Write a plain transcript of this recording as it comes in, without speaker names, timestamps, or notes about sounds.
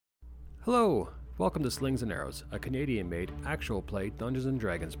Hello, welcome to Slings and Arrows, a Canadian-made, actual-play Dungeons &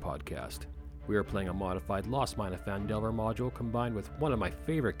 Dragons podcast. We are playing a modified Lost Mine of Phandelver module combined with one of my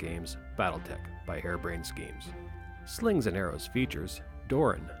favorite games, Battletech, by Harebrained Schemes. Slings and Arrows features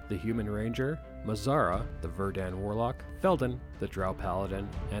Dorren, the Human Ranger, Mazzara, the Verdan Warlock, Felden, the Drow Paladin,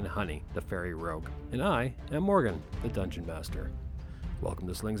 and Honey, the Fairy Rogue. And I am Morgan, the Dungeon Master. Welcome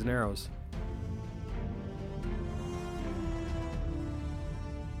to Slings and Arrows.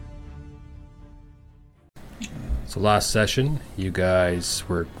 So last session, you guys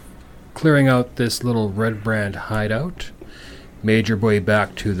were clearing out this little Redbrand hideout, made your way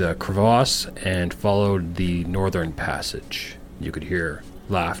back to the crevasse, and followed the northern passage. You could hear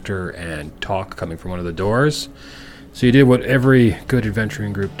laughter and talk coming from one of the doors. So you did what every good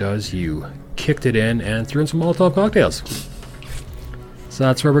adventuring group does. You kicked it in and threw in some Molotov cocktails. So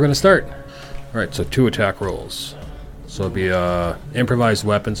that's where we're going to start. Alright, so 2 attack rolls. So it'll be improvised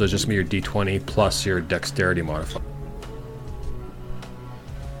weapons, so it's just going to be your d20 plus your dexterity modifier.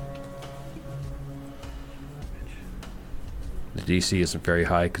 The DC isn't very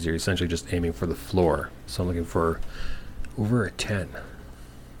high because you're essentially just aiming for the floor. So I'm looking for over a 10.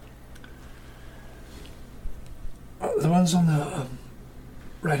 The ones on the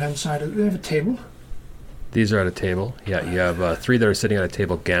right-hand side, do they have a table? These are at a table. Yeah, you have 3 that are sitting at a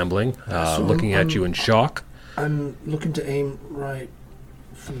table gambling, looking at you in shock. I'm looking to aim right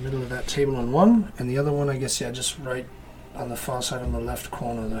for the middle of that table on one, and the other one, I guess, just right on the far side on the left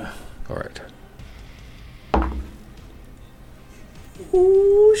corner there. All right.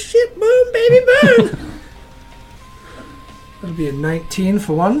 Ooh, shit, boom, baby, boom! That'll be a 19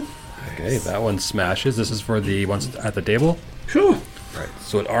 for one. Okay, that one smashes. This is for the ones at the table? Sure. Right,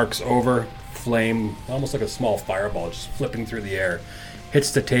 so it arcs over, flame, almost like a small fireball, just flipping through the air.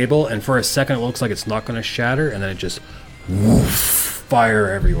 Hits the table, and for a second it looks like it's not going to shatter, and then it just woof, fire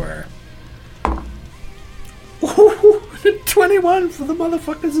everywhere. Ooh, 21 for the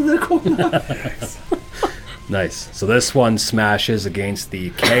motherfuckers in the corner. Nice. So this one smashes against the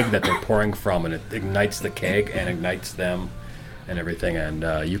keg that they're pouring from, and it ignites the keg and ignites them and everything. And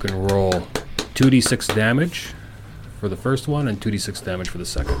you can roll 2d6 damage for the first one and 2d6 damage for the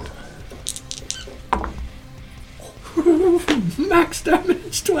second. Max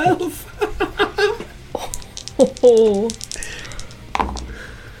damage 12. Oh.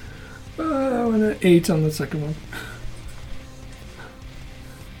 And an 8 on the second one.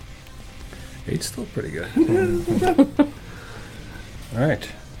 8's still pretty good. Alright,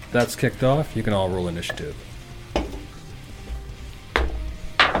 that's kicked off. You can all roll initiative.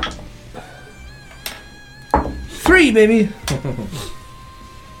 Three, baby.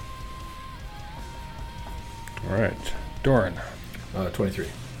 Alright, Dorren. 23.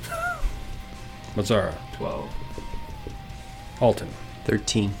 Mazzara. 12. Alton.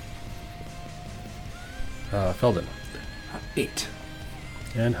 13. Felden. 8.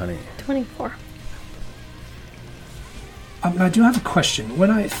 And Honey. 24. I do have a question.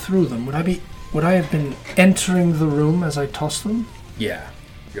 When I threw them, would I have been entering the room as I tossed them? Yeah.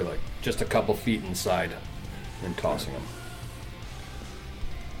 You're like just a couple feet inside and tossing them.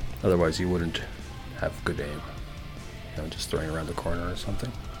 Otherwise you wouldn't have good aim. You know, just throwing around the corner or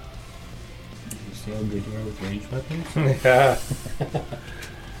something. You see how good you are with ranged weapons? Yeah.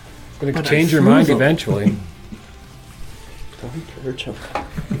 It's going to But change I your threw mind them. eventually. Don't hurt him.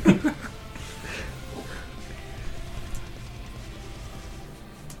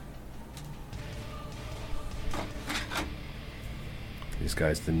 These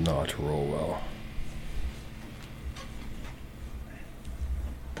guys did not roll well.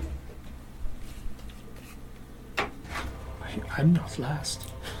 I'm not last.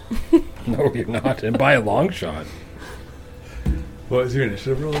 No, you're not. And by a long shot. What was your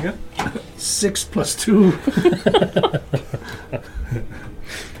initiative roll again? 6 plus 2.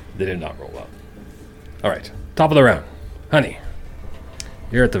 They did not roll well. All right, top of the round. Honey,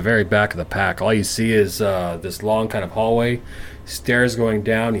 you're at the very back of the pack. All you see is this long kind of hallway, stairs going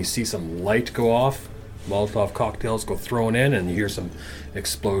down. You see some light go off, Molotov cocktails go thrown in, and you hear some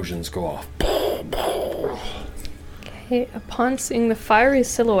explosions go off. Okay, upon seeing the fiery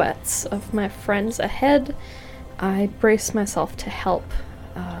silhouettes of my friends ahead, I brace myself to help.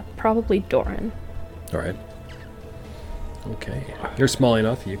 Probably Dorren. All right. Okay. You're small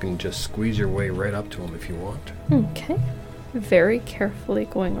enough, you can just squeeze your way right up to him if you want. Okay. Very carefully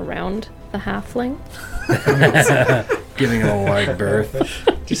going around the halfling. Giving him a wide berth.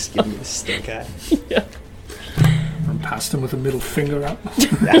 Just give me a stink eye. Yeah. Run past him with a middle finger up.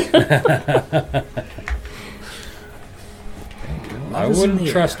 I wouldn't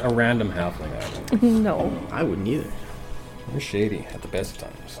trust a random halfling at him. No. I wouldn't either. We're shady at the best of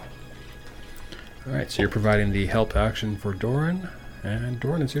times. All right, so you're providing the help action for Dorren, and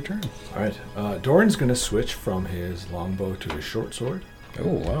Dorren, it's your turn. All right. Dorren's going to switch from his longbow to his short sword, Oh,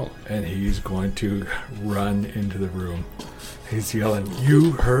 wow. and he's going to run into the room. He's yelling,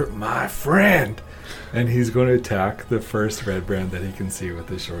 "You hurt my friend!" And he's going to attack the first Redbrand that he can see with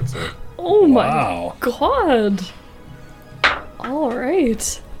his short sword. Oh Wow. my god. All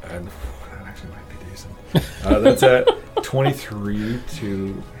right. And that actually might be decent. That's at 23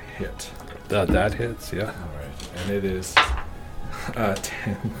 to hit. That hits, yeah. All right. And it is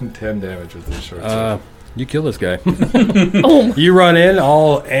 10 damage with his short sword. You kill this guy. Oh, You run in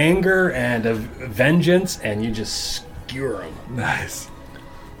all anger and vengeance, and you just skewer him. Nice.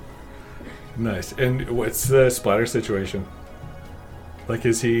 Nice. And what's the splatter situation? Like,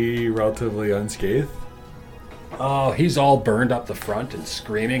 is he relatively unscathed? Oh, he's all burned up the front and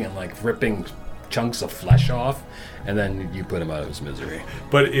screaming and like ripping chunks of flesh off, and then you put him out of his misery.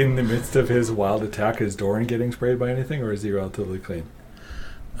 But in the midst of his wild attack, is Dorren getting sprayed by anything, or is he relatively clean?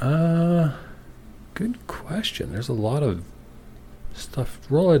 Good question. There's a lot of stuff.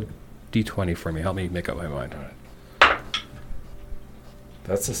 Roll a d20 for me. Help me make up my mind.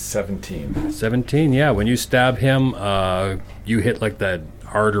 That's a 17. 17, yeah. When you stab him, you hit like that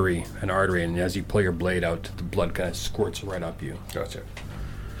artery, and as you pull your blade out, the blood kind of squirts right up you. Gotcha.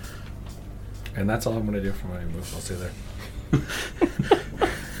 And that's all I'm going to do for my move. I'll stay there.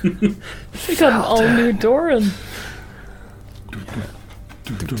 we got an all new Dorren.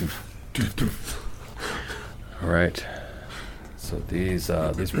 All right. So these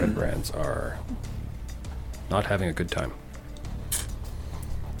Redbrands are not having a good time.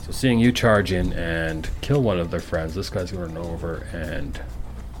 So seeing you charge in and kill one of their friends, this guy's going to run over and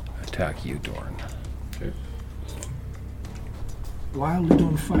attack you, Dorren. Okay. Wildly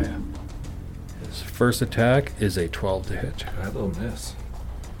on fire. His first attack is a 12 to hit, Bad little miss.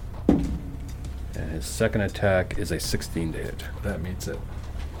 and his second attack is a 16 to hit. That meets it.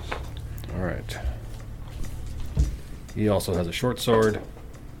 All right. He also has a short sword.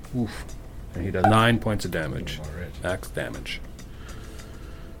 Oof. And he does 9 points of damage. All right. Max damage.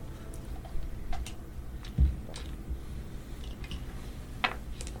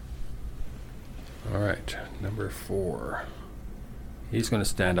 All right, number 4. He's going to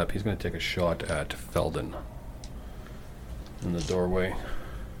stand up. He's going to take a shot at Felden in the doorway.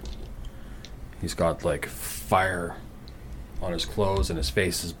 He's got like fire on his clothes and his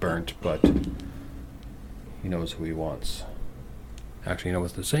face is burnt, but he knows who he wants. Actually, you know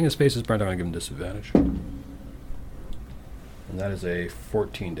what? Saying his face is burnt, I'm going to give him disadvantage. And that is a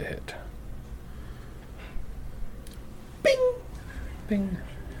 14 to hit. Bing! Bing.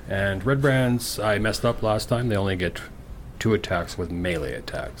 And Redbrands, I messed up last time. They only get 2 attacks with melee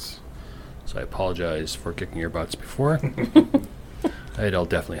attacks. So I apologize for kicking your butts before. It'll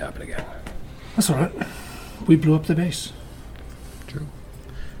definitely happen again. That's all right. We blew up the base. True.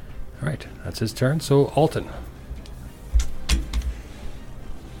 All right, that's his turn. So Alton.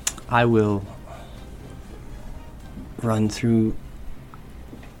 I will run through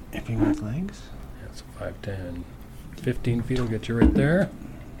everyone's legs. That's 5, 10, 15 feet will get you right there.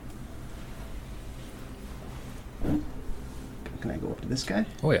 Can I go up to this guy?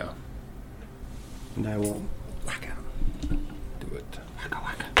 Oh yeah, And I will whack at him. do it.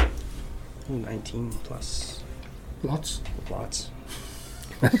 Ooh, 19 plus Lots. lots.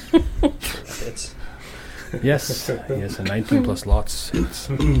 That hits. Yes, yes, a 19 plus lots hits.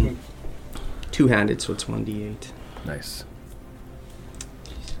 Two-handed, so it's 1d8. Nice.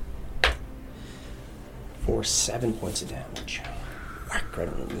 For 7 points of damage. Whack right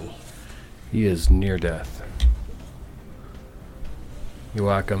on the knee. He is near death. You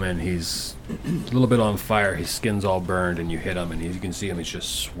whack him and he's a little bit on fire. His skin's all burned, and you hit him, and you can see him. He's just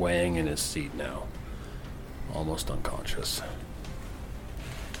swaying in his seat now, almost unconscious.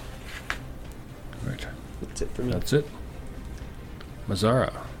 Right. That's it for me. That's it.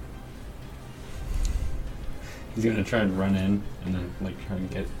 Mazzara. He's gonna try and run in and then like try and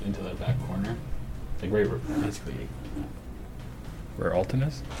get into the back corner. Like right basically Where Alton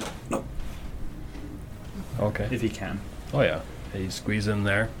is? No. Okay. if he can. Oh yeah. You squeeze in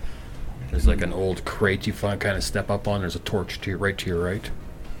there. There's like an old crate you find, kind of step up on. There's a torch to your right.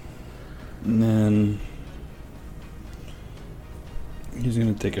 And then he's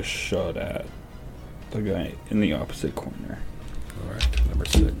gonna take a shot at the guy in the opposite corner. All right. Number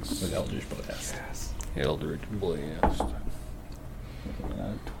 6. With Eldritch Blast. Eldritch Blast.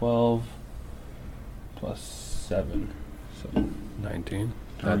 12 plus 7. So 19.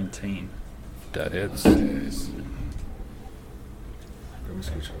 19. That hits. Let me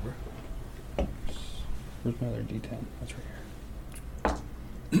switch over. Where's my other D10? That's right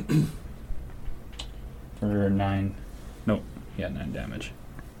here. For 9. Nope. Yeah, 9 damage.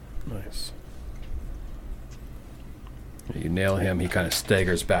 Nice. You nail him. He kind of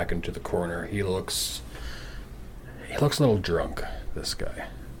staggers back into the corner. He looks a little drunk, this guy.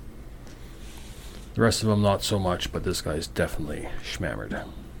 The rest of them not so much, but this guy's definitely schmammered. All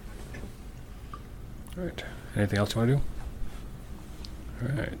right. Anything else you want to do? All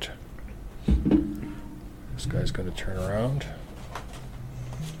right. This guy's going to turn around.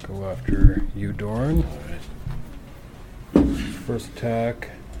 Go after you, Dorren. First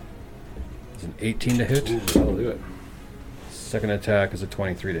attack is an 18 to hit. Ooh, that'll do it. Second attack is a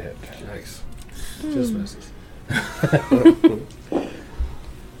 23 to hit. Nice. Just misses.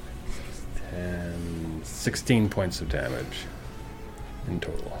 And 16 points of damage in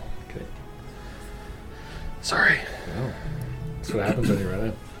total. Okay. Sorry. Well, that's what happens when you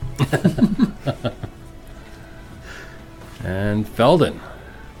run in. And Felden.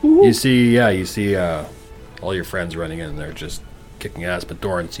 You see all your friends running in. They're just kicking ass, but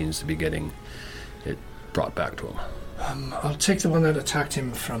Dorren seems to be getting it brought back to him. I'll take the one that attacked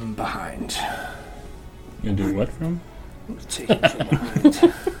him from behind. You do what from? I'll take him from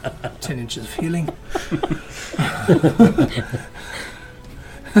behind. 10 inches of healing.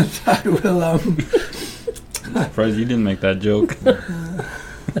 I will, I'm surprised you didn't make that joke.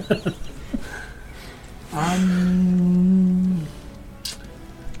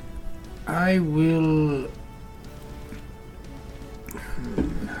 I will...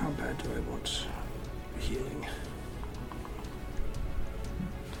 how bad do I want healing?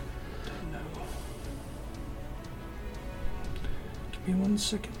 Don't know. Give me 1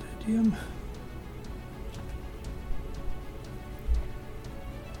 second there, DM.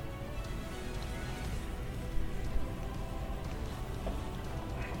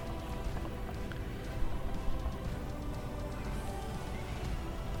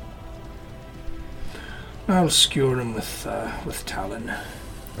 I'll skewer him with Talon.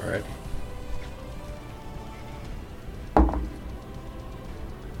 All right. I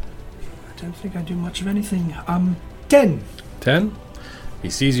don't think I do much of anything. 10. 10. He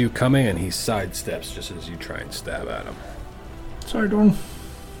sees you coming and he sidesteps just as you try and stab at him. Sorry, Dorren.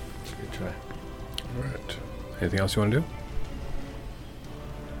 It's a good try. All right. Anything else you want to do?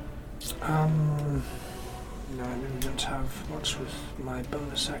 No, I really don't have much with my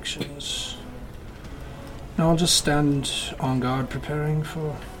bonus actions. No, I'll just stand on guard preparing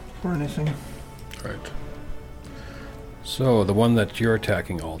for anything. Right. So, the one that you're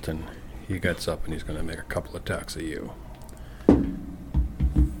attacking, Alton, he gets up and he's going to make a couple attacks at you.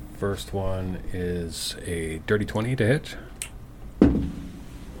 First one is a dirty 20 to hit.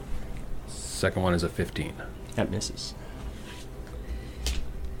 Second one is a 15. That misses.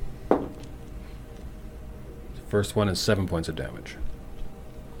 First one is 7 points of damage.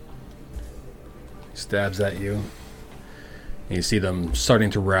 He stabs at you. And you see them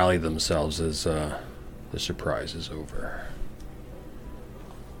starting to rally themselves as the surprise is over.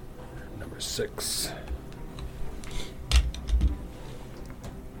 Number 6.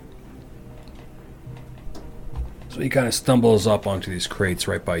 So he kind of stumbles up onto these crates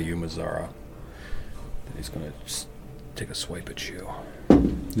right by you, Mazzara. And he's going to take a swipe at you.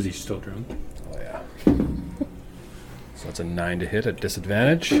 Is he still drunk? Oh, yeah. So that's a 9 to hit at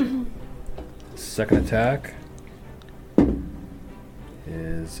disadvantage. Second attack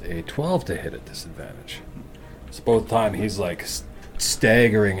is a 12 to hit at disadvantage. So both time he's like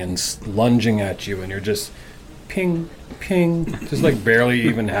staggering and lunging at you, and you're just ping, ping, just like barely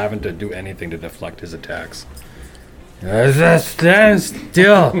even having to do anything to deflect his attacks. Stand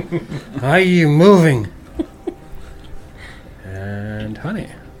still. Why are you moving? And Honey.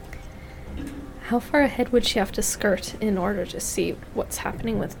 How far ahead would she have to skirt in order to see what's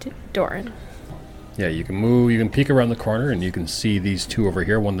happening with Dorren? Yeah, you can move, you can peek around the corner and you can see these two over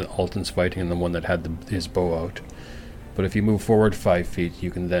here, one that Alton's fighting and the one that had his bow out. But if you move forward 5 feet, you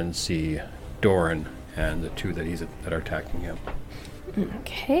can then see Dorren and the two that are attacking him.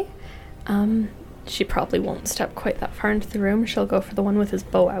 Okay. She probably won't step quite that far into the room. She'll go for the one with his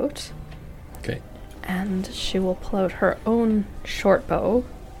bow out. Okay. And she will pull out her own short bow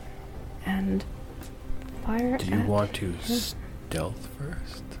and fire Do you want to stealth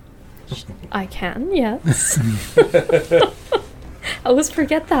first? I can, yes. I always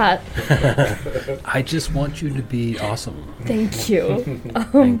forget that. I just want you to be awesome Thank you.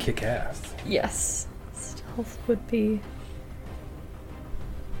 and kick ass. Yes. Stealth would be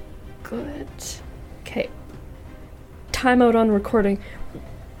good. Okay. Timeout on recording.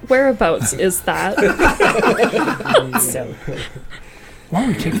 Whereabouts is that? Why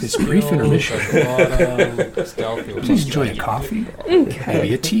don't we take this brief intermission? Stealth. Please enjoy a coffee. Okay.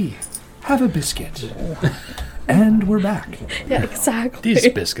 Maybe a tea. have a biscuit. And we're back. Yeah, exactly. These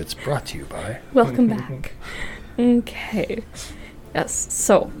biscuits brought to you by. Welcome back. Okay. Yes,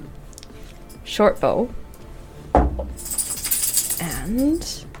 so short bow.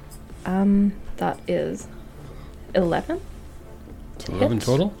 And that is 11 to 11 hit.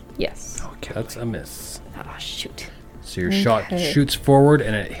 total? Yes. Okay, that's a miss. Ah, shoot. So your shot Okay. shoots forward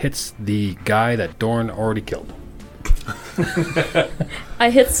and it hits the guy that Dorren already killed. I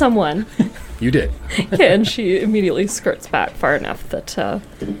hit someone. You did. Okay, and she immediately skirts back far enough that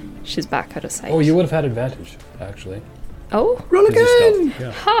she's back out of sight. Oh, you would have had advantage, actually. Oh? Roll Because of again! stealth.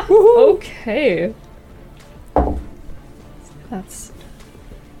 Yeah. Ha! Okay. That's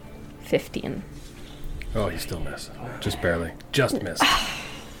 15. Oh, you still miss. Just barely. Just miss.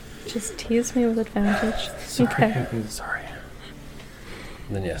 Just tease me with advantage. Okay. Sorry.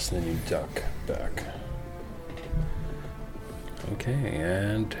 And then yes, and then you duck back. Okay,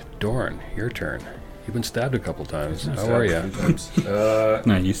 and Dorren, your turn. You've been stabbed a couple times. How are you?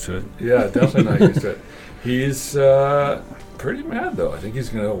 Not used to it. Yeah, definitely not used to it. He's pretty mad though. I think he's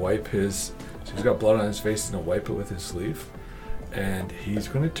gonna wipe his. So he's got blood on his face. He's gonna wipe it with his sleeve, and he's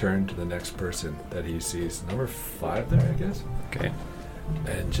gonna turn to the next person that he sees, number 5 there, I guess, Okay.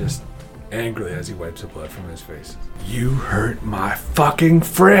 and just angrily as he wipes the blood from his face. You hurt my fucking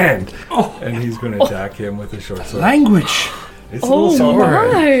friend! Oh, And he's gonna attack him with a short sword. language. It's a little Oh salty.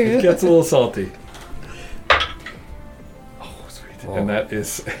 my! It gets a little salty. Oh, sweet. Oh. And that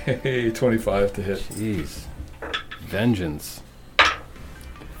is a 25 to hit Jeez. Vengeance.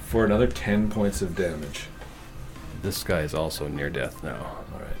 for another 10 points of damage. This guy is also near death now,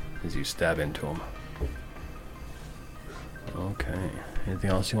 Alright. as you stab into him. Okay. Anything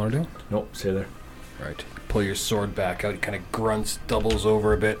else you want to do? Nope, stay there. Right. Pull your sword back out. He kind of grunts, doubles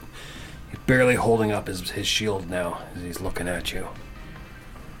over a bit. He's barely holding up his shield now as he's looking at you.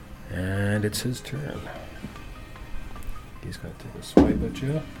 And it's his turn. He's going to take a swipe at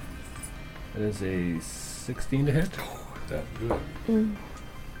you. That is a 16 to hit That good. Mm.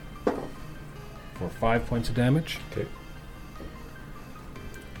 for 5 points of damage. Okay.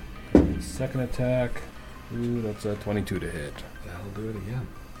 And his second attack, ooh, that's a 22 to hit That'll do it again.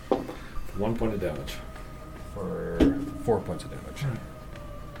 For 1 point of damage. for 4 points of damage.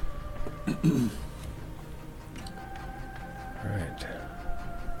 Alright.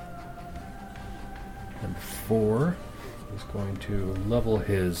 Number 4 is going to level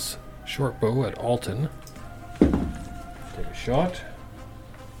his short bow at Alton. Take a shot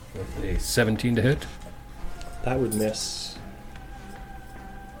with a 17 to hit. That would miss.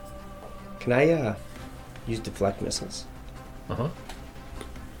 Can I use deflect missiles? Uh-huh.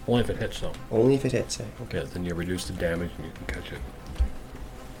 Only if it hits though. Only if it hits it. Okay, then you reduce the damage and you can catch it.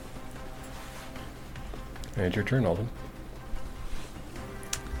 And it's your turn, Alton.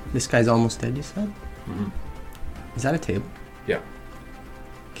 This guy's almost dead, you said? Mm-hmm. Is that a table? Yeah.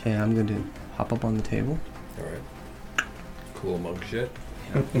 Okay, I'm going to hop up on the table. Alright. Cool monk shit.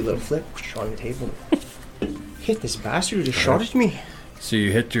 Do a little flip on the table. Hit this bastard who just shot at me. So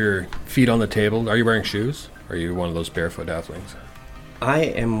you hit your feet on the table. Are you wearing shoes? Or are you one of those barefoot halflings? I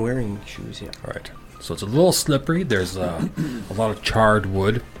am wearing shoes, yeah. Alright. So it's a little slippery. There's a lot of charred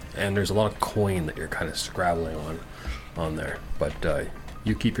wood. And there's a lot of coin that you're kind of scrabbling on there. But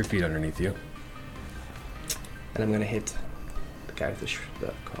you keep your feet underneath you. And I'm going to hit the guy with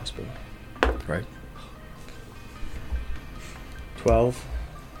the crossbow. Right? 12.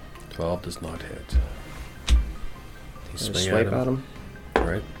 12 does not hit. You Gonna swing swipe at at him. him.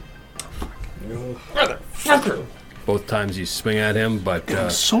 Right? Both times you swing at him, but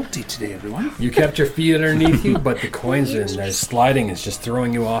Salty today, everyone. you kept your feet underneath you, but the coins in there sliding is just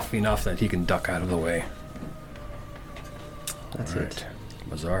throwing you off enough that he can duck out of the way. That's All it. right.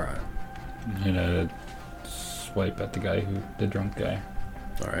 Mazzara. I'm gonna swipe at the guy the drunk guy.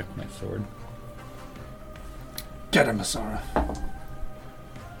 All right. My sword. Get him, Asara.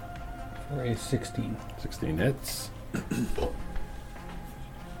 For a 16. 16 hits.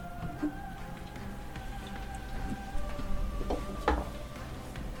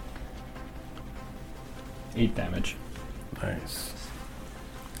 8 damage. Nice.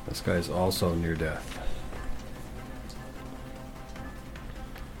 This guy's also near death.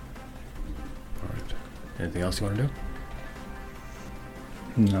 Alright. Anything else you want to do?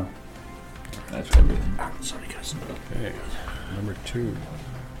 No. That's everything. Sorry, guys. Okay. Number 2.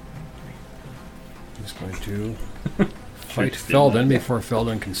 He's going to fight Felden before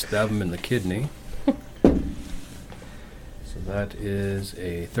Felden can stab him in the kidney. So that is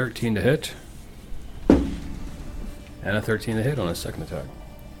a 13 to hit. And a 13 to hit on his second attack.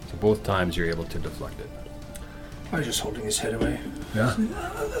 So both times you're able to deflect it. I was just holding his head away. Yeah.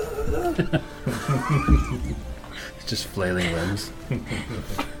 Just flailing limbs. All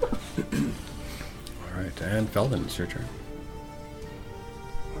right, and Felden, it's your turn.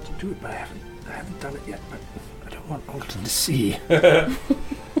 I want to do it, but I haven't done it yet. But I don't want Alton to see.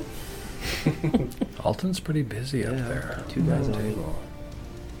 Alton's pretty busy up there. 2 guys on the table.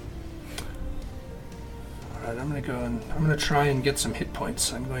 All right, I'm gonna try and get some hit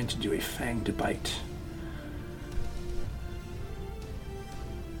points. I'm going to do a fanged bite.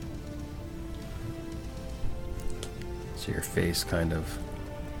 So your face kind of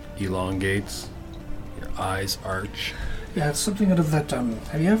elongates, your eyes arch. Yeah, it's something out of that.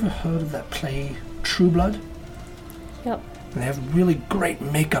 Have you ever heard of that play, True Blood? Yep. And they have a really great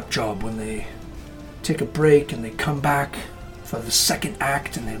makeup job when they take a break and they come back for the second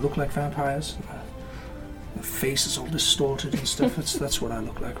act and they look like vampires. The face is all distorted and stuff. That's what I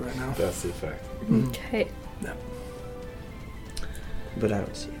look like right now. That's the effect. Okay. No, But I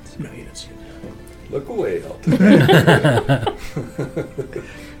don't see it. no, you don't see it. Look away, Alton.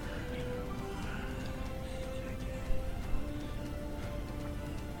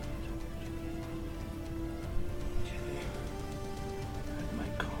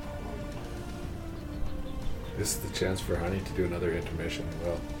 This is the chance for Honey to do another intermission.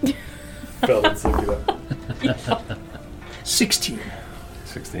 Well, Felden's looking up. 16.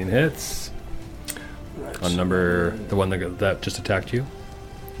 16 hits. Right. On number, the one that just attacked you?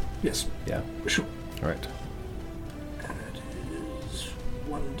 Yes. Yeah. Sure. All right. And it is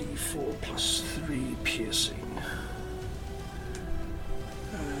 1d4 plus 3 piercing.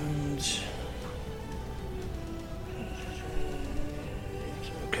 And...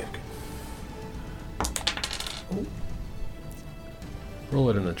 Okay. Roll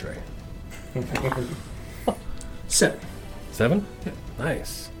it in the tray. 7. 7? Yeah.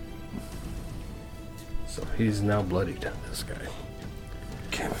 Nice. So he's now bloodied, this guy.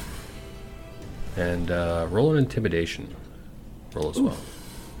 Okay. And roll an intimidation. Roll as well.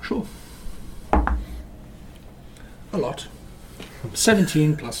 Sure. A lot.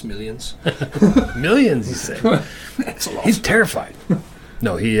 17 plus millions. Millions, you say? That's a lot. He's terrified.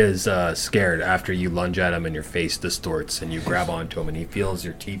 No, he is scared after you lunge at him and your face distorts and you grab onto him and he feels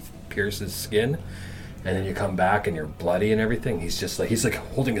your teeth pierce his skin. And then you come back and you're bloody and everything. He's like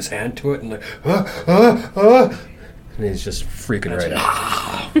holding his hand to it and like, and he's just freaking right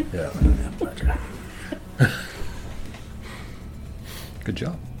out. Yeah. Good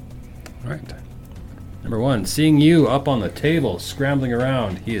job. All right. Number 1, seeing you up on the table, scrambling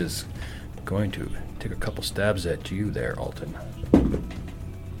around, he is going to take a couple stabs at you there, Alton.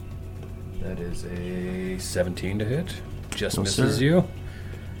 That is a 17 to hit. Just No, misses sir. you.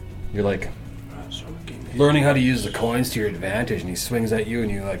 You're like learning how to use the coins to your advantage, and he swings at you,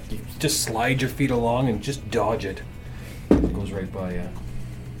 and you just slide your feet along and just dodge it. It goes right by you.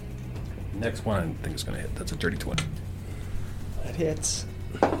 Next one, I think it's going to hit. That's a dirty 20 That hits.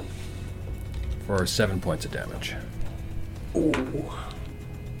 for 7 points of damage. Ooh.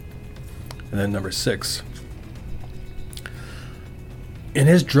 And then number 6. In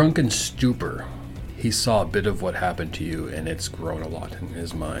his drunken stupor, he saw a bit of what happened to you, and it's grown a lot in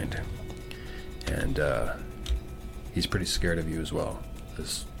his mind. And he's pretty scared of you as well.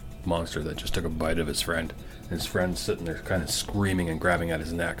 This monster that just took a bite of his friend. And his friend's sitting there kind of screaming and grabbing at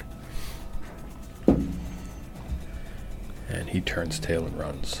his neck. And he turns tail and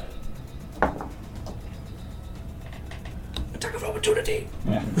runs. Attack of opportunity.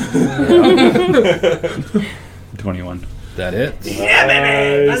 21. That hits. Yeah,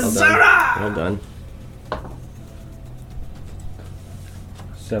 baby! Well done.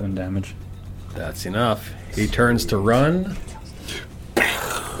 7 damage. That's enough. He turns to run.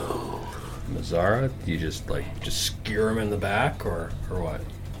 Mazzara, you just skewer him in the back or what?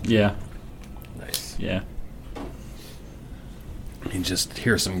 Yeah. Nice. Yeah. You just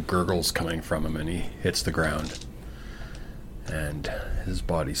hear some gurgles coming from him and he hits the ground. And his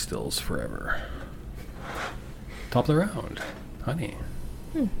body stills forever. Top of the round. Honey.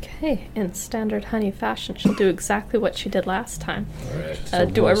 Okay. In standard Honey fashion, she'll do exactly what she did last time. All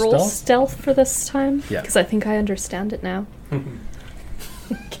right. Do I roll stealth for this time? Yeah. Because I think I understand it now.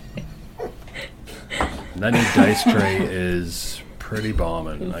 That new dice tray is pretty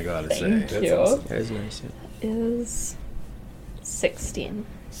bombing, I gotta say. Thank you. That is nice. Is 16.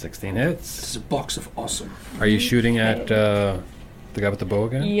 16 hits. This is a box of awesome. Are you shooting at the guy with the bow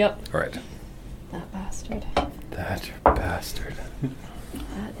again? Yep. All right. That bastard. That bastard.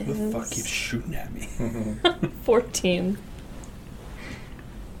 That Who the fuck is keeps shooting at me? 14.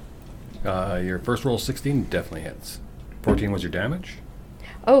 Your first roll 16 definitely hits. 14 was your damage?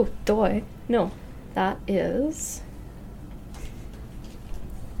 Oh, doy. No. That is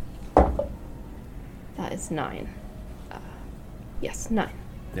is 9. Yes, 9.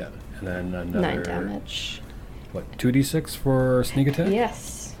 Yeah. And then another 9 damage. What, 2d6 for sneak attack?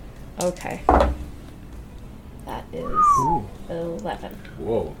 Yes. Okay. That is 11.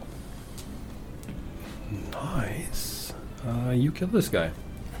 Whoa. Nice. You kill this guy.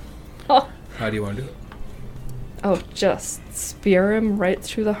 Oh. How do you want to do it? Oh, just spear him right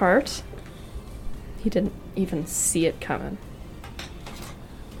through the heart. He didn't even see it coming.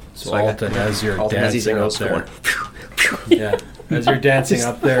 So Alton, as you're Alton has these dancing up arrows there, going. yeah, as you're dancing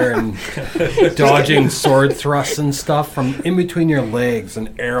up there and dodging sword thrusts and stuff from in between your legs,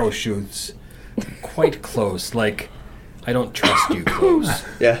 an arrow shoots quite close, like I don't trust you close,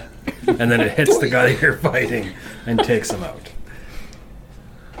 Yeah. and then it hits the guy you're fighting and takes him out.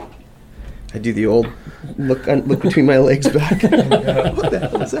 I do the old look between my legs back. What the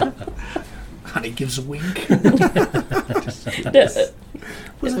hell was that? Honey gives a wink. It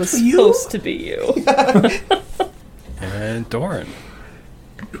was for you? supposed to be you. And Dorren.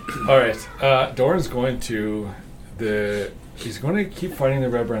 All right. Dorren's going to he's going to keep fighting the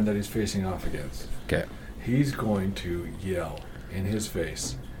Redbrand that he's facing off against. Okay. He's going to yell in his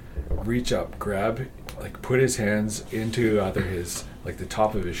face, reach up, grab, like put his hands into either his, like the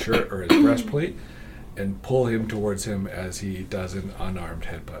top of his shirt or his breastplate, and pull him towards him as he does an unarmed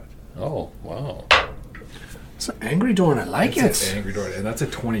headbutt. Oh, wow. It's an angry Dorn. I like That's it. an angry Dorren, and that's a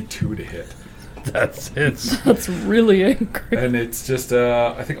 22 to hit. That's it. That's really angry. And it's just,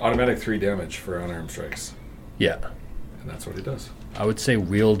 I think, automatic 3 damage for unarmed strikes. Yeah. And that's what he does. I would say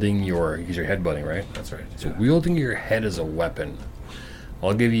wielding because you're headbutting, right? That's right. So yeah. wielding your head as a weapon.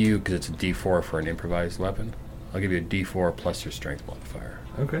 I'll give you, because it's a d4 for an improvised weapon, I'll give you a d4 plus your strength modifier.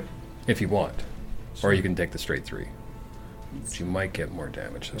 Okay. If you want. Or you can take the straight 3. But you might get more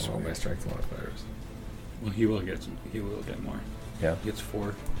damage That's this what way. my strength modifiers. Well, he will get more. Yeah. He gets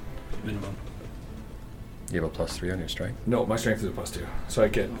 4 minimum. You have a plus 3 on your strength? No, my strength is a +2, so I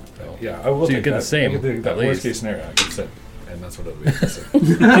get. Oh. Yeah, I will. So you take get the that. same, I get that at worst least. case scenario. I get 7, and that's what it'll be. So.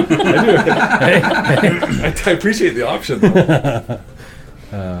 I appreciate the option, though.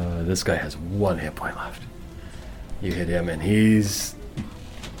 This guy has 1 hit point left. You hit him, and he's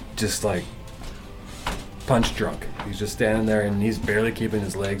just like punch drunk. He's just standing there, and he's barely keeping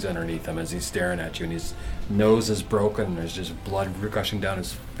his legs underneath him as he's staring at you, and his nose is broken, and there's just blood gushing down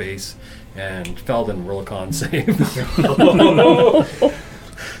his face. And Felden, roll a con save.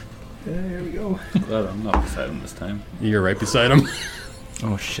 There we go. Glad I'm not beside him this time. You're right beside him.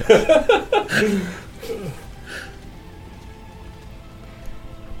 Oh shit. That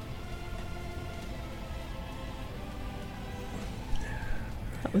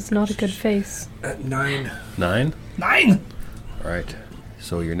was not a good face. At 9. 9? 9! All right.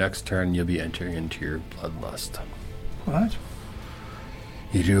 So your next turn, you'll be entering into your bloodlust. What?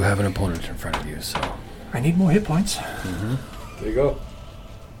 You do have an opponent in front of you, so. I need more hit points. There you go.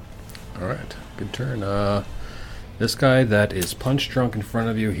 All right. Good turn. This guy that is punch drunk in front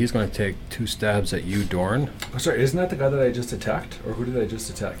of you, he's going to take 2 stabs at you, Dorn. Oh, sorry, isn't that the guy that I just attacked, or who did I just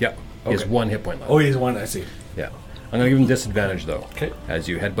attack? Yeah. He has Okay. 1 hit point left. Oh, he's 1. I see. Yeah. I'm going to give him disadvantage, though. Okay. As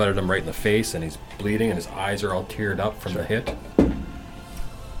you headbutted him right in the face, and he's bleeding, and his eyes are all teared up from the hit.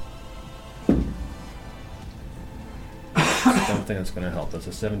 I don't think that's going to help. That's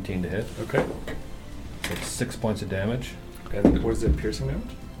a 17 to hit. Okay. So it's 6 points of damage. And what is it? Piercing damage?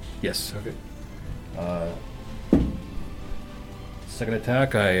 Yes. Okay. Second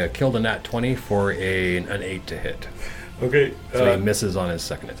attack, I killed a nat 20 for an 8 to hit. Okay. So he misses on his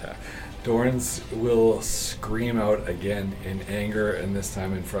second attack. Dorrens will scream out again in anger, and this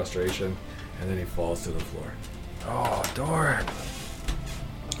time in frustration, and then he falls to the floor. Oh, Dorren.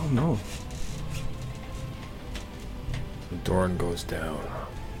 Oh no. Dorren goes down.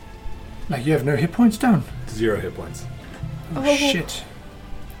 Like you have no hit points down. 0 hit points. Oh, shit.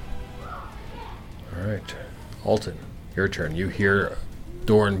 All right. Alton, your turn. You hear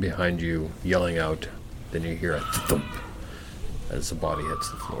Dorren behind you yelling out. Then you hear a thump as the body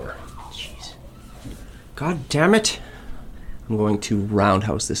hits the floor. Jeez. God damn it. I'm going to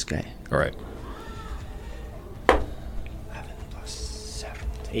roundhouse this guy. All right. 11 plus 7.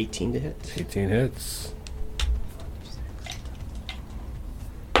 18 to hit. 18 hits.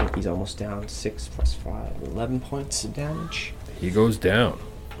 He's almost down. 6 plus 5. 11 points of damage. He goes down.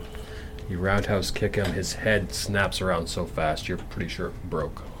 You roundhouse kick him. His head snaps around so fast you're pretty sure it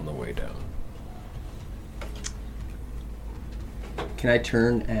broke on the way down. Can I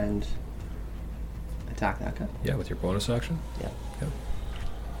turn and attack that guy? Yeah, with your bonus action? Yeah. Yeah.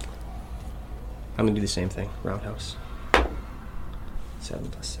 I'm going to do the same thing. Roundhouse. 7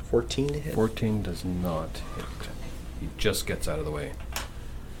 plus 14 to hit. 14 does not hit. He just gets out of the way.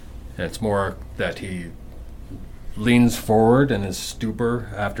 And it's more that he leans forward in his stupor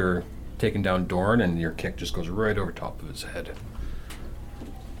after taking down Dorren, and your kick just goes right over top of his head.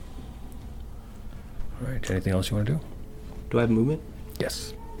 All right. Anything else you want to do? Do I have movement?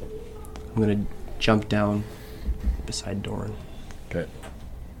 Yes. I'm gonna jump down beside Dorren. Okay.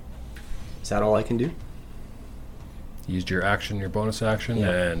 Is that all I can do? Used your action, your bonus action, Yeah.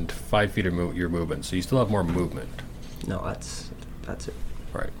 and 5 feet of your movement. So you still have more movement. No, that's it.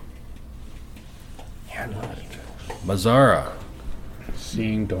 Right. Yeah, no. Mazzara.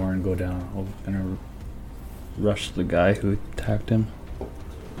 Seeing Dorren go down, I'm gonna rush the guy who attacked him.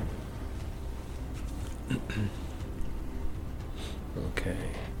 Okay.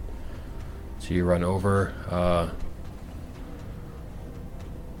 So you run over.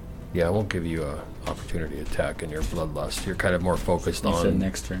 Yeah, I won't give you a opportunity attack in your bloodlust. You're kind of more focused You on. said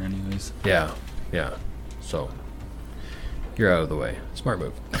next turn, anyways. Yeah. So you're out of the way. Smart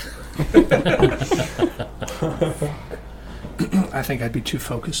move. I think I'd be too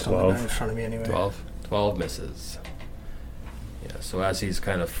focused on the 12. guy in front of me anyway. 12 misses. Yeah. So as he's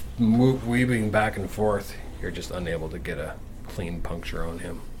kind of weaving back and forth, you're just unable to get a clean puncture on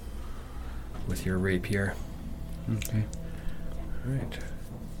him with your rapier. Okay. All right.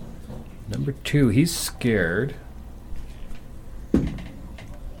 Number 2, he's scared,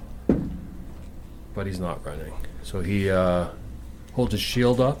 but he's not running. So he holds his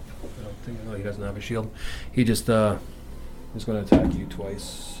shield up. I don't think he doesn't have a shield. He just is going to attack you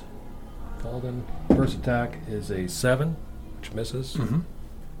twice. Paladin. First attack is a 7, which misses. Mm-hmm.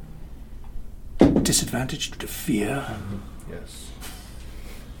 Disadvantage to fear. Yes.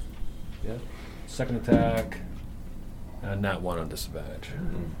 Yeah. Second attack, nat 1 on disadvantage.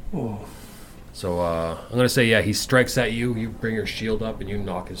 Oh, So I'm going to say, yeah, he strikes at you. You bring your shield up and you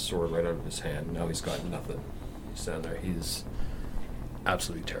knock his sword right out of his hand. Now he's got nothing. He's standing there. He's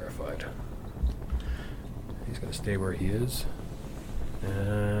absolutely terrified. He's going to stay where he is.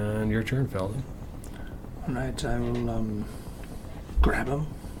 And your turn, Felden. alright, I will grab him.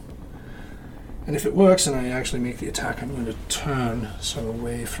 And if it works and I actually make the attack, I'm going to turn so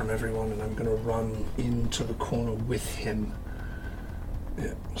away from everyone and I'm going to run into the corner with him.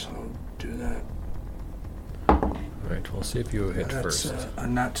 Yeah, so I'll do that. All right, we'll see if you hit That's first. a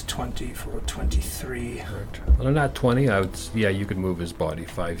nat 20 for a 23. All right. On a nat 20, you could move his body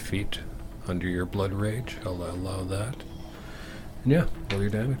 5 feet under your blood rage. I'll allow that. And yeah, roll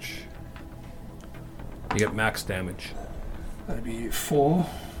your damage. You get max damage. That'd be 4.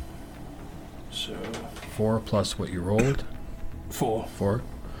 So 4 plus what you rolled. 4. 4. All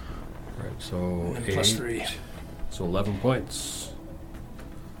right, so And then 8. plus 3. So 11 points.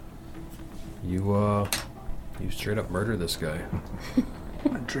 You straight up murder this guy.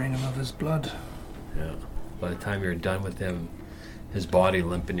 I drain him of his blood. Yeah. By the time you're done with him, his body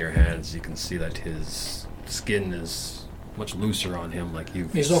limp in your hands, you can see that his skin is much looser on him. Like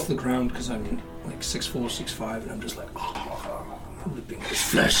you've. He's off the ground because I'm like 6'4", 6'5", and I'm just like ripping his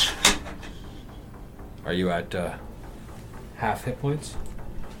flesh. Are you at half hit points?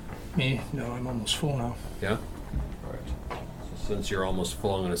 Me? No, I'm almost full now. Yeah. All right. So since you're almost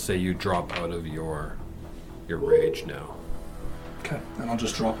full, I'm going to say you drop out of your rage now. Okay, and I'll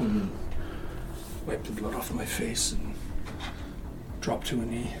just drop him and wipe the blood off my face and drop to a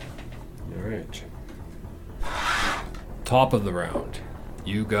knee. All right. Top of the round.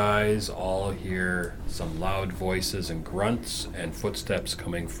 You guys all hear some loud voices and grunts and footsteps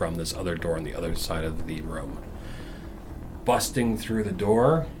coming from this other door on the other side of the room. Busting through the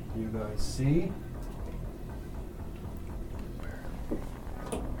door, you guys see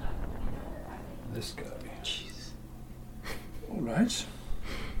this guy. Jeez. All right.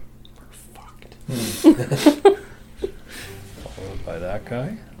 We're fucked. Followed by that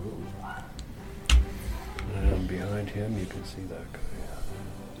guy. And behind him, you can see that guy.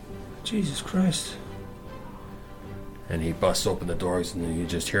 Jesus Christ. And he busts open the doors, and you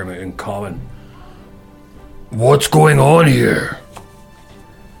just hear him in common. What's going on here?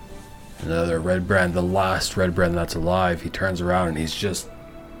 Another Redbrand, the last Redbrand that's alive. He turns around and he's just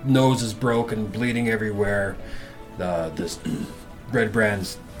nose is broken, bleeding everywhere. This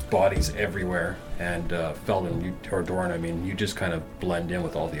Redbrand's body's everywhere. And Felden, or Dorren, I mean, you just kind of blend in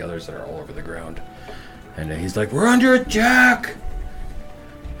with all the others that are all over the ground. And he's like, "We're under attack!"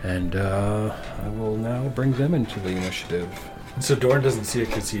 And I will now bring them into the initiative. So Dorren doesn't see it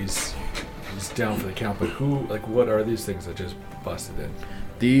because he's down for the count. But what are these things that just busted in?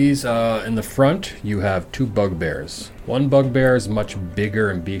 These, in the front, you have two bugbears. One bugbear is much bigger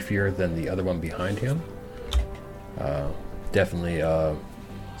and beefier than the other one behind him. Definitely a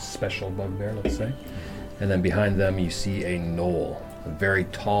special bugbear, let's say. And then behind them, you see a gnoll. a very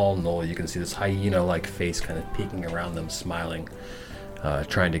tall knoll. You can see this hyena-like face kind of peeking around them, smiling,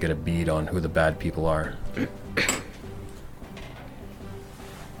 trying to get a bead on who the bad people are.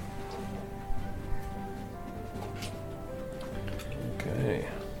 Okay.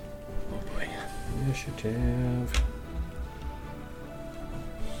 Oh boy. Initiative.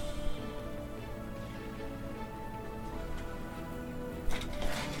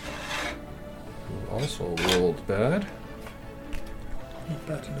 Also rolled bad. Not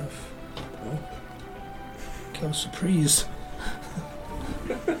bad enough. Oh. Close surprise.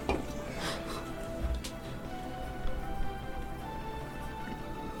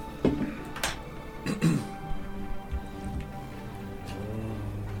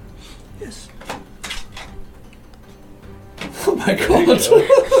 Yes. Oh my god.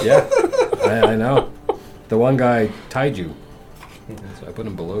 Yeah, I know. The one guy tied you, so I put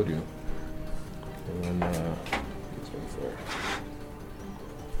him below you. And then this one's there.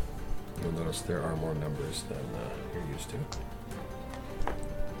 You'll notice there are more numbers than you're used to.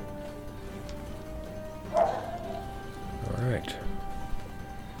 All right.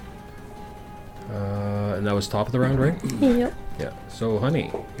 And that was top of the round, right? Yep. Yeah. So,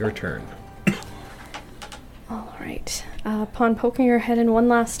 honey, your turn. All right. Upon poking her head in one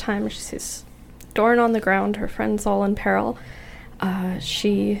last time, she sees Dorren on the ground, her friends all in peril.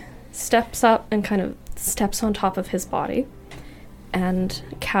 She steps up and kind of steps on top of his body and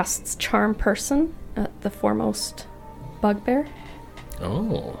casts Charm Person at the foremost bugbear.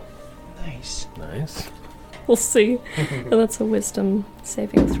 Oh, Nice. nice. We'll see. And that's a wisdom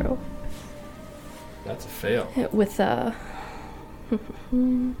saving throw. That's a fail. With a...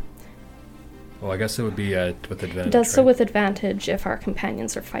 Well, I guess it would be with advantage. does so right? with advantage if our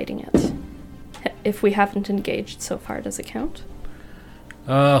companions are fighting it. If we haven't engaged so far, does it count?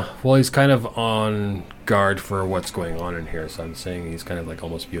 Well, he's kind of on guard for what's going on in here, so I'm saying he's kind of like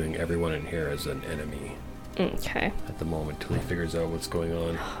almost viewing everyone in here as an enemy Okay. at the moment till he figures out what's going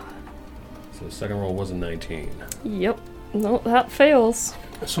on. So the second roll was a 19. Yep. No, that fails.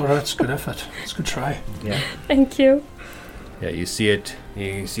 That's alright, it's a good effort. It's a good try. Yeah. Thank you. Yeah, you see it.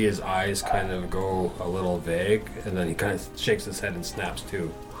 You see his eyes kind of go a little vague, and then he kind of shakes his head and snaps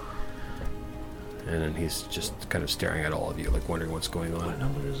to. And then he's just kind of staring at all of you, like wondering what's going What on.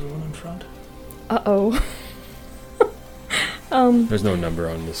 number is the one in front? Uh-oh. There's no number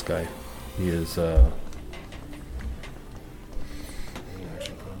on this guy. He is, Oh,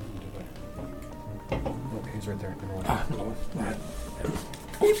 he's right there. Number one. Ah, no.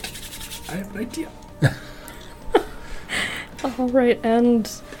 I have an idea. All right, and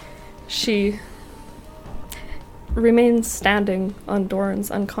she remains standing on Dorren's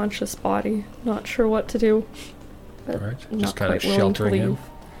unconscious body, not sure what to do. But All right, not just kind of quite willing to sheltering him. leave.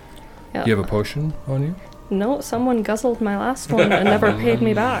 Yeah. Do you have a potion on you? No, someone guzzled my last one and never paid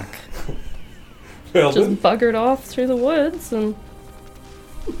me back. Well, Just buggered off through the woods and...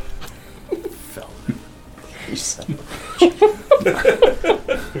 You son.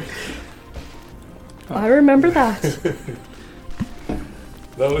 I remember that.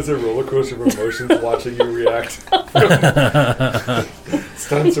 that was a roller coaster of emotions watching you react.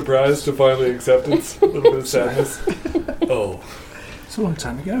 Stunned surprise to finally acceptance, a little bit of sadness. Oh. It's a long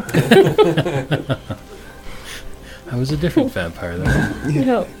time ago. I was a different vampire, though.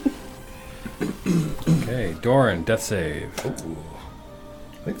 No. Okay, Dorren, death save. Ooh.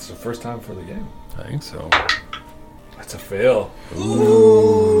 I think it's the first time for the game. I think so. That's a fail.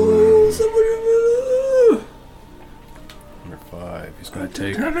 Number 5. He's going to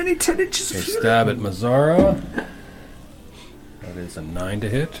take Don't have any 10 inches a of stab at Mazzara. That is a 9 to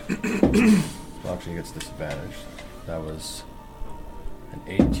hit. Well, actually, he gets disadvantage. That was an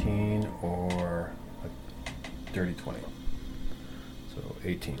 18 or a dirty 20. So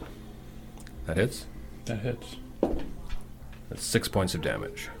 18. That hits. That hits. That's 6 points of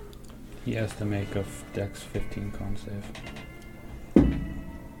damage. He has to make a Dex 15 con save.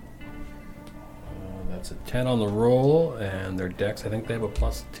 That's a 10 on the roll, and their dex, I think they have a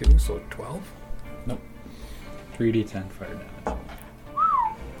 +2, so 12. 3d10 fire damage.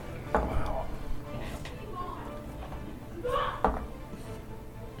 Wow.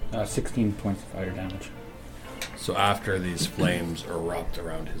 16 points of fire damage. So after these flames erupt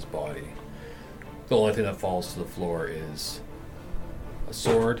around his body, the only thing that falls to the floor is a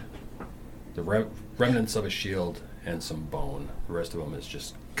sword, the remnants of a shield, and some bone. The rest of them is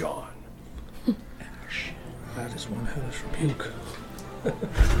just gone. That is one hellish rebuke.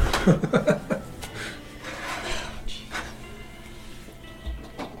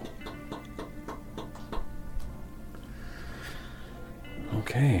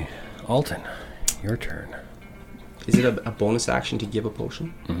 Okay, Alton, your turn. Is it a bonus action to give a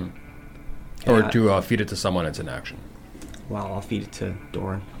potion? Or Yeah. to feed it to someone, it's an action. Well, I'll feed it to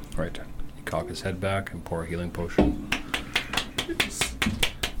Dorren. Right. You cock his head back and pour a healing potion.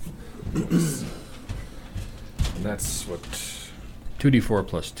 And that's what 2d4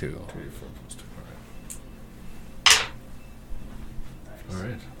 plus 2. 2d4 plus 2. All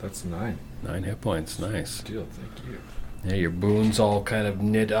right, that's 9. 9 hit points. Nice. Deal, thank you. Yeah, your wounds all kind of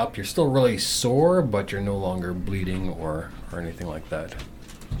knit up. You're still really sore, but you're no longer bleeding or anything like that.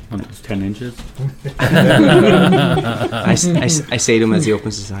 On those 10 inches. I say to him as he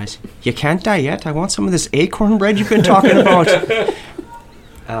opens his eyes, "You can't die yet. I want some of this acorn bread you've been talking about."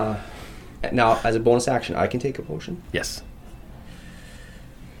 Now, as a bonus action, I can take a potion. Yes.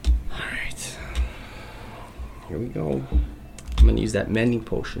 All right. Here we go. I'm going to use that mending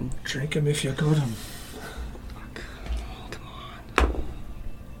potion. Drink him if you got him. Come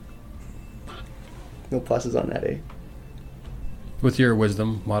on. No pluses on that, eh? With your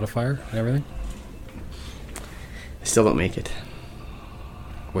wisdom modifier and everything? I still don't make it.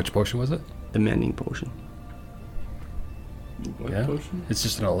 Which potion was it? The mending potion. What Yeah. potion? It's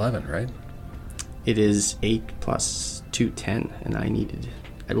just an 11, right? It is 8 plus 2, 10, and I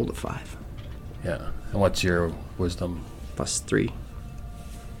rolled a 5. Yeah. And what's your wisdom? Plus 3.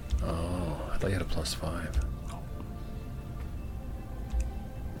 Oh, I thought you had a plus 5.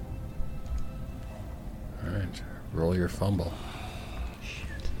 All right. Roll your fumble.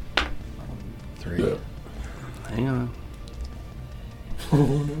 Shit. 3. Hang on.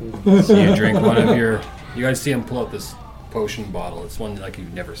 So you drink one of your... You guys see him pull out this potion bottle. It's one like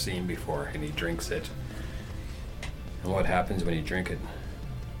you've never seen before, and he drinks it. And what happens when you drink it?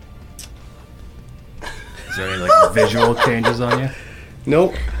 Is there any like visual changes on you?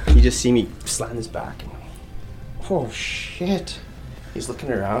 Nope. You just see me slam his back. And, oh, shit. He's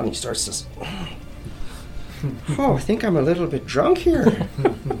looking around and he starts to... Oh, I think I'm a little bit drunk here.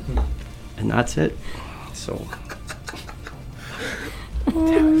 And that's it. So...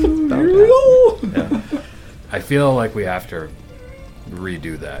 Yeah. I feel like we have to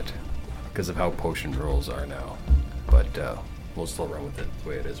redo that because of how potion rolls are now. But we'll still run with it the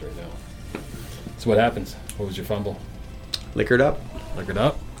way it is right now. So what happens? What was your fumble? Liquored up. Liquored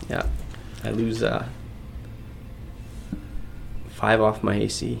up? Yeah. I lose 5 off my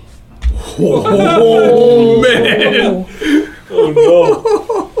AC. Oh, man!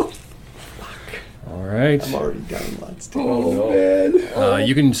 All right. I'm already down lots too. Oh, man.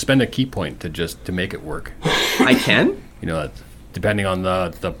 You can spend a key point to make it work. I can? You know, that depending on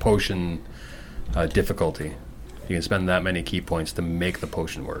the potion difficulty, you can spend that many key points to make the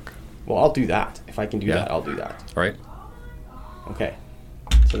potion work. Well, I'll do that. If I can do Yeah. that, I'll do that. All right? Okay.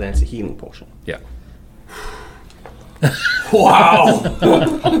 So then it's a healing potion. Yeah. Wow!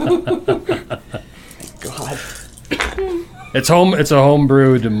 God. It's a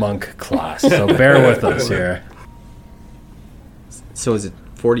homebrewed monk class, so bear with us here. So is it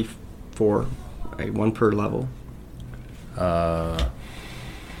 44? Right, 1 per level?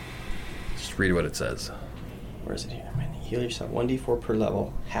 Just read what it says. Where is it here? Man, heal yourself 1d4 per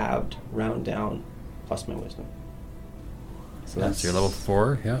level, halved, round down, plus my wisdom. So That's your level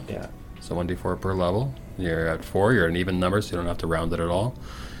 4, yeah. Yeah. So 1d4 per level. You're at 4, you're an even number, so you don't have to round it at all.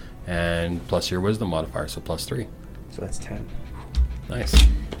 And plus your wisdom modifier, so plus 3. So that's 10. Nice.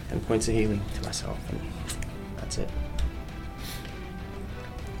 10 points of healing to myself, and that's it.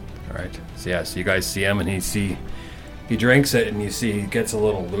 All right. So yeah, so you guys see him, and he drinks it, and you see he gets a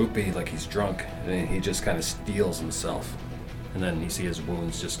little loopy, like he's drunk, and then he just kind of steals himself. And then you see his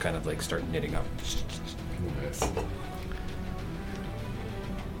wounds just kind of like start knitting up. Nice.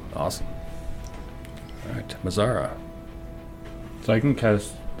 Awesome. All right, Mazzara. So I can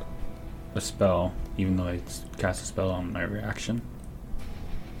cast a spell, even though I cast a spell on my reaction.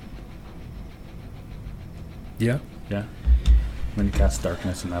 Yeah. Yeah. I'm going to cast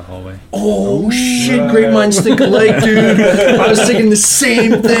darkness in that hallway. Oh shit! Great minds think alike, dude. I was thinking the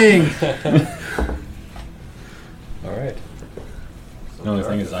same thing. All right. The only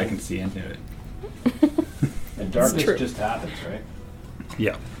thing is I can see into it. And It's darkness true. just happens, right?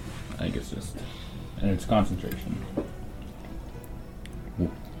 Yeah. I think it's just... And it's concentration.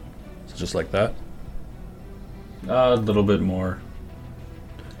 So just like that. A little bit more.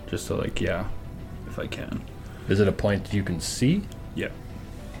 Just so like, yeah, if I can. Is it a point you can see? Yeah.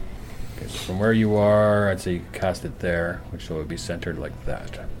 Okay, so from where you are, I'd say you cast it there, which would be centered like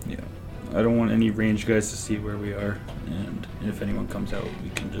that. Yeah. I don't want any range guys to see where we are, and if anyone comes out, we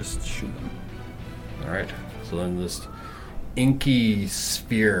can just shoot them. All right. So then this inky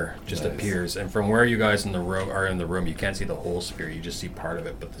sphere just Nice. appears, and from where you guys in the room, you can't see the whole sphere. You just see part of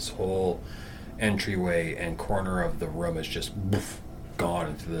it, but this whole entryway and corner of the room is just gone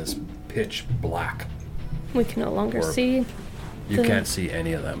into this pitch black. We can no longer Orb. see. You can't see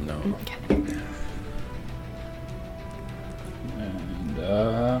any of them, no. Okay.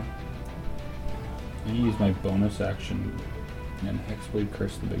 And I use my bonus action and Hexblade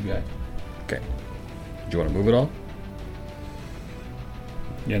curse the big guy. Okay. Do you want to move it all?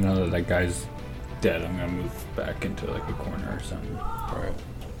 Yeah, now that that guy's dead, I'm gonna move back into like a corner or something. Alright.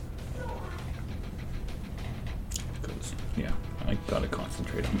 Cause yeah, I gotta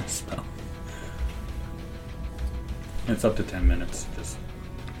concentrate on this spell. It's up to 10 minutes. Just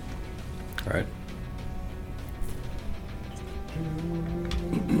Alright.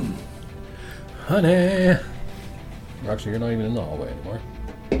 Honey! Actually, you're not even in the hallway anymore.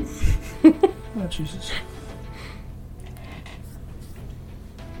 Oh, Jesus.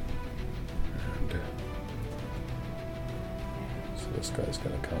 And, so this guy's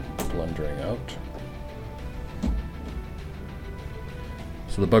gonna come blundering out.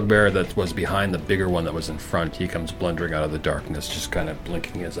 So the bugbear that was behind the bigger one that was in front, he comes blundering out of the darkness, just kind of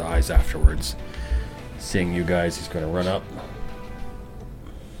blinking his eyes afterwards. Seeing you guys, he's going to run up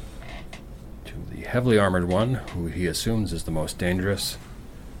to the heavily armored one, who he assumes is the most dangerous,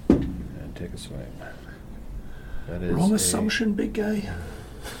 and take a swing. That is Wrong assumption, big guy.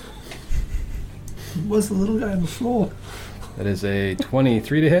 Was the little guy on the floor? That is a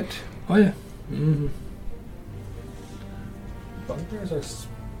 23 to hit. Oh, yeah. Mm-hmm. Bugbears are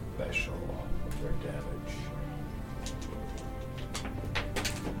special with their damage.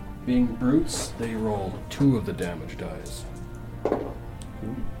 Being brutes, they roll 2 of the damage dice.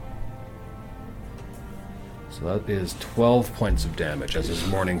 So that is 12 points of damage as his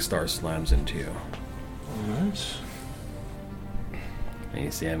Morning Star slams into you. Alright. And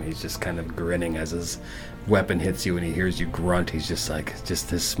you see him, he's just kind of grinning as his weapon hits you and he hears you grunt. He's just like,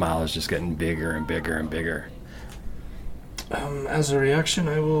 his smile is just getting bigger and bigger and bigger. As a reaction,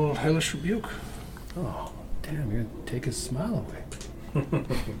 I will Hellish Rebuke. Oh, damn, you're gonna take his smile away.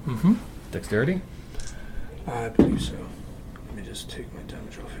 Mm-hmm. Dexterity? I believe so. Let me just take my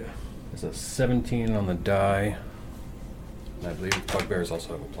damage off here. There's a 17 on the die. And I believe bugbears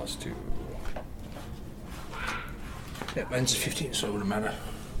also have a +2. Yeah, mine's 15, so it wouldn't matter.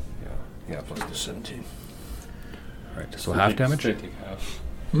 Yeah, Plus the 17. Alright, so half damage? Still take half.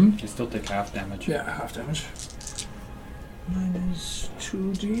 Hmm? You still take half damage. Yeah, half damage. Mine is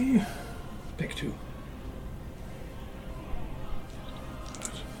 2d. Pick 2.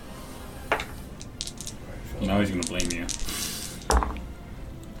 Now he's gonna blame you.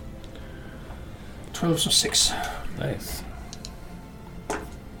 12, so 6. Nice.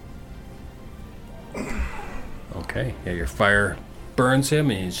 Okay, yeah, your fire burns him,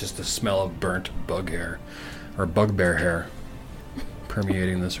 and it's just the smell of burnt bug hair, or bugbear hair,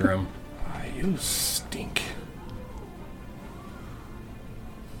 permeating this room. Ah, you stink.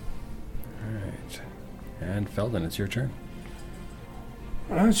 Alright. And Felden, it's your turn.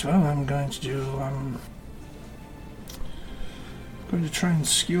 Alright, well, I'm going to do, going to try and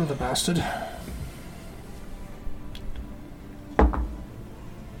skewer the bastard. Fucking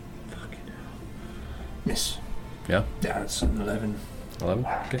hell. Miss. Yeah? Yeah, it's an 11. 11?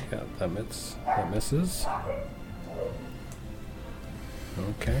 Okay, yeah, that misses.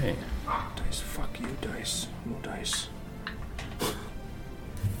 Okay. Dice, fuck you, dice. No dice.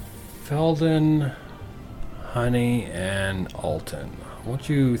 Felden, Honey, and Alton. I want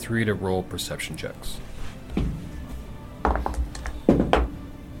you 3 to roll perception checks.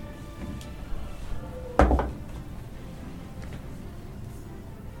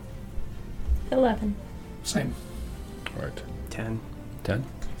 11. Same. Alright. 10. 10?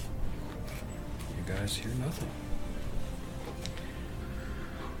 You guys hear nothing.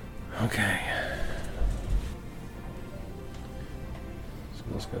 Okay. So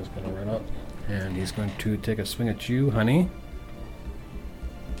this guy's gonna run up, and he's going to take a swing at you, Honey.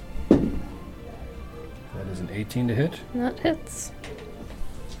 That is an 18 to hit. That hits.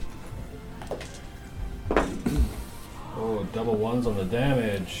 Oh, double ones on the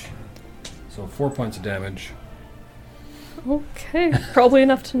damage. So 4 points of damage. Okay. Probably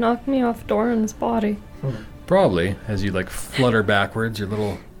enough to knock me off Dorren's body. Probably, as you like flutter backwards, your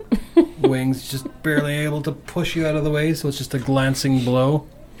little wings just barely able to push you out of the way, so it's just a glancing blow.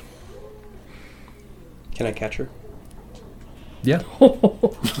 Can I catch her? Yeah.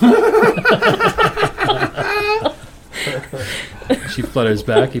 She flutters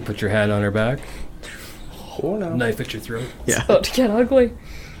back, you put your hand on her back, Oh no. knife at your throat. Yeah. About to get ugly.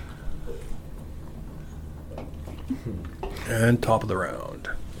 And top of the round.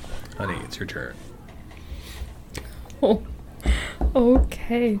 Honey, it's your turn. Oh.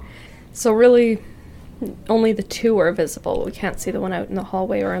 Okay. So really, only the two are visible. We can't see the one out in the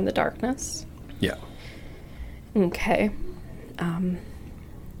hallway or in the darkness. Yeah. Okay.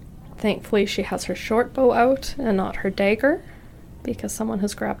 Thankfully, she has her short bow out and not her dagger, because someone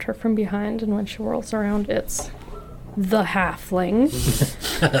has grabbed her from behind, and when she whirls around, it's the halfling.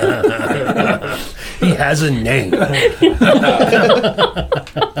 He has a name.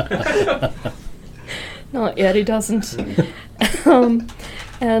 Not yet, he doesn't.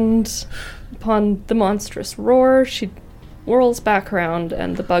 And upon the monstrous roar, she whirls back around,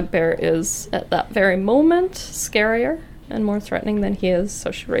 and the bugbear is, at that very moment, scarier and more threatening than he is,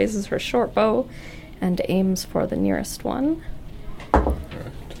 so she raises her short bow and aims for the nearest one.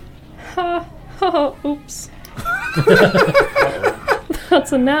 Ha! Ha! Oops.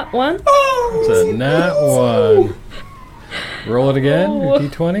 That's a nat 1. It's a nat 1. Roll it again, your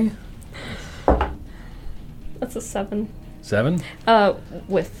d20. That's a 7. 7?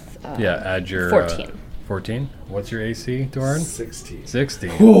 With Yeah, add your 14. 14. What's your AC, Dorren? 16. 16.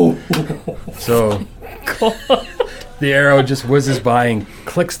 So the arrow just whizzes by and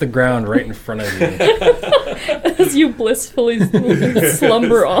clicks the ground right in front of you. As you blissfully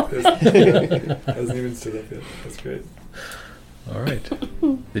slumber on. Hasn't even stood up yet. That's great. All right.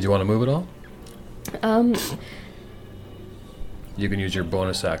 Did you want to move at all? You can use your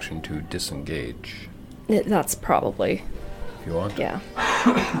bonus action to disengage That's probably, if you want. yeah.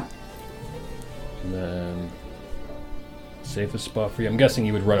 And then safest spot for you. I'm guessing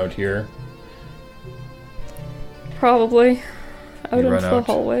you would run out here. Probably. Out You run into the out.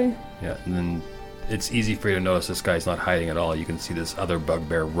 hallway. Yeah, and then it's easy for you to notice this guy's not hiding at all. You can see this other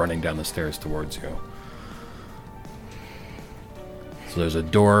bugbear running down the stairs towards you. So there's a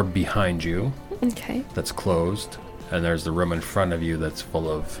door behind you Okay. that's closed, and there's the room in front of you that's full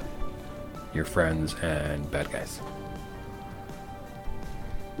of your friends and bad guys.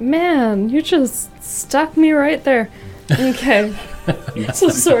 Man, you just stuck me right there. Okay. So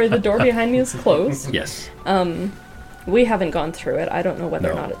sorry, the door behind me is closed. Yes. We haven't gone through it. I don't know whether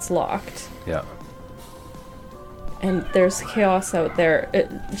or No. not it's locked. Yeah. And there's chaos out there.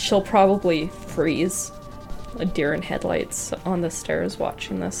 She'll probably freeze. A deer in headlights on the stairs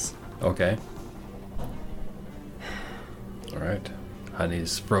watching this. Okay. All right.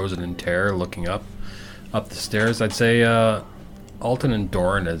 Honey's frozen in terror, looking up the stairs. I'd say Alton and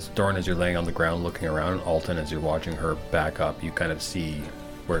Dorren, as you're laying on the ground looking around, Alton, as you're watching her back up, you kind of see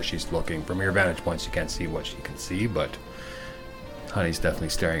where she's looking. From your vantage points, you can't see what she can see, but Honey's definitely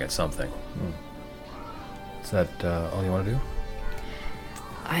staring at something. Is that all you want to do?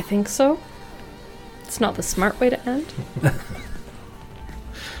 I think so. It's not the smart way to end. All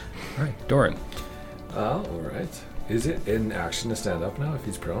right, Dorren. All right. Is it in action to stand up now if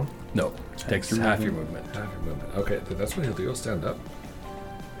he's prone? No, takes half your movement. Half your movement. Okay, then that's what he'll do. He'll stand up.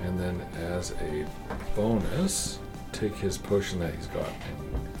 And then as a bonus, take his potion that he's got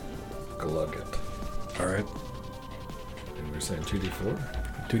and glug it. All right. And we're saying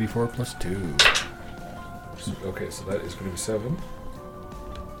 2d4. 2d4 plus 2. Okay, so that is going to be 7.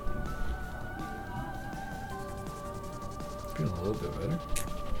 Feeling a little bit better.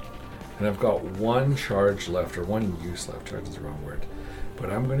 And I've got one charge left, or one use left. Charge is the wrong word. But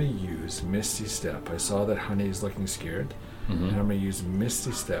I'm going to use Misty Step. I saw that Honey is looking scared. Mm-hmm. And I'm going to use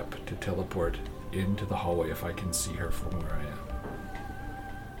Misty Step to teleport into the hallway if I can see her from where I am.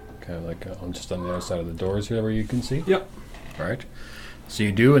 Kind of like I'm just on the other side of the doors here where you can see? Yep. All right. So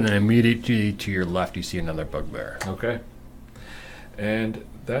you do, and then immediately to your left you see another bugbear. Okay. And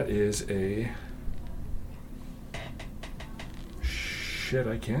that is a... Shit,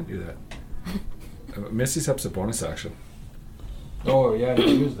 I can't do that. Misty Step's a bonus action. Oh, yeah, you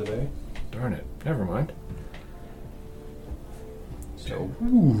used it, eh? Darn it. Never mind. So,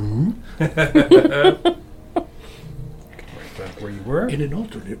 right back where you were. In an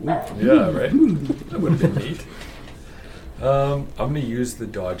alternate world. Yeah, right? That would have been neat. I'm going to use the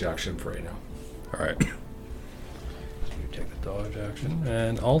dodge action for right now. All right. So you take the dodge action,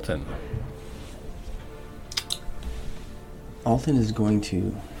 and Alton. Alton is going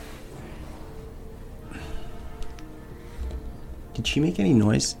to... Did she make any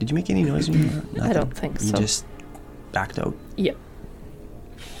noise? Did you make any noise when you were... I don't think You so. just backed out? Yep.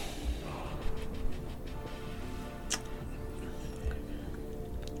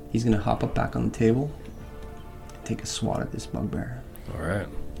 He's going to hop up back on the table and take a swat at this bugbear. All right.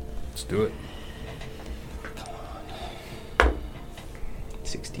 Let's do it.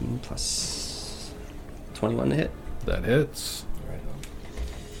 16 plus 21 to hit. That hits.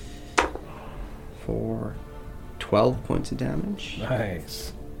 For 12 points of damage.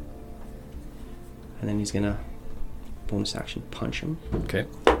 Nice. And then he's going to bonus action punch him. Okay.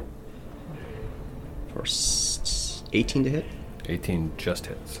 For 18 to hit. 18 just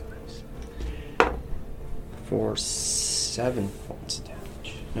hits. For 7 points of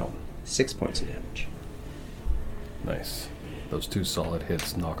damage. No, 6 points of damage. Nice. Those 2 solid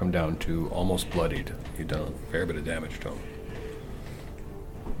hits knock him down to almost bloodied. You've done a fair bit of damage to him.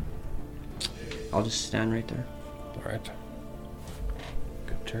 I'll just stand right there. Alright.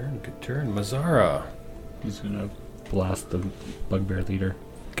 Good turn. Mazzara. He's gonna blast the bugbear leader.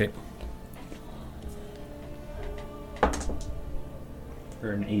 Okay.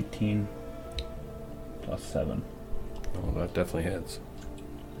 For an 18 plus 7. Oh, that definitely hits.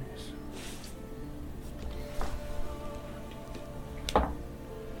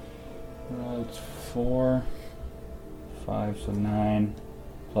 It's 4, 5, so 9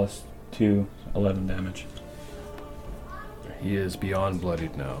 plus 2, 11 damage. He is beyond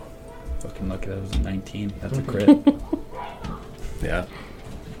bloodied now. Fucking lucky that was a 19. That's a crit. Yeah.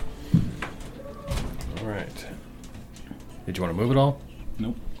 Alright. Did you want to move at all?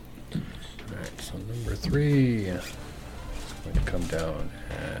 Nope. Alright, so number 3 is going to come down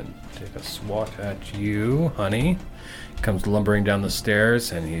and take a swat at you, honey. Comes lumbering down the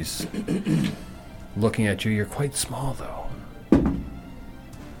stairs and he's looking at you. You're quite small though.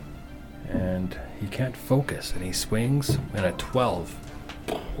 And he can't focus and he swings and a 12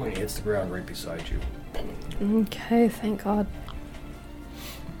 when he hits the ground right beside you. Okay, thank God.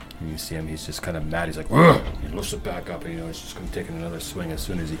 And you see him, he's just kind of mad. He's like, ugh! He lifts it back up and he's just going to take another swing as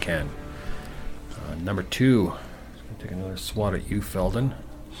soon as he can. Number 2 is going to take another swat at you, Felden.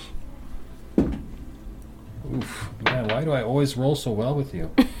 Oof, man, why do I always roll so well with you?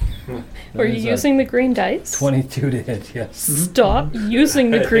 Were you using the green dice? 22 to hit, yes. Stop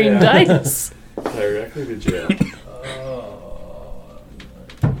using the green dice. Directly to jail.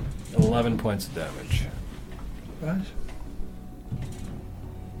 11 points of damage. Right.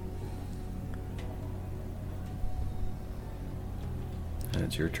 And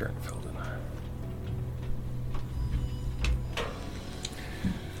it's your turn, Felden.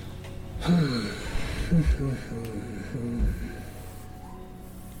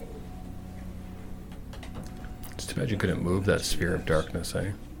 It's too bad you couldn't move that sphere of darkness,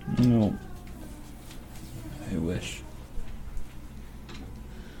 eh? No. I wish.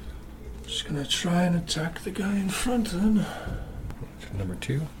 Just gonna try and attack the guy in front then. Number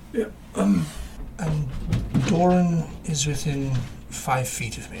 2. Yep. And Dorren is within 5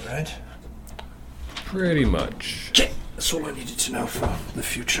 feet of me, right? Pretty much. Okay. That's all I needed to know for the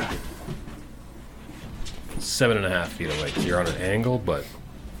future. 7.5 feet away. 'Cause you're on an angle, but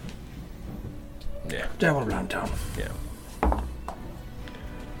yeah, Yeah, we'll round down. yeah.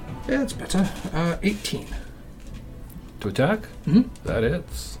 Yeah, that's better. 18. To attack? Mm-hmm. That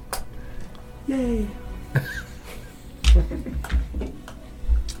hits. Yay.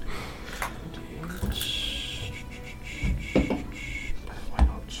 Why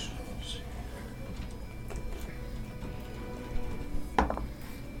not? Let's see.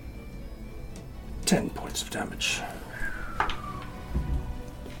 Ten points of damage.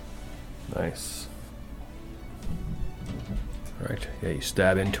 Nice. Alright, yeah, you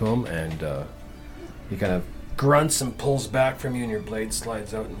stab into him and he kind of grunts and pulls back from you and your blade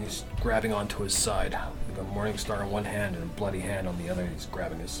slides out and he's grabbing onto his side. With a morning star in one hand and a bloody hand on the other, he's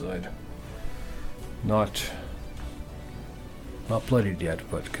grabbing his side. Not bloodied yet,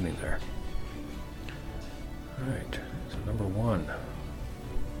 but getting there. Alright, so number 1.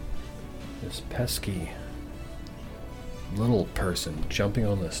 This pesky little person jumping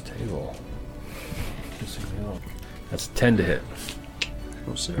on this table. Just so you know. That's 10 to hit.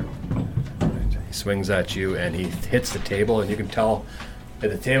 Oh, sir. Right. He swings at you and he hits the table, and you can tell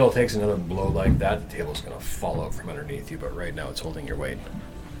if the table takes another blow like that, the table's going to fall out from underneath you, but right now it's holding your weight.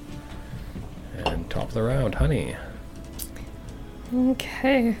 And top of the round, honey.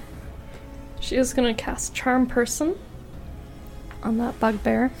 Okay. She is going to cast Charm Person on that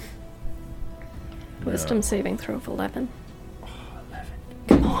bugbear. Wisdom saving throw of 11. Oh, 11.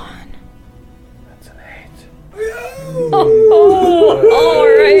 Come on. That's an 8. Oh,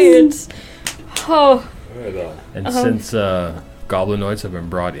 alright. Oh, Right on. And since goblinoids have been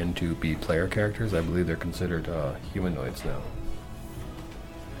brought in to be player characters, I believe they're considered humanoids now.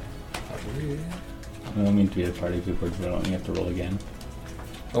 I don't mean to be a party pooper, but I don't you have to roll again.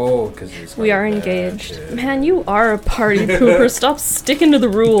 Oh, because we are engaged. Man, you are a party pooper. Stop sticking to the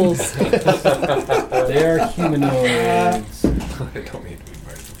rules. They are humanoids. I don't mean to be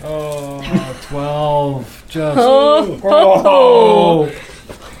part of it. Oh, 12. Just. Oh.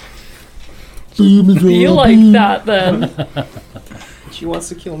 Be like that then. She wants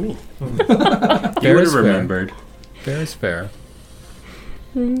to kill me. You would have remembered. Fair is fair.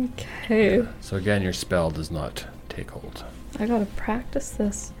 Okay. So again, your spell does not take hold. I gotta practice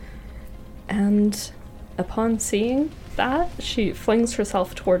this. And upon seeing that, she flings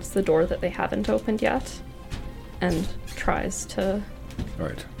herself towards the door that they haven't opened yet and tries to... All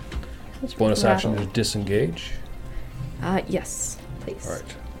right. Bonus action to rattle. disengage. Yes, please. All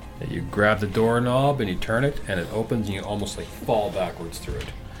right. And you grab the doorknob and you turn it, and it opens, and you almost like fall backwards through it.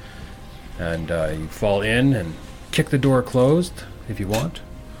 And you fall in and kick the door closed if you want.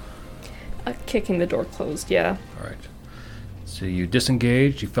 Kicking the door closed, yeah. All right. So you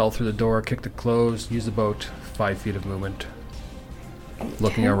disengaged, you fell through the door, kicked it closed, used about 5 feet of movement.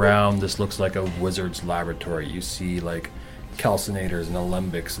 Looking around, this looks like a wizard's laboratory. You see like calcinators and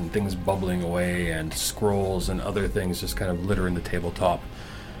alembics and things bubbling away and scrolls and other things just kind of littering the tabletop.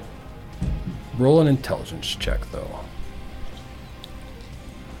 Roll an intelligence check, though.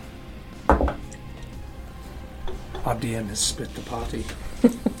 Our DM has split the party.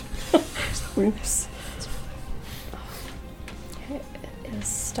 Oops. Okay, it is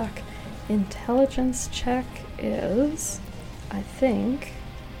stuck. Intelligence check is, I think,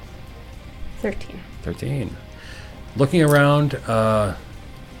 13. 13. Looking around,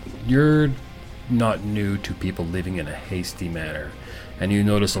 you're not new to people living in a hasty manner. And you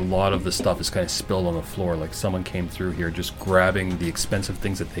notice a lot of the stuff is kind of spilled on the floor, like someone came through here just grabbing the expensive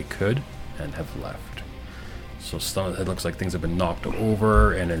things that they could and have left. So it looks like things have been knocked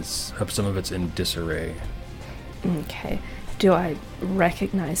over, and some of it's in disarray. Okay. Do I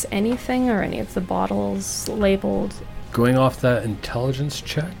recognize anything or any of the bottles labeled? Going off that intelligence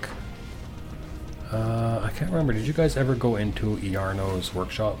check, I can't remember. Did you guys ever go into Iarno's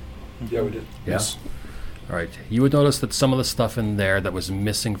workshop? Yeah, we did. Yeah? All right. You would notice that some of the stuff in there that was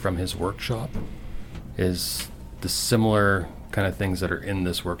missing from his workshop is the similar kind of things that are in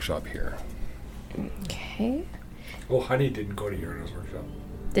this workshop here. Okay. Oh, Honey didn't go to Uranus workshop.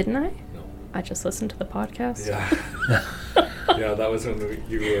 Didn't I? No. I just listened to the podcast. Yeah. Yeah, that was when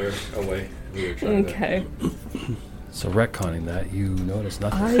you were away. We were trying Okay. So retconning that, you notice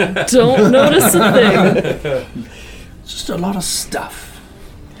nothing. I don't notice a thing. It's just a lot of stuff.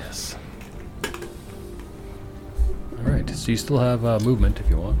 Yes. All right. So you still have movement if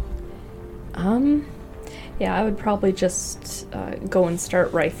you want. Yeah, I would probably just go and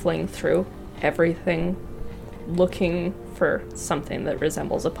start rifling through everything, looking for something that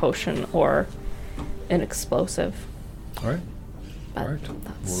resembles a potion or an explosive. All right. But All right.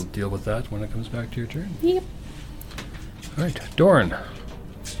 that's... We'll deal with that when it comes back to your turn. Yep. All right. Dorren.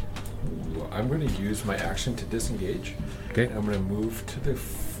 Well, I'm going to use my action to disengage. Okay. And I'm going to move to the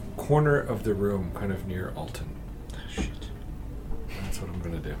corner of the room, kind of near Alton. Shit. That's what I'm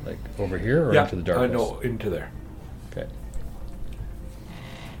going to do. Like over here or yeah, into the darkness? no, into there. Okay.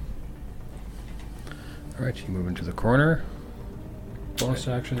 All right. You move into the corner. Bonus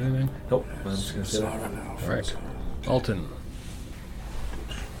action, anything? Nope. I'm just going to sit Sorry now. All right. Alton.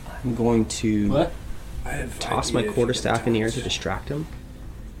 I'm going to What? I have toss my idea if quarterstaff you in the can air tell to distract him,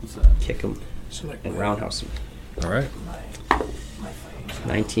 What's that? kick him, So like and my- roundhouse him. All right. my fighting.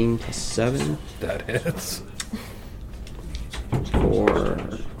 19 plus 7 That hits. for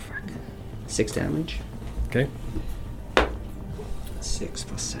 6 damage. Okay. 6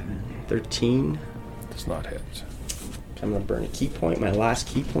 plus 7. 13. Does not hit. I'm going to burn a key point, my last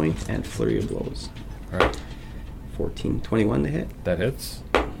key point, and flurry of blows. All right. 14, 21 to hit, That hits.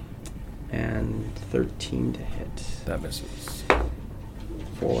 and 13 to hit. That misses.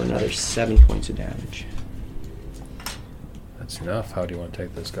 For another 7 points of damage. That's enough. How do you want to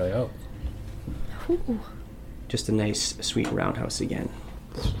take this guy out? Ooh. Just a nice, sweet roundhouse again.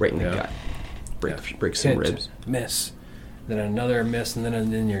 Right in the Yeah. gut. Yeah. Break some Hit, ribs. Miss. Then another miss, and then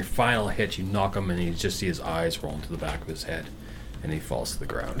in your final hit, you knock him, and you just see his eyes roll into the back of his head, and he falls to the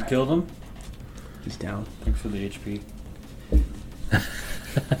ground. You killed him? He's down. Thanks for the HP.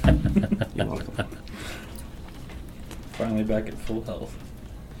 You're welcome. Finally back at full health.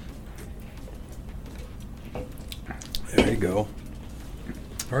 There you go.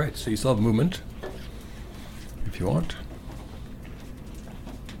 All right, so you still have movement, if you want.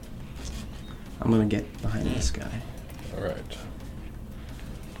 I'm going to get behind this guy. All right.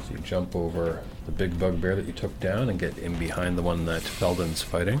 So you jump over the big bugbear that you took down and get in behind the one that Felden's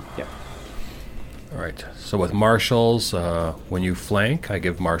fighting. Yep. All right. So with marshals, when you flank, I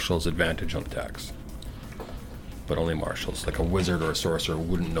give marshals advantage on attacks. But only marshals. Like a wizard or a sorcerer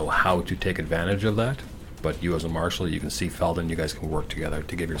wouldn't know how to take advantage of that. But you as a marshal, you can see Felden, you guys can work together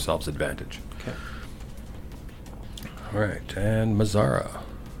to give yourselves advantage. Okay. All right. And Mazzara.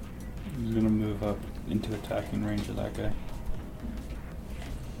 I'm gonna move up into attacking range of that guy.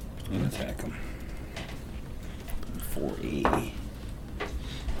 And attack him. 40.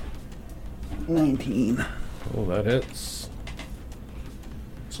 19. Oh, that hits.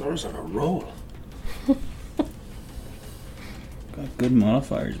 Zora's on a roll. Got good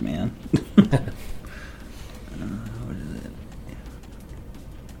modifiers, man. What is it?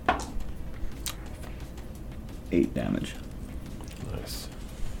 8 damage. Nice.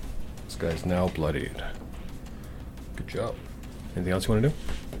 This guy's now bloodied. Good job. Anything else you want to do?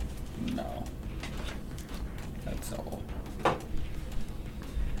 No. That's all.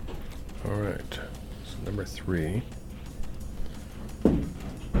 Alright. So number 3.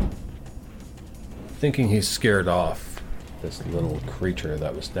 Thinking he's scared off this little creature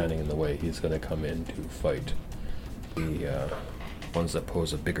that was standing in the way, he's going to come in to fight the ones that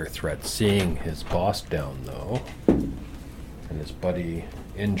pose a bigger threat. Seeing his boss down, though, and his buddy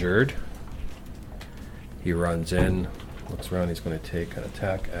injured, he runs in, looks around. He's going to take an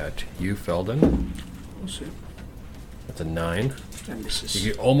attack at you, Felden. We'll see. That's a 9. And this is...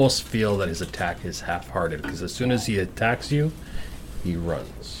 You almost feel that his attack is half-hearted, because as soon as he attacks you, he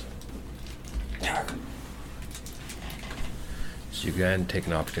runs. So you can take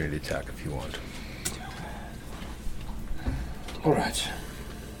an opportunity attack if you want. All right.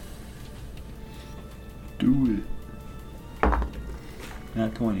 Do it.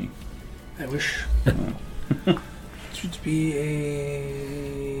 Not 20. I wish. Should be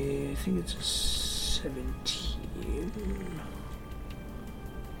a... I think it's a 17.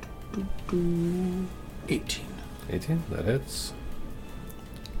 18. 18, that hits.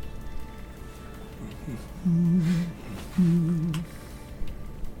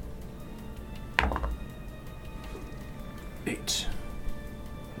 Eight.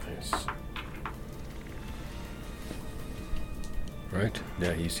 Nice. Right?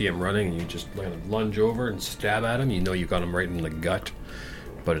 Yeah, you see him running and you just kind of lunge over and stab at him. You know you got him right in the gut,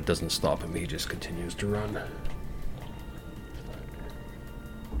 but it doesn't stop him. He just continues to run.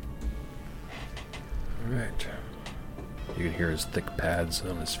 Alright. You can hear his thick pads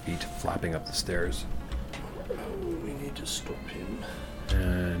on his feet flapping up the stairs. We need to stop him.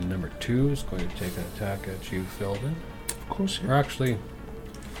 And number 2 is going to take an attack at you, Felden. Of course, Or actually,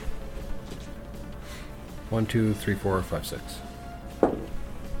 1, 2, 3, 4, 5, 6.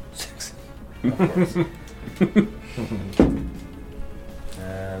 6. Of course.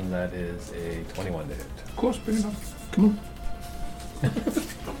 And that is a 21 to hit. Of course, bring it on. Come on.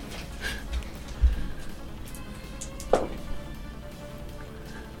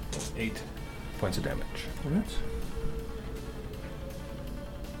 8 points of damage. All right.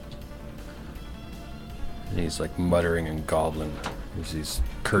 And he's like muttering and gobbling as he's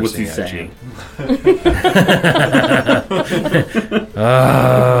cursing What's he at saying? you.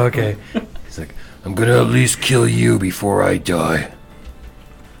 Ah, okay. He's like, I'm gonna at least kill you before I die.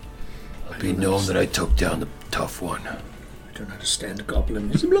 I'll be known that I took down the tough one. I don't understand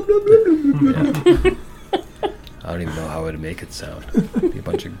goblin. It's blah, blah, blah, blah, blah. Yeah. I don't even know how to make it sound. Be a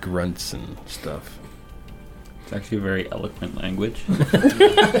bunch of grunts and stuff. It's actually a very eloquent language.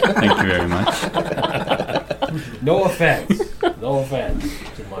 Thank you very much. No offense. No offense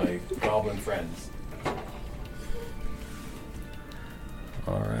to my goblin friends.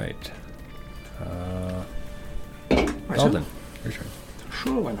 Alright. Felden, your turn.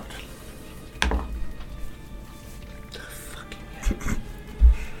 Sure, why not?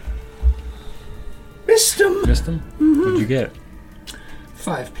 Missed him! Missed him? What'd you get?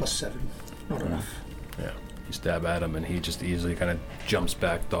 5 plus 7. Not enough. Yeah. You stab at him and he just easily kind of jumps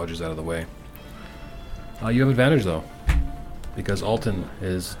back, dodges out of the way. You have advantage though, because Alton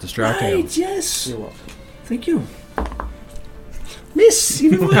is distracting him. Right, yes. You're welcome. Thank you. Miss,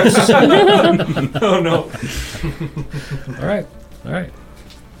 even worse. Oh no. Alright. Alright.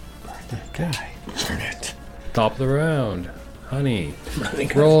 Okay. Turn it. Top of the round. Honey. Running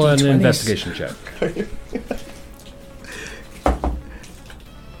out Roll of an D20s. investigation check.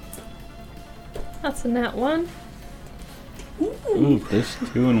 That's a nat 1. Ooh, there's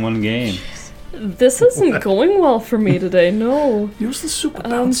 2 in one game. This isn't going well for me today, no. Use the super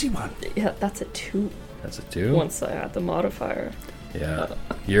bouncy one. Yeah, that's a 2 That's a 2. once I add the modifier. Yeah.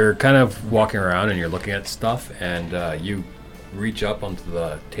 You're kind of walking around and you're looking at stuff and you reach up onto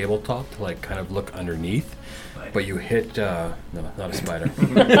the tabletop to like kind of look underneath. But you hit, no, not a spider.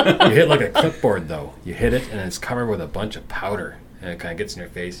 You hit like a clipboard though. You hit it and it's covered with a bunch of powder. And it kind of gets in your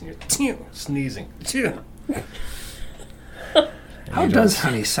face and you're sneezing. How does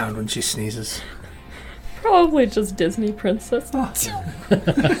Honey sound when she sneezes? Probably just Disney princess.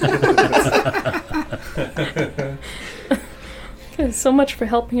 Okay, so much for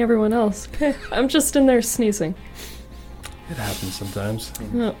helping everyone else. Okay, I'm just in there sneezing. It happens sometimes.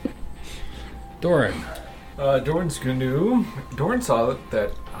 Oh. Dorren. Dorren saw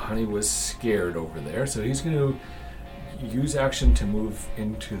that Honey was scared over there, so he's going to use action to move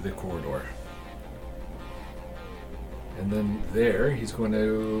into the corridor. And then there, he's going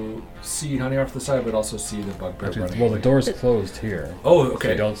to see Honey off to the side, but also see the bugbear running Well, the away. door's closed here. Oh, So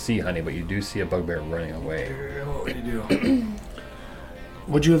okay. you don't see Honey, but you do see a bugbear running away. What would you do?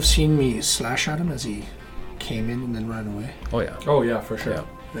 Would you have seen me slash at him as he came in and then ran away? Oh, yeah. Oh, yeah, for sure.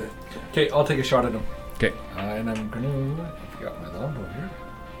 Yeah. Okay, I'll take a shot at him. Okay. And I'm going to... I forgot my longbow here.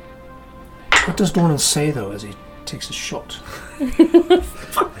 What does Dorren say, though, as he takes a shot? He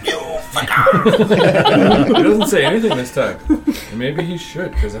doesn't say anything this time. And maybe he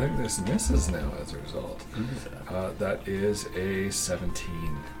should, because I think this misses now as a result. That is a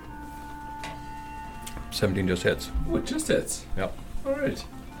 17. 17 just hits. Oh, it just hits. Yep. All right.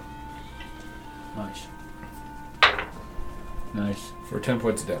 Nice. Nice. For 10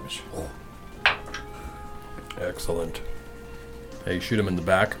 points of damage. Excellent. Yeah, you shoot him in the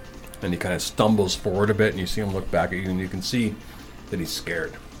back, and he kind of stumbles forward a bit, and you see him look back at you, and you can see that he's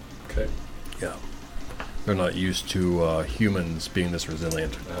scared. Okay. Yeah. They're not used to humans being this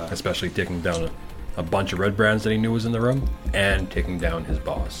resilient, especially taking down a bunch of Redbrands that he knew was in the room, and taking down his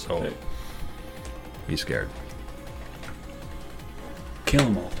boss. So Okay. he's scared. Kill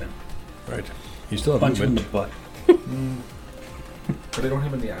him, Alton. Right. You still have Punch him in the movement. butt. But I don't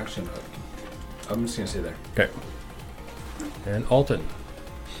have any action. I'm just going to stay there. Okay. And Alton.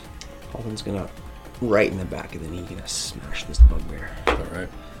 Alton's gonna, right in the back of the knee, gonna smash this bugbear. All right.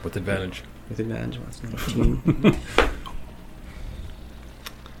 With advantage. With advantage, that's 19.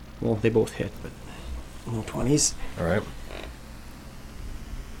 Well, they both hit, but no 20s. All right.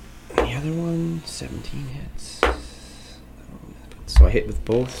 And the other one, 17 hits. So I hit with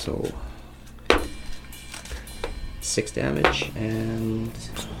both, so 6 damage and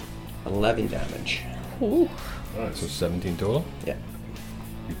 11 damage. Ooh. All right. So 17 total. Yeah.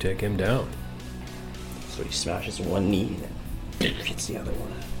 You take him down. So he smashes one knee and then hits the other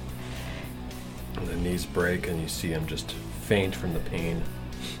one. And the knees break, and you see him just faint from the pain.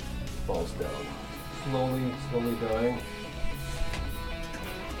 Falls down. Slowly dying.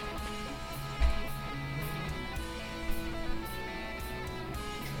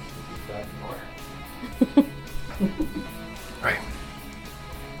 Back more. Right.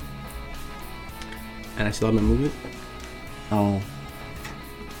 And I still have my movement? Oh.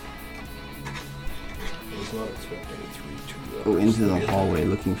 I was not expecting 3 to Go into the hallway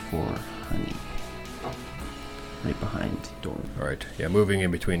looking for Honey. Right behind Dorren. All right. Yeah, moving in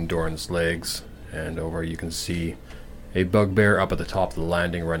between Dorren's legs, and over you can see a bugbear up at the top of the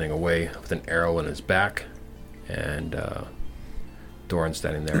landing running away with an arrow in his back, and Dorren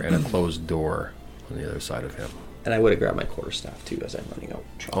standing there, and a closed door on the other side of him. And I would have grabbed my quarterstaff too as I'm running out.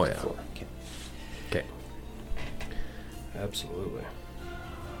 Oh, yeah. The floor. Okay. Okay. Absolutely.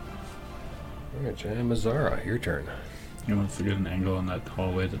 All right, and Mazzara, your turn. He wants to get an angle on that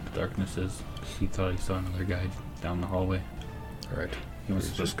hallway that the darkness is. He thought he saw another guy down the hallway. All right. He wants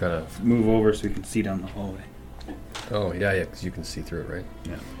He's to just kind of... Move over so we can see down the hallway. Oh, yeah, because you can see through it, right?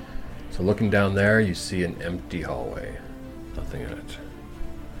 Yeah. So looking down there, you see an empty hallway. Nothing in it.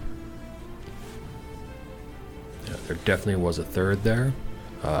 Yeah, there definitely was a third there.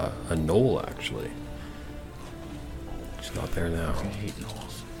 A knoll, actually. It's not there now. I hate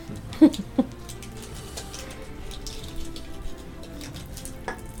knolls.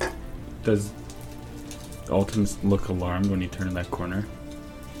 Does Alton look alarmed when he turned that corner?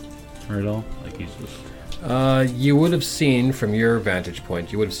 Or at all? Like he's just... You would have seen, from your vantage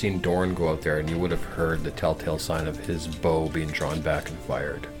point, you would have seen Dorren go out there, and you would have heard the telltale sign of his bow being drawn back and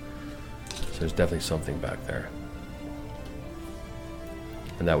fired. So there's definitely something back there.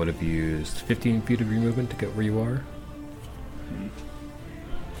 And that would have used 15 feet of your movement to get where you are.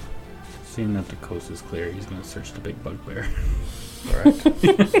 Seeing that the coast is clear, he's gonna search the big bugbear. Alright.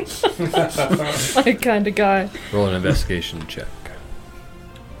 My kind of guy. Roll an investigation check.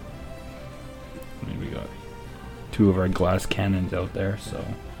 I mean, we got 2 of our glass cannons out there, so...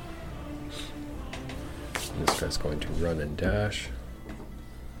 This guy's going to run and dash.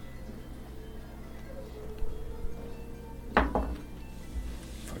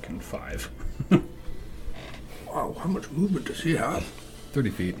 Fucking 5. Wow, how much movement does he have? 30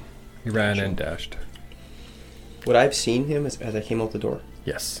 feet. He ran and dashed. Would I have seen him as I came out the door?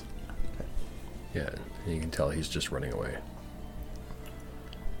 Yes. Yeah, you can tell he's just running away.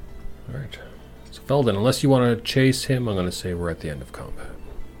 Alright. So Felden, unless you want to chase him, I'm going to say we're at the end of combat.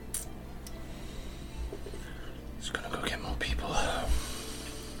 He's gonna go get more people.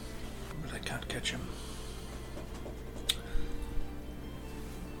 But I can't catch him.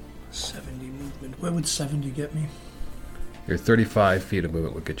 70 movement. Where would 70 get me? Your 35 feet of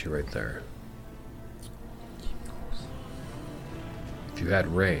movement would get you right there. If you had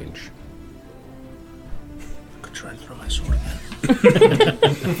range. I could try and throw my sword then.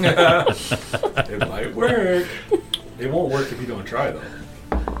 It might work. It won't work if you don't try, though.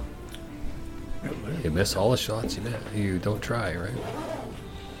 You miss all the shots you don't try, right?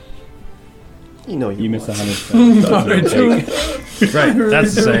 You know You miss won't. 100%. Right,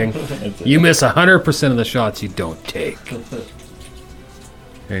 that's the saying. That's it. You miss 100% of the shots you don't take.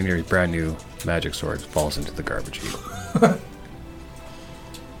 And your brand new magic sword falls into the garbage heap.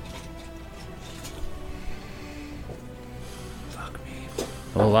 Fuck me.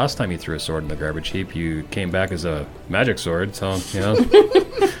 Well, the last time you threw a sword in the garbage heap, you came back as a magic sword, so, you know.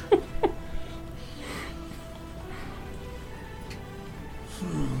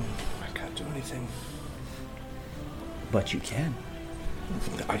 I can't do anything. But you can.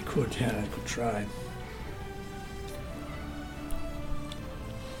 I could, yeah, I could try.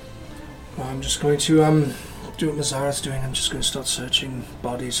 Well, I'm just going to do what Mazara's doing. I'm just going to start searching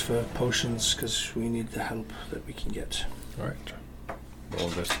bodies for potions because we need the help that we can get. Alright. Roll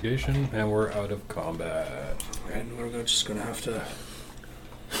investigation, and we're out of combat. And we're just going to have to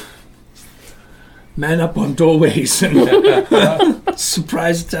man up on doorways and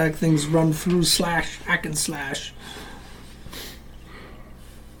surprise attack things, run through, slash, hack and slash.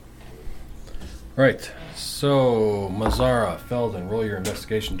 Alright, so Mazara, Felden, roll your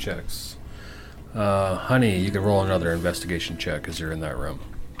investigation checks. Honey, you can roll another investigation check as you're in that room.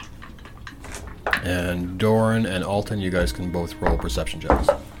 And Dorren and Alton, you guys can both roll perception checks.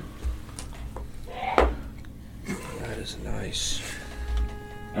 That is nice.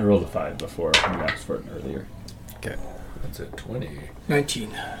 I rolled a 5 before you asked for it earlier. Okay. That's it, 20. 19.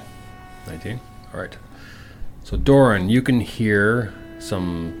 19? Alright. So Dorren, you can hear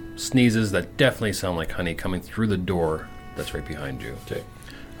some sneezes that definitely sound like honey coming through the door that's right behind you. Okay.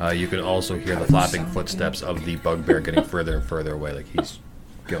 You can also hear the flapping footsteps of the bugbear getting further and further away, like he's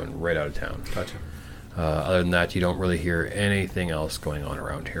going right out of town. Gotcha. Other than that, you don't really hear anything else going on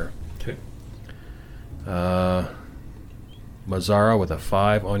around here. Okay. Mazara with a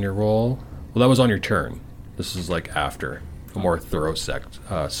 5 on your roll. Well, that was on your turn. This is like after a more thorough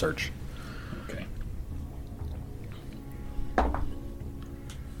search. Okay.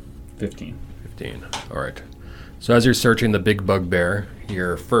 15. 15. All right. So as you're searching the big bugbear,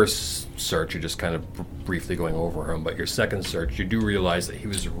 your first search, you're just kind of briefly going over him, but your second search, you do realize that he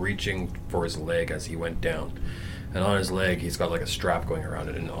was reaching for his leg as he went down. And on his leg, he's got like a strap going around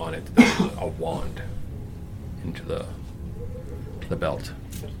it, and on it, there's a wand into the belt.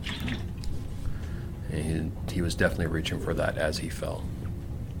 And he was definitely reaching for that as he fell.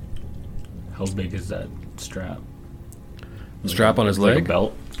 How big is that strap? Strap on his Like leg? a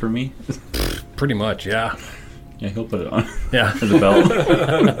belt for me? Pretty much, yeah. Yeah, he'll put it on Yeah. as a belt.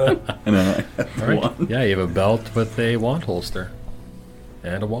 And then I have All the right. wand. Yeah, you have a belt with a wand holster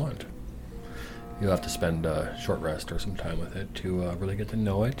and a wand. You'll have to spend a short rest or some time with it to really get to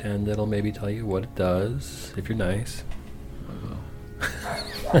know it, and it'll maybe tell you what it does if you're nice.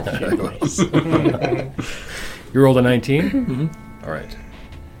 You rolled a 19? Mm-hmm. All right.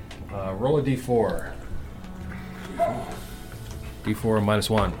 Roll a d4. D4 minus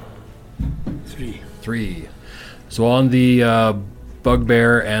 1. 3. 3. So on the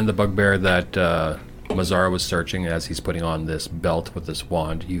bugbear and the bugbear that Mazara was searching as he's putting on this belt with this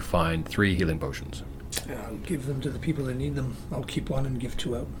wand, you find 3 healing potions. Yeah, I'll give them to the people that need them. I'll keep one and give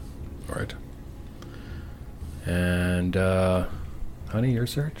 2 out. All right. And honey, your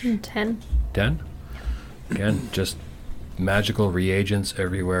search? 10. 10? Again, just magical reagents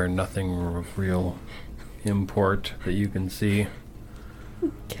everywhere, nothing of real import that you can see.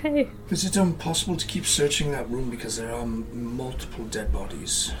 Okay. Is it impossible to keep searching that room because there are multiple dead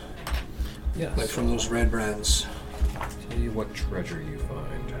bodies? Yes. Like from those Redbrands. Tell you what treasure you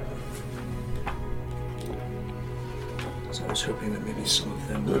find. So I was hoping that maybe some of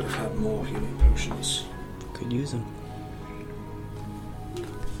them would have had more healing potions. Could use them.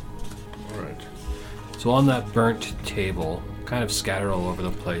 Alright. So on that burnt table, kind of scattered all over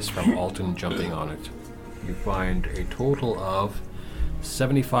the place from Alton jumping on it, you find a total of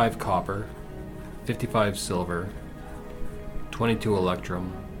 75 copper, 55 silver, 22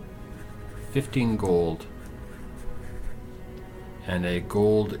 electrum, 15 gold, and a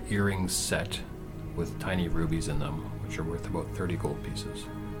gold earring set with tiny rubies in them, which are worth about 30 gold pieces.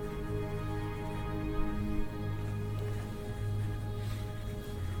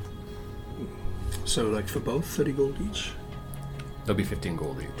 So like for both, 30 gold each? There'll be 15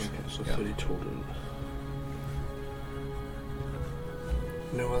 gold each. Okay, so Yeah. 30 total.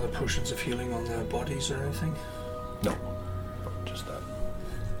 No other potions of healing on their bodies or anything? No.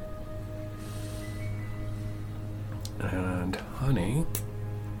 And Honey,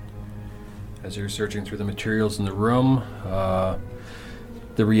 as you're searching through the materials in the room,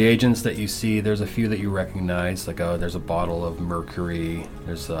 the reagents that you see, there's a few that you recognize. Like there's a bottle of mercury,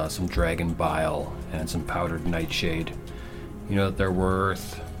 there's some dragon bile, and some powdered nightshade. You know that they're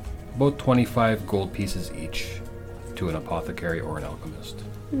worth about 25 gold pieces each to an apothecary or an alchemist.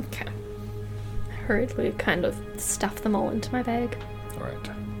 Okay. I hurriedly kind of stuff them all into my bag. All right.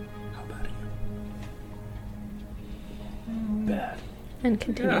 How bad are you? Bad. And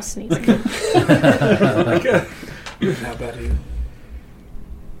continue sneezing. How bad are you?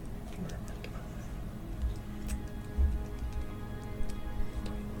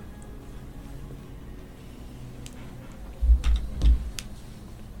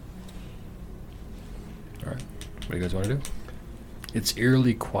 All right. What do you guys want to do? It's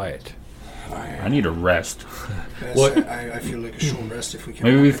eerily quiet. I need a rest. Yes, What? I feel like a short rest if we can.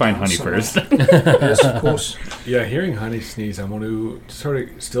 Maybe we knock it find down Honey somewhere. first. Yes, of course. Yeah, hearing Honey sneeze, I'm going to sort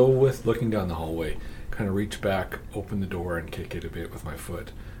of, still with looking down the hallway, kind of reach back, open the door, and kick it a bit with my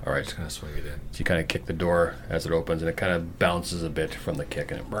foot. All right. Just kind of swing it in. So you kind of kick the door as it opens, and it kind of bounces a bit from the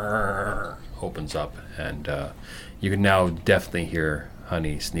kick, and it opens up, and you can now definitely hear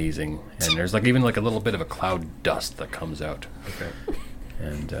Honey sneezing, and there's even a little bit of a cloud dust that comes out. Okay.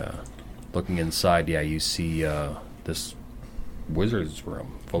 And looking inside, you see this wizard's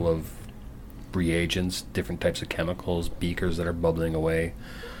room full of reagents, different types of chemicals, beakers that are bubbling away.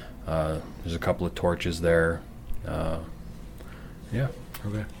 There's a couple of torches there. Yeah.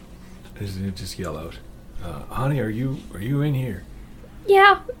 Okay. Just yell out, Honey, are you in here?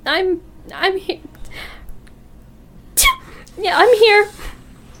 Yeah, I'm here. Yeah, I'm here.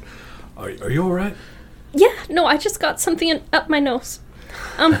 Are you all right? Yeah, no, I just got something up my nose.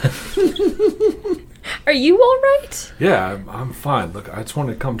 Are you all right? Yeah, I'm fine. Look, I just want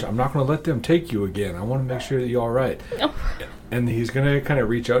to come I'm not going to let them take you again. I want to make sure that you're all right. Oh. And he's going to kind of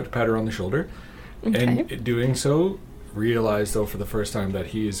reach out to pat her on the shoulder. Okay. And in doing so, realize, though, for the first time that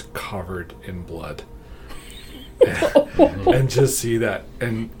he is covered in blood. And just see that.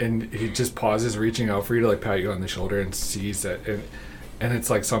 And he just pauses, reaching out for you to, pat you on the shoulder, and sees that. And it's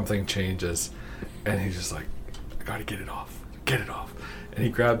like something changes. And he's just like, I got to get it off. Get it off. And he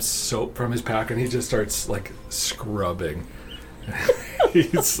grabs soap from his pack, and he just starts, scrubbing.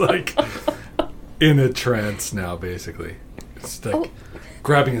 He's, in a trance now, basically. It's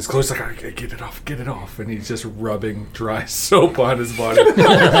grabbing his clothes, okay, get it off. And he's just rubbing dry soap on his body.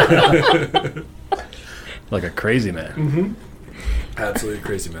 Like a crazy man. Mm-hmm. Absolutely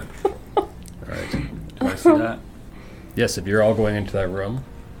crazy man. All right. Do I see that? Yes, if you're all going into that room,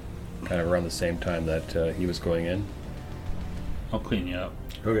 kind of around the same time that he was going in. I'll clean you up.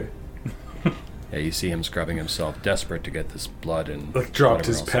 Okay. Yeah, you see him scrubbing himself, desperate to get this blood and Dropped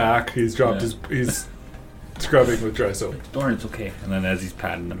his whatever else pack. He's dropped he's scrubbing with dry soap. Dorren, it's okay. And then as he's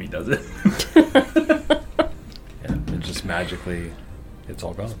patting him, he does it. Yeah, and just magically, it's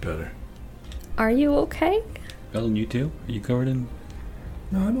all gone. Better. Are you okay? Ellen, you too? Are you covered in...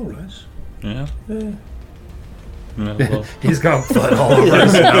 No, I'm all right. Yeah? Yeah. No, well, He's got blood all over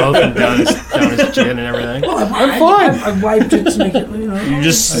his mouth and down his chin and everything. Well, I'm fine. I wiped it to make it, you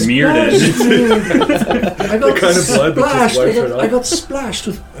just smeared it. I got The kind of blood that just splashed. wipes it I off. got splashed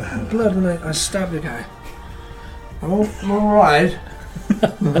with blood when I stabbed the guy. I'm all right.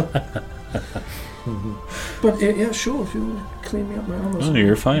 But yeah, sure. If you clean me up my arm. Oh,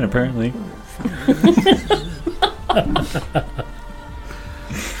 you're fine, apparently.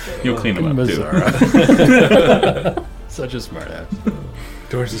 You'll clean him up, too. Bizarre. Such a smart ass.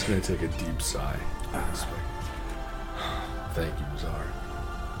 Dorren's just going to take a deep sigh. Thank you, Mazar.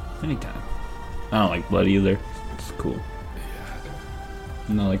 Anytime. I don't like blood either. It's cool.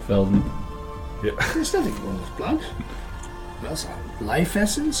 Yeah, Not like Felden. There's nothing wrong with blood. That's a life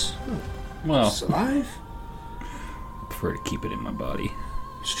essence. Well, It's alive. I prefer to keep it in my body.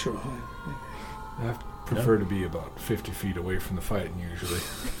 It's true. I prefer to be about 50 feet away from the fighting, usually.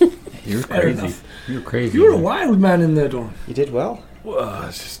 You're Fair crazy. enough. You're crazy. You're a wild man in there, Dorren. You did well. Well,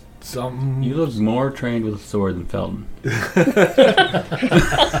 it's just something. You look more trained with a sword than Felden. It's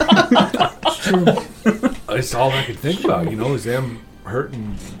true. It's all I could think about, is them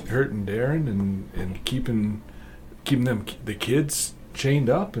hurting Darren and keeping them the kids chained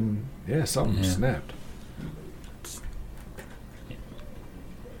up, and something snapped.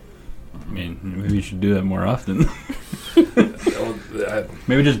 I mean, maybe you should do that more often. Oh,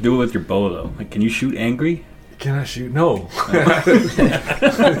 Maybe just do it with your bow, though. Can you shoot angry? Can I shoot? No.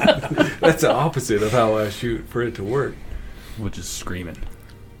 That's the opposite of how I shoot for it to work. Which is screaming.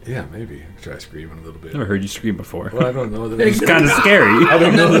 Yeah, maybe try screaming a little bit. Never heard you scream before. Well, I don't know that It's kind of scary. I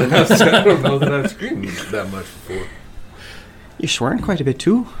don't know that I've screamed that much before. You're swearing quite a bit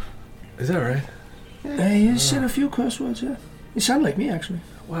too. Is that right? You said a few curse words, yeah. You sound like me, actually.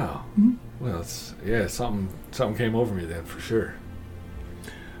 Wow. Mhm. Well, something came over me then, for sure.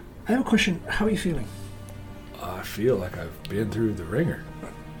 I have a question. How are you feeling? I feel like I've been through the ringer.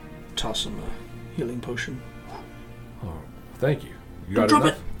 Toss him a healing potion. Oh, thank you. You Don't got drop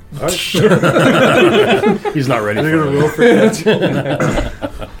enough? All right. He's not ready Are for you gonna it. roll for that?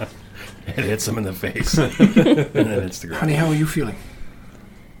 It hits him in the face. And then it's the ground. Honey, how are you feeling?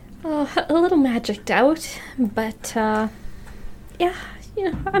 Oh, a little magicked out, but yeah,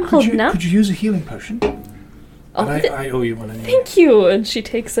 I'm Could holding you, up. could you use a healing potion? Oh, And I owe you one anyway. thank you. And she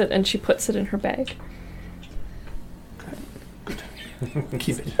takes it and she puts it in her bag.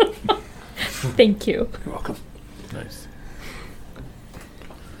 Keep it. Thank you. You're welcome. Nice.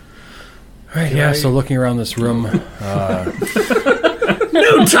 All right, yeah, so looking around this room, No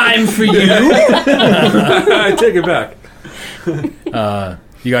time for you. I take it back.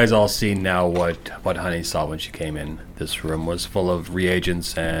 you guys all see now what Honey saw when she came in. This room was full of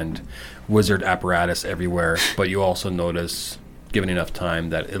reagents and wizard apparatus everywhere, but you also notice, given enough time,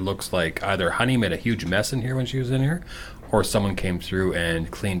 that it looks like either Honey made a huge mess in here when she was in here, or someone came through and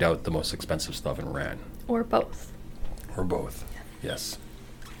cleaned out the most expensive stuff and ran. Or both. Or both. Yes.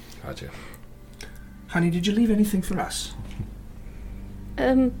 Gotcha. Honey, did you leave anything for us?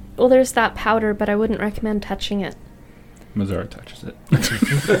 Well, there's that powder, but I wouldn't recommend touching it. Mazara touches it.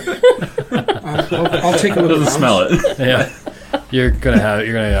 I'll take a look. Doesn't smell it. Yeah. You're gonna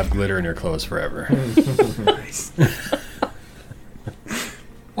have glitter in your clothes forever. Nice.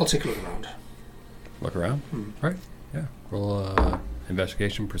 I'll take a look around. Look around. Right. Yeah. Roll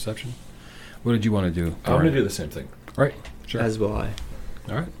investigation, perception. What did you want to do? I'm going Dorren? to do the same thing. Right. Sure. As will I.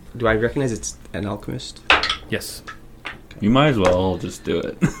 All right. Do I recognize it's an alchemist? Yes. You might as well just do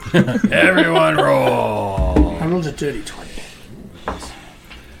it. Everyone roll. I rolled a dirty 20.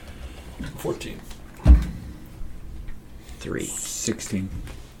 14. 3. 16.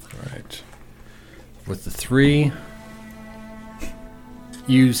 All right. With the 3,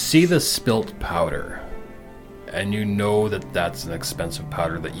 you see the spilt powder, and you know that that's an expensive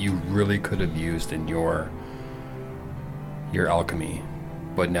powder that you really could have used in your alchemy,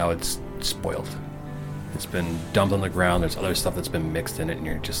 but now it's spoiled. It's been dumped on the ground. There's other stuff that's been mixed in it, and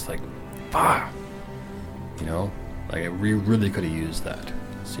you're just like, ah, like we really could have used that.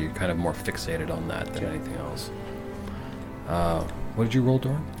 So you're kind of more fixated on that than anything else. What did you roll,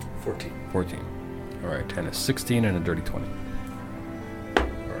 Dorren? 14. 14. All right, and a 16 and a dirty 20. All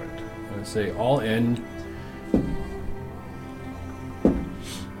right, I'm gonna say all in.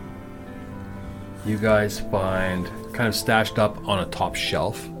 You guys find kind of stashed up on a top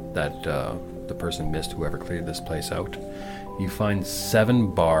shelf that the person missed, whoever cleared this place out. You find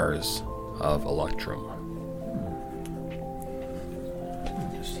 7 bars of electrum.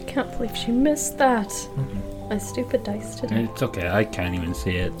 I can't believe she missed that. My stupid dice today. It's okay, I can't even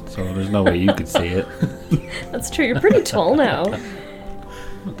see it, so there's no way you could see it. That's true. You're pretty tall now.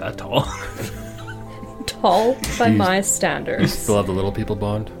 Not that tall. Tall by You- my You standards. still have the little people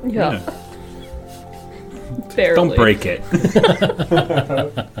bond? Yeah. Barely. Don't break it.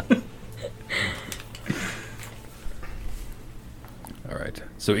 All right.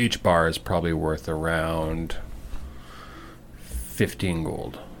 So each bar is probably worth around 15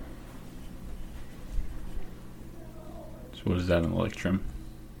 gold. So what is that in electrum?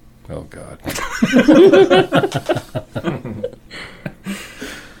 Oh, God.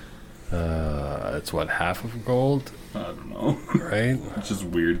 It's what, half of gold, I don't know. right? It's just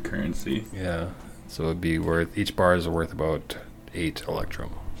weird currency. Yeah. So it'd be worth, each bar is worth about 8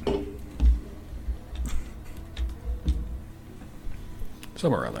 electrum.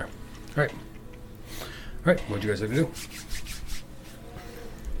 Somewhere around there. All right. All right. What'd you guys have to do?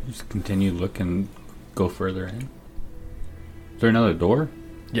 Just continue looking, go further in. Is there another door?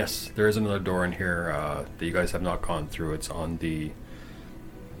 Yes, there is another door in here that you guys have not gone through. It's on the,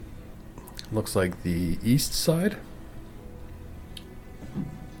 looks like the east side.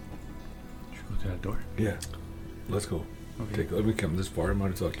 Should we go to that door? Yeah. Let's go. Okay. Let me come this far.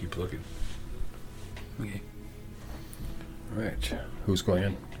 Might as well keep looking. Okay. All right. Who's going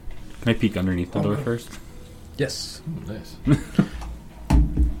in? Can I peek underneath the door first? Yes. Nice.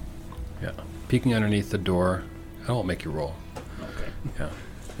 Yeah. Peeking underneath the door. I won't make you roll. Okay.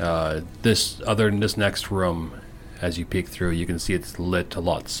 Yeah. This next room, as you peek through, you can see it's lit a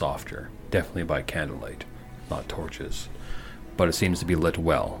lot softer. Definitely by candlelight, not torches. But it seems to be lit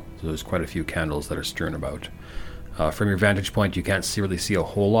well. So there's quite a few candles that are strewn about. From your vantage point, you can't really see a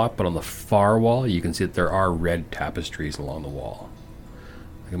whole lot, but on the far wall, you can see that there are red tapestries along the wall.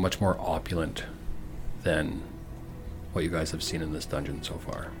 Like much more opulent than what you guys have seen in this dungeon so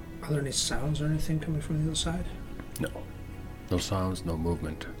far. Are there any sounds or anything coming from the other side? No. No sounds, no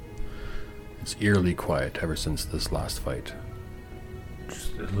movement. It's eerily quiet ever since this last fight.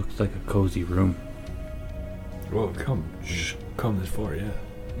 It looks like a cozy room. Well, come this far, yeah.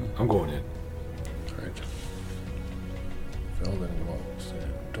 I'm going in. Alright. Velden walks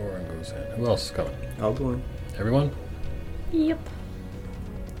in. Dorren goes in. Who else is coming? I'll go in. Everyone? Yep.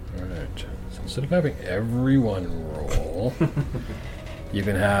 Alright. So instead of having everyone roll, you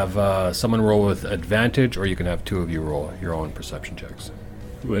can have someone roll with advantage, or you can have two of you roll your own perception checks.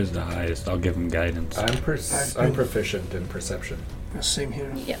 Who is the highest? I'll give him guidance. I'm proficient in perception. Same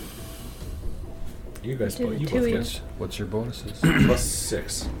here. Yep. You guys Do both. You two both each. get What's your bonuses?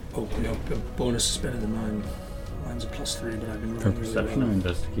 +6. Oh, no, the bonus is better than mine. Mine's a +3, but I've been For rolling really perception or well.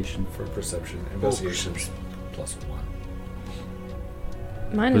 investigation? For perception. Investigation's +1.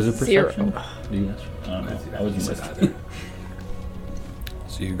 Mine Was is it 0. perception? Yes. I don't know. I wasn't said listening. either.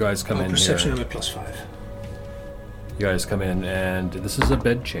 So you guys come in Perception, here. I'm at +5. You guys come in, and this is a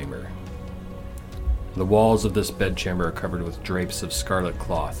bed chamber. The walls of this bed chamber are covered with drapes of scarlet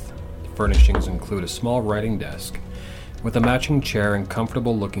cloth. The furnishings include a small writing desk with a matching chair and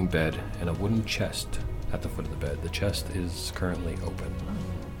comfortable-looking bed and a wooden chest at the foot of the bed. The chest is currently open.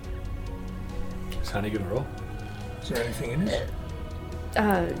 Is Honey gonna roll? Is there anything in it?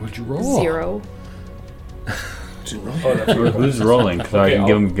 Would you roll? 0. Zero. Oh, that's Who- Who's rolling? Because I can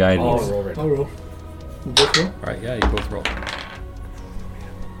give him I'll guidance. roll right I'll now. roll. We'll both roll? All right, yeah, you both roll.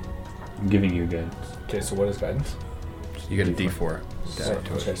 I'm giving you guidance. Okay, so what is guidance? You get a D4. So, Add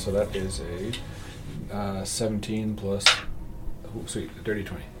to it. okay, so that is a 17 plus. Oh, sweet, a dirty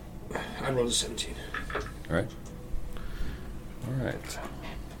 20. I rolled a 17. All right. All right.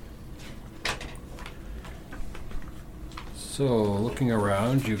 So, looking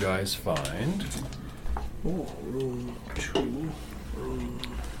around, you guys find Oh, room 2.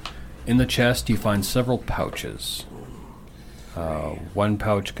 in the chest you find several pouches. One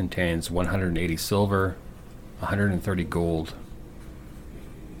pouch contains 180 silver, 130 gold,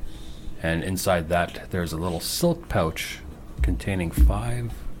 and inside that there's a little silk pouch containing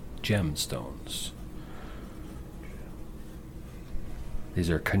 5 gemstones. These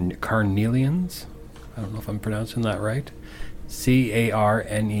are carnelians. I don't know if I'm pronouncing that right.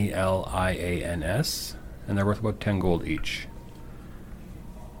 Carnelians, and they're worth about 10 gold each.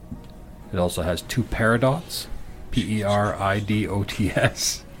 It also has 2 peridots,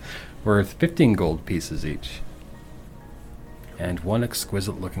 Peridots, worth 15 gold pieces each, and 1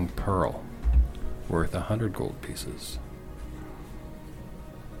 exquisite-looking pearl, worth 100 gold pieces.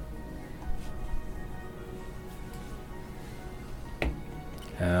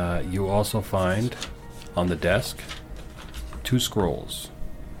 You also find on the desk 2 scrolls.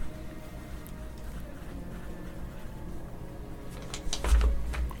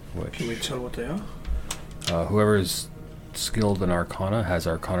 Can we Which tell what they are? whoever is skilled in Arcana, has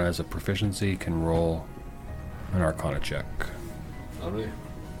Arcana as a proficiency, can roll an Arcana check. Oh, really?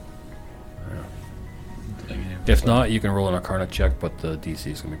 If not, you can roll an Arcana check, but the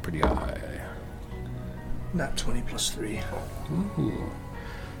DC is going to be pretty high. Nat 20 plus 3. Ooh.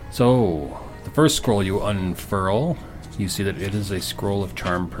 So, the first scroll you unfurl, you see that it is a scroll of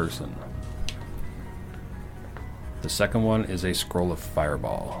Charm Person. The second one is a scroll of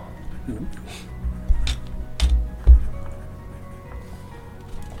Fireball.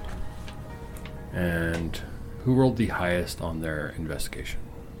 And who rolled the highest on their investigation?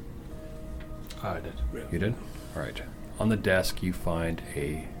 I did. You did? Alright. On the desk you find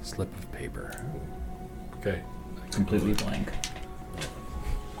a slip of paper. Okay, Completely blank.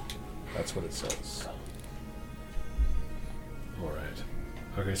 that's what it says. Alright.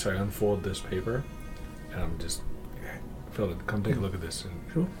 Okay, so I unfold this paper, and I'm just... Phil, come take a look at this. And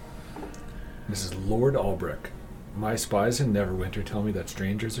Sure. This is Lord Albrecht. My spies in Neverwinter tell me that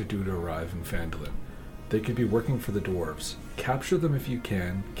strangers are due to arrive in Phandalin. They could be working for the dwarves. Capture them if you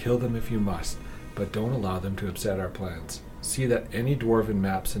can, kill them if you must, but don't allow them to upset our plans. See that any dwarven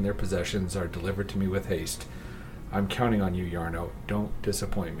maps in their possessions are delivered to me with haste. I'm counting on you, Yarno. Don't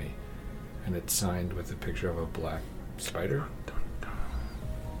disappoint me. And it's signed with a picture of a black spider.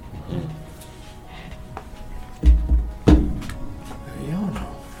 Yarno.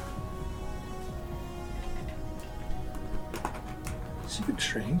 Has he been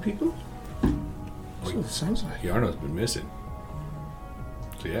training people? That's what it sounds like. Yarno's been missing.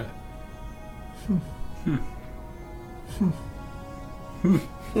 So yeah.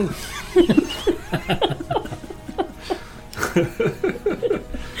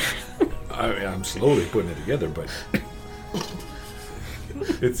 I'm slowly putting it together, but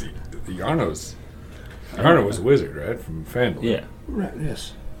it's the Yarno's Yarno was a wizard, right? From Fandle. Yeah. Right,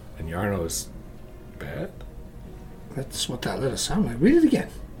 yes. And Yarno's bad? That's what that letter sound like. Read it again.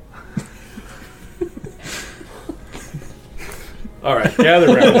 All right,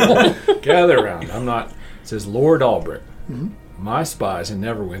 gather round. Gather round. It says Lord Albrecht. Mm-hmm. My spies in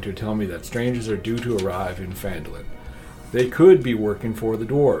Neverwinter tell me that strangers are due to arrive in Phandalin. They could be working for the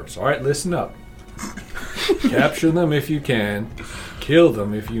dwarves. All right, listen up. Capture them if you can. Kill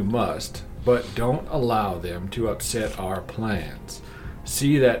them if you must. But don't allow them to upset our plans.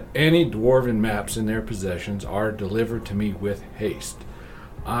 See that any dwarven maps in their possessions are delivered to me with haste.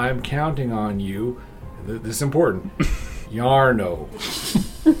 I'm counting on you. This is important. Yarno.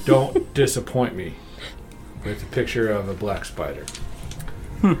 Don't disappoint me. With a picture of a black spider.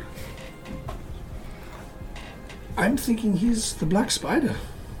 I'm thinking he's the black spider.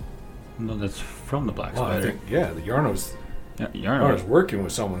 No, that's from the Black Well, I Spider. think, yeah, the Yarno's Yarno. working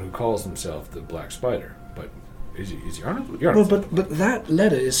with someone who calls himself the Black Spider. But is Yarno? Yarno. Well, but that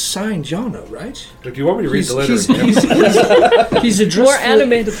letter is signed Yarno, right? Look, do you want me to read the letter again? He's addressed More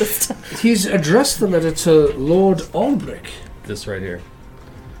animated this time. He's addressed the letter to Lord Albrecht, This right here.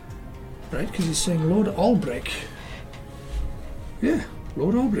 right? Because he's saying Lord Albrecht. Yeah,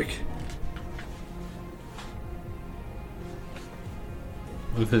 Lord Albrecht.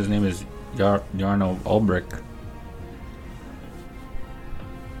 What if his name is Yarno Albrecht?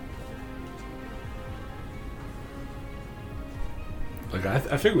 Like, I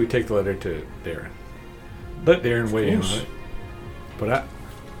figure we take the letter to Dorren. Let Dorren weigh in on course. it. But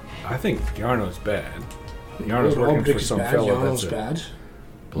I think Yarno's bad. Yarno's Lord working Albrecht for is some bad. fellow Yarno's that's a bad.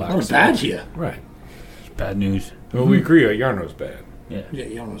 black Yarno's spider. bad here. Right. It's bad news. Well, we agree Yarno's bad. Yeah. Yeah,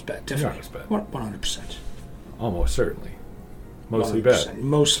 Yarno's bad. Definitely. Yarno's bad. 100%. Almost certainly. Mostly bad. 100%.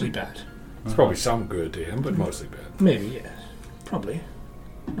 Mostly bad. There's probably some good to him, but mostly bad. Maybe, yeah. Probably.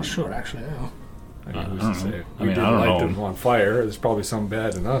 Not sure, actually, now. I mean, I who's don't to say? know. I We mean, did I don't light know. them on fire. There's probably some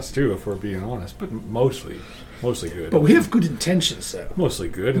bad in us, too, if we're being honest. But mostly good. But we have good intentions, though. Mostly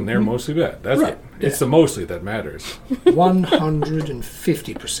good, and they're mostly bad. That's Right, what, It's yeah. the mostly that matters.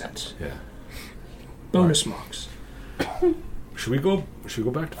 150%. Yeah. Bonus marks. Should we go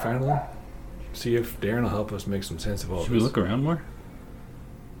back to Fandolin? See if Dorren will help us make some sense of all Should this. we look around more?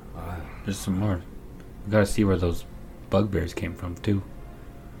 Uh, There's some more. We gotta see where those bugbears came from, too.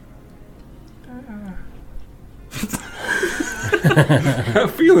 I'm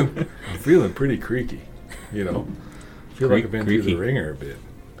feeling pretty creaky. You know, I feel like I've been through Creaky. the ringer a bit.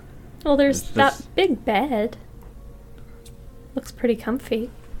 Well, there's That's- that big bed. Looks pretty comfy.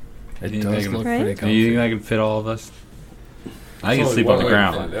 It You does think look Right? pretty Do comfy. you think I can fit all of us? I can There's sleep only on the one way to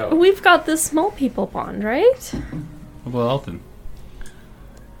ground. find out. We've got the small people bond, right? What about Elton?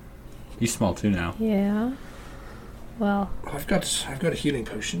 He's small too now. Yeah. Well, I've got a healing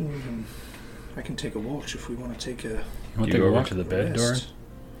potion, and I can take a watch if we want to take a You want Do to you take go a over walk? to the bed, Dorren? rest.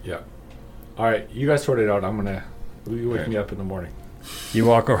 Yeah. All right, you guys sort it out. Will you wake me up in the morning? You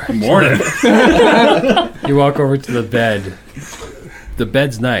walk over. Morning. You walk over to the bed. The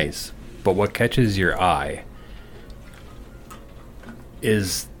bed's nice, but what catches your eye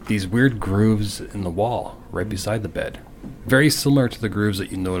is these weird grooves in the wall right beside the bed. Very similar to the grooves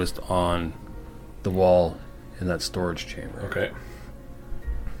that you noticed on the wall in that storage chamber. Okay.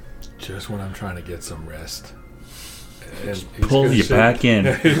 Just when I'm trying to get some rest. And he's Pull gonna you shake- back in.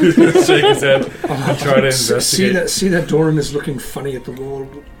 He's gonna shake his head and try to See investigate. that Dorren is looking funny at the wall.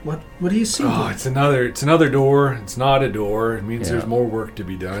 What do you see? Oh, it's another door. It's not a door. It means Yeah. there's more work to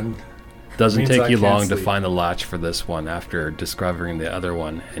be done. Doesn't Means take I you can't long to sleep. find the latch for this one after discovering the other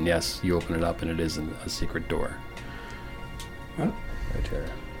one. And yes, you open it up and it is a secret door. Huh? Right here.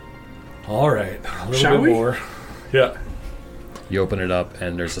 All right, a little Shall bit we? more. Yeah. You open it up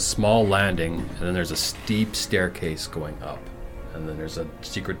and there's a small landing and then there's a steep staircase going up. And then there's a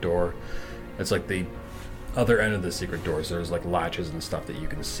secret door. It's like the other end of the secret door. So there's like latches and stuff that you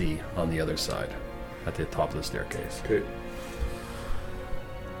can see on the other side at the top of the staircase. Okay.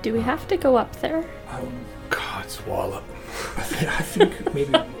 do we have to go up there? God, swallow. I think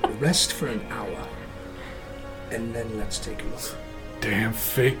maybe rest for an hour, and then let's take a look. Damn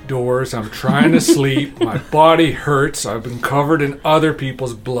fake doors. I'm trying to sleep. My body hurts. I've been covered in other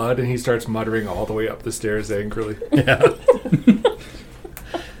people's blood. And he starts muttering all the way up the stairs angrily. Yeah.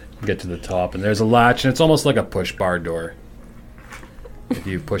 Get to the top and there's a latch and it's almost like a push bar door. If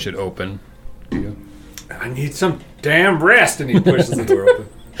you push it open, I need some damn rest. And he pushes the door open.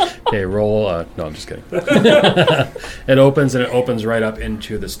 okay, roll. No, I'm just kidding. It opens and it opens right up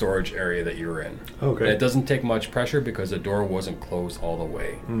into the storage area that you were in. Okay. And it doesn't take much pressure because the door wasn't closed all the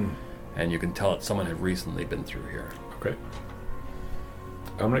way. Hmm. And you can tell that someone had recently been through here. Okay.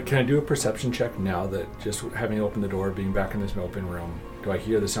 Can I do a perception check now that just having opened the door, being back in this open room, do I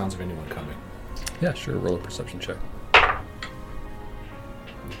hear the sounds of anyone coming? Yeah, sure. Roll a perception check.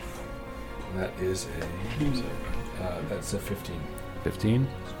 That is that's a 15. 15.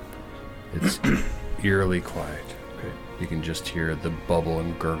 It's eerily quiet. Okay. You can just hear the bubble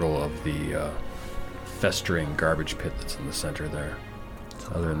and gurgle of the festering garbage pit that's in the center there.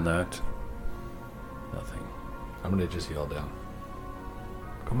 Other than that, nothing. I'm gonna just yell down.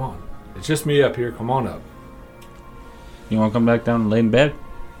 Come on. It's just me up here. Come on up. You want to come back down and lay in bed?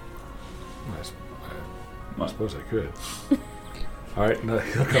 I suppose I could. All right, no,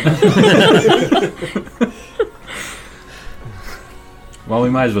 he'll come up. Well, we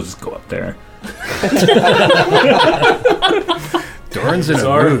might as well just go up there. Dorren's in a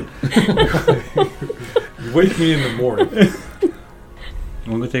Sorry. mood. You wake me in the morning.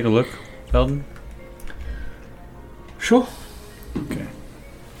 You want to take a look, Sheldon? Sure. Okay.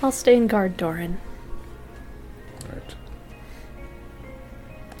 I'll stay in guard, Dorren. Alright.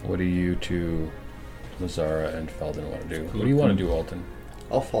 What do you two, Lazara and Felden, want to do? What do you want to do, Alton?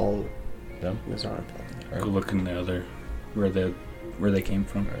 I'll follow Them? Mizar. Go look in the other, where they came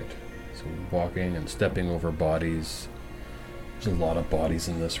from. Alright. So walking and stepping over bodies. There's a lot of bodies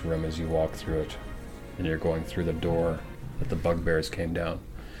in this room as you walk through it. And you're going through the door that the bugbears came down.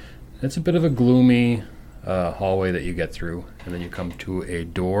 It's a bit of a gloomy hallway that you get through, and then you come to a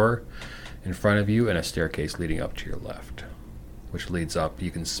door in front of you and a staircase leading up to your left, which leads up. You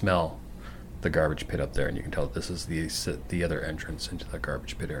can smell the garbage pit up there, and you can tell that this is the other entrance into the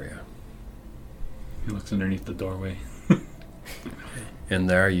garbage pit area. He looks underneath the doorway. In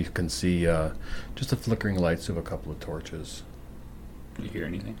there, you can see just the flickering lights of a couple of torches. Do you hear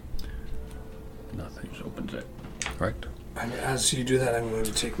anything? Nothing. Just opens it. Right. And as you do that, I'm going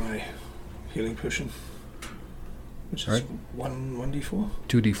to take my healing potion, which is Right. 1d4.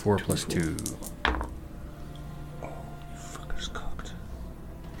 2d4 plus 2. Oh, you fuckers cocked.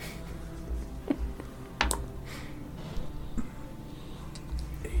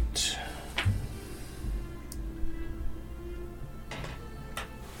 Eight.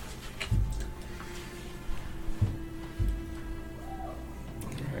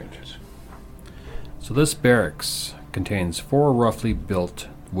 Right. So this barracks contains 4 roughly built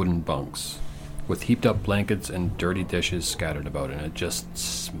wooden bunks with heaped up blankets and dirty dishes scattered about, and it just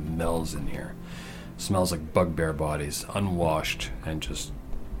smells in here. Smells like bugbear bodies, unwashed, and just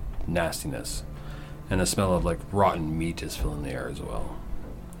nastiness. And the smell of like rotten meat is filling the air as well.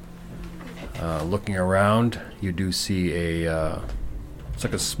 Looking around, you do see it's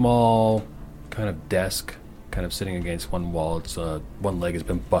like a small kind of desk kind of sitting against one wall. It's one leg has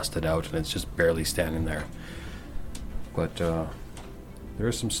been busted out and it's just barely standing there. But there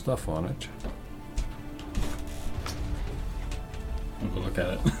is some stuff on it. I'll go look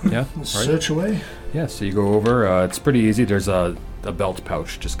at it. Yeah. Search away. Yeah, so you go over. It's pretty easy. There's a belt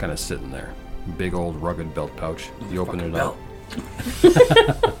pouch just kind of sitting there. Big old rugged belt pouch. You open it up.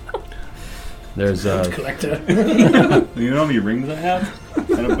 There's Collector. You know how many rings I have?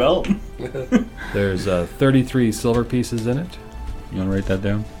 And a belt? there's 33 silver pieces in it. You want to write that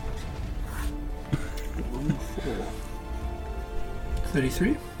down?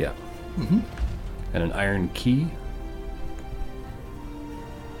 33? Yeah. Mm-hmm. And an iron key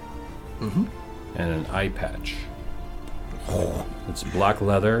Mm-hmm. and an eye patch. It's black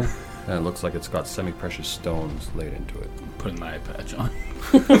leather and it looks like it's got semi-precious stones laid into it. Put an eye patch on.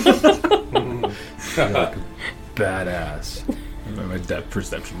 You're like badass. My depth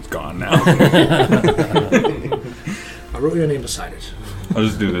perception's gone now. I wrote your name beside it. I'll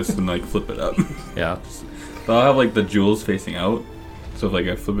just do this and like flip it up. Yeah. So I'll have like the jewels facing out. So if like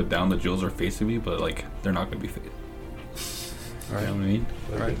I flip it down, the jewels are facing me, but like they're not gonna be facing. All right. You know what I mean?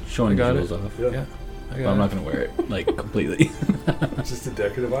 All right. Showing I got jewels it. off. Yeah. I But got I'm it. not gonna wear it like completely. It's just a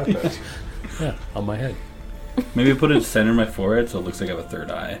decorative eye patch. Yeah, on my head. Maybe put it in center of my forehead so it looks like I have a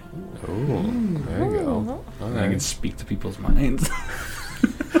third eye. Oh, there you go. Oh. All And I can right. speak to people's minds.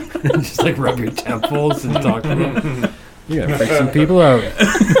 Just like rub your temples and talk to them. You're gonna freak some people out.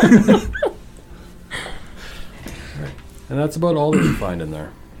 And that's about all that you find in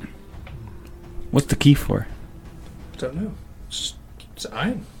there. What's the key for? Don't know. It's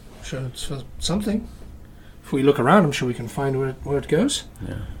iron. I'm sure it's for something. If we look around, I'm sure we can find where it goes.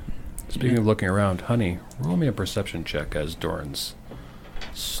 Yeah. Speaking of looking around, honey, roll me a perception check as Dorren's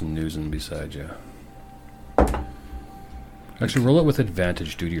snoozing beside you. Actually, roll it with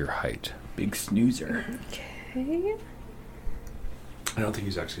advantage due to your height. Big snoozer. Okay. I don't think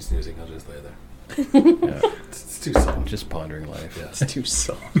he's actually snoozing. He'll just lay there. Yeah. It's too soft. Just pondering life. Yeah. It's too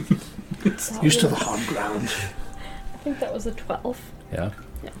soft. Used to the hard ground. I think that was a 12. Yeah.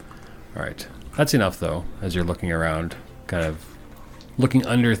 Yeah. All right. That's enough, though, as you're looking around, kind of looking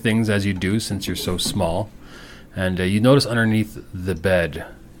under things as you do since you're so small. And you notice underneath the bed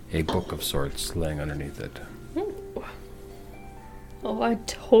a book of sorts laying underneath it. Oh, I'd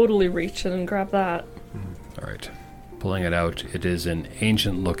totally reach in and grab that. All right. Pulling it out, it is an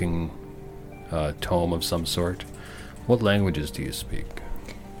ancient-looking tome of some sort. What languages do you speak?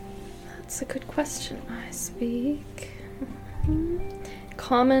 That's a good question. I speak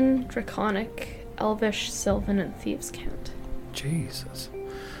Common, Draconic, Elvish, Sylvan, and Thieves' Cant. Jesus.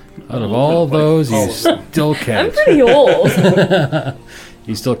 Out of all those, you still can't. I'm pretty old.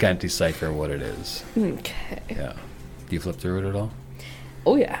 You still can't decipher what it is. Okay. Yeah. Do you flip through it at all?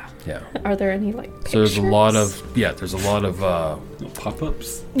 Oh, yeah. Yeah. Are there any, like, pictures? So there's a lot of No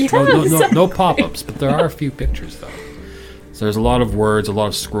pop-ups? Yes. no pop-ups, but there are a few pictures, though. So there's a lot of words, a lot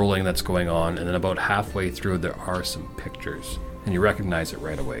of scrolling that's going on, and then about halfway through there are some pictures, and you recognize it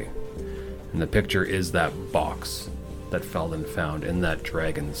right away. And the picture is that box that Felden found in that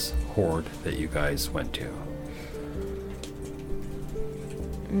dragon's hoard that you guys went to.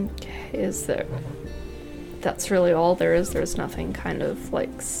 Okay, is there... That's really all there is? There's nothing kind of,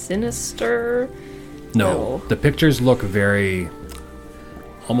 like, sinister? No, the pictures look very...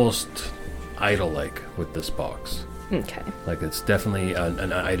 almost idol-like with this box. Okay. Like, it's definitely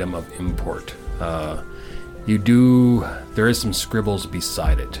an item of import. There is some scribbles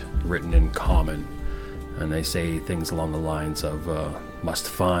beside it, written in common, and they say things along the lines of, must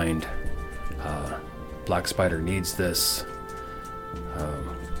find, Black Spider needs this,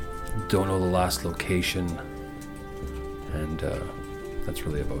 don't know the last location, and that's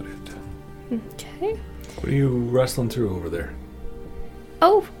really about it. Okay. What are you wrestling through over there?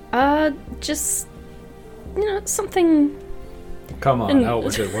 Oh, just, something... Come on, And- out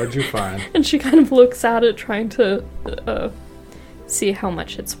with it. What'd you find? And she kind of looks at it, trying to see how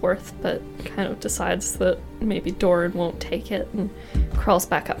much it's worth, but kind of decides that maybe Dorren won't take it and crawls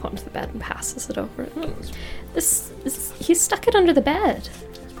back up onto the bed and passes it over. He stuck it under the bed.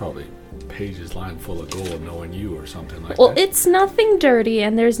 It's probably pages lined full of gold knowing you or something like Well, that. it's nothing dirty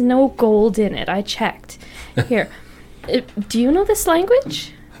and there's no gold in it. I checked. Here. Do you know this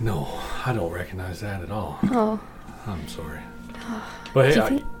language? No, I don't recognize that at all. Oh. I'm sorry. But Do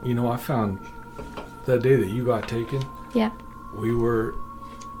hey, you think- I found that day that you got taken, Yeah. we were,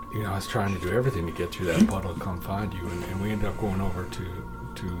 I was trying to do everything to get through that puddle to come find you, and we ended up going over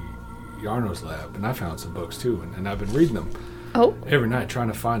to Yarno's lab, and I found some books too, and I've been reading them Oh. every night, trying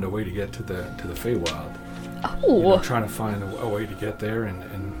to find a way to get to the Feywild. Oh. Trying to find a way to get there and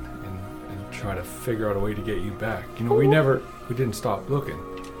try to figure out a way to get you back. We didn't stop looking.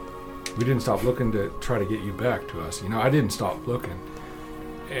 We didn't stop looking to try to get you back to us. I didn't stop looking.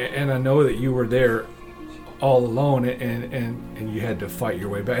 And I know that you were there all alone and you had to fight your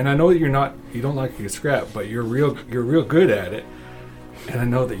way back. And I know that you don't like to get scrapped, but you're real good at it. And I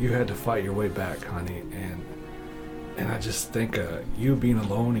know that you had to fight your way back, honey. And I just think you being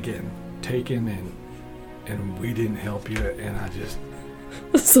alone and getting taken and we didn't help you, and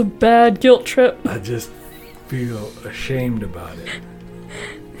This is a bad guilt trip. I just feel ashamed about it.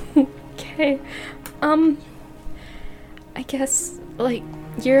 Okay. I guess, like,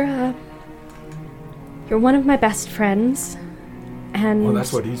 you're one of my best friends, and... Well,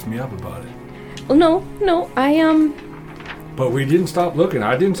 that's what eats me up about it. Well, no, But we didn't stop looking.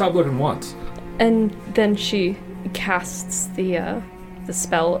 I didn't stop looking once. And then she casts the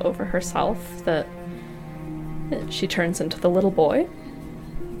spell over herself that she turns into the little boy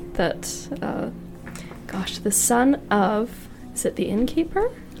that, the son of... Is it the innkeeper?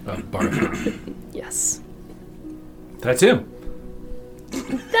 Barnaby. Yes. That's him.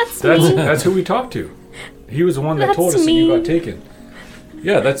 That's me. That's who we talked to. He was the one that That's told us that me. you got taken.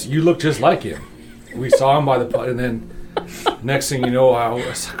 Yeah, you look just like him. We saw him by the and then next thing you know, I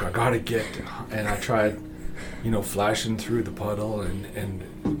was like, I gotta get, and I tried, flashing through the puddle and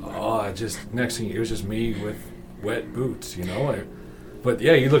next thing it was just me with wet boots, But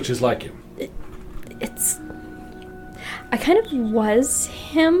yeah, you look just like him. I kind of was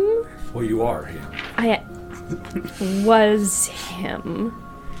him. Well, you are him. I was him.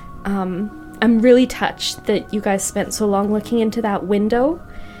 I'm really touched that you guys spent so long looking into that window.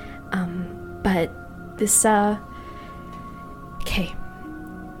 But this, okay.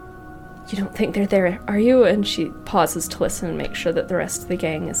 You don't think they're there, are you? And she pauses to listen and make sure that the rest of the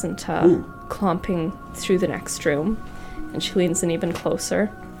gang isn't, clomping through the next room. And she leans in even closer.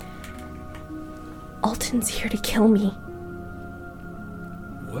 Alton's here to kill me.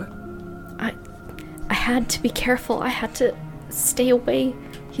 What? I had to be careful. I had to stay away.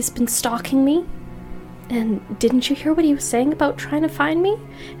 He's been stalking me. And didn't you hear what he was saying about trying to find me?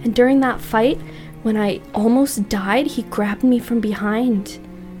 And during that fight, when I almost died, he grabbed me from behind.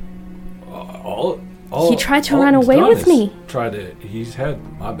 He tried to run away with me. He's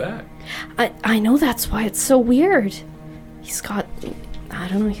had my back. I know, that's why it's so weird. He's got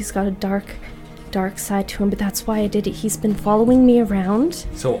a dark side to him, but that's why I did it. He's been following me around.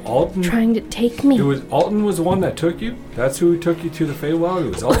 So Alton... trying to take me. Alton was the one that took you? That's who took you to the Feywild?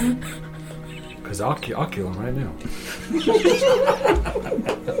 It was Alton? Because I'll kill him right now.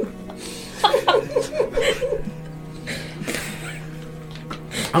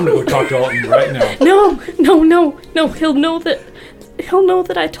 I'm gonna go talk to Alton right now. No. He'll know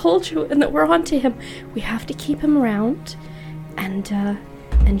that I told you and that we're on to him. We have to keep him around and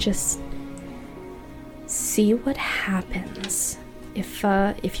just see what happens. If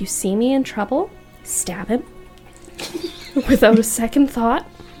you see me in trouble, stab him without a second thought.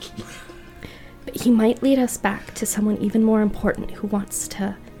 But he might lead us back to someone even more important who wants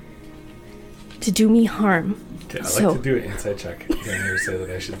to do me harm. Okay, I'd like to do an insight check. You're going to say that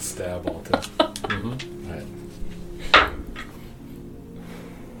I should stab Alton. Mm-hmm. Right.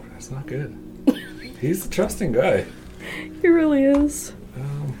 That's not good. He's a trusting guy. He really is.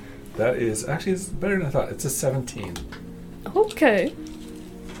 That is... Actually, it's better than I thought. It's a 17. Okay.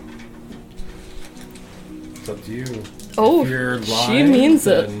 It's up to you. Oh, if you're lying, she means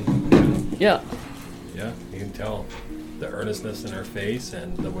it. Yeah. Yeah, you can tell the earnestness in her face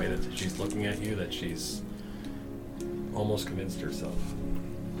and the way that she's looking at you, that she's almost convinced herself.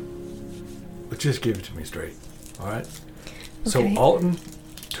 But just give it to me straight, all right? Okay. So Alton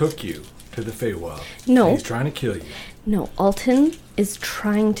took you to the Feywild. No. And he's trying to kill you. No, Alton is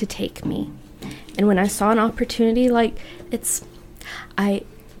trying to take me. And when I saw an opportunity,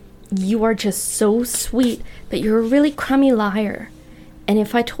 you are just so sweet, but you're a really crummy liar. And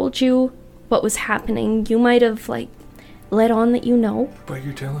if I told you what was happening, you might have, let on that you know. But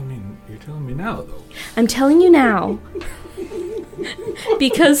you're telling me now, though. I'm telling you now.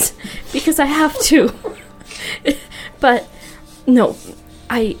 because I have to. But, no,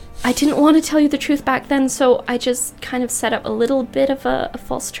 I didn't want to tell you the truth back then, so I just kind of set up a little bit of a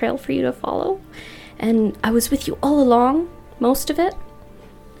false trail for you to follow. And I was with you all along, most of it.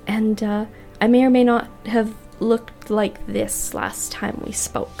 And I may or may not have looked like this last time we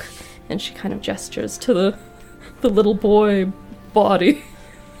spoke. And she kind of gestures to the little boy body.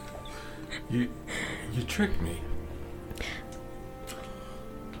 You tricked me.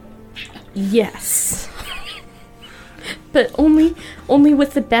 Yes. But only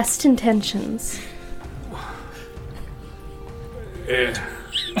with the best intentions. And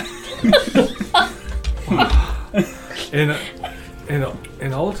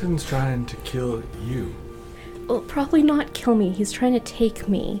Alton's trying to kill you. Well, probably not kill me. He's trying to take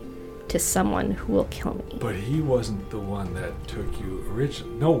me to someone who will kill me. But he wasn't the one that took you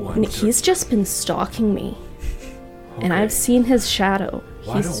originally. No one. And he's just been stalking me. Okay. And I've seen his shadow.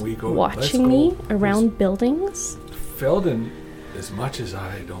 Why don't we go? Watching me around buildings. Felden, as much as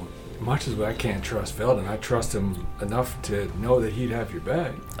I can't trust Felden, I trust him enough to know that he'd have your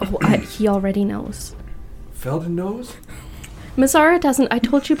back. Oh, he already knows. Felden knows? Mazara doesn't. I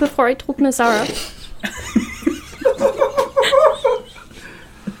told you before I told Mazara.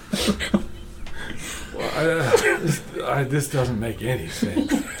 This doesn't make any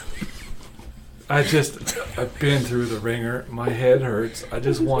sense. I've been through the ringer. My head hurts. I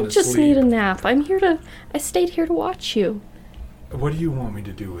just want to sleep. Just need a nap. I stayed here to watch you. What do you want me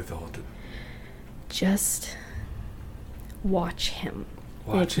to do with Alton? Just watch him.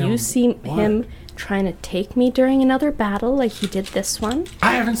 Watch him? If you see him trying to take me during another battle like he did this one.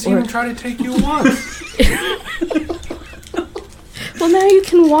 I haven't seen him try to take you once. Well, now you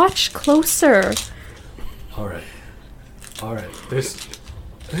can watch closer. All right. This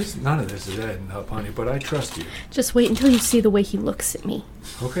none of this is adding up, honey, but I trust you. Just wait until you see the way he looks at me.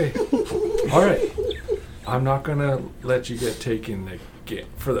 Okay. All right. I'm not gonna let you get taken again.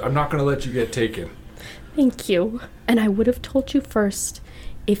 I'm not gonna let you get taken. Thank you. And I would have told you first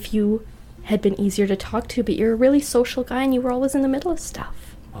if you had been easier to talk to, but you're a really social guy and you were always in the middle of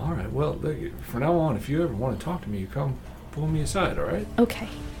stuff. All right. Well, look, from now on, if you ever want to talk to me, you come pull me aside, all right? Okay.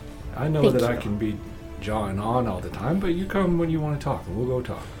 I know that I can be jawing on all the time, but you come when you want to talk, and we'll go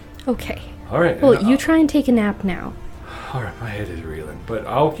talk. Okay. All right. Well, you try and take a nap now. All right, my head is reeling, but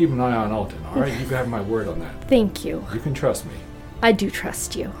I'll keep an eye on Alton, all right? You have my word on that. Thank you. You can trust me. I do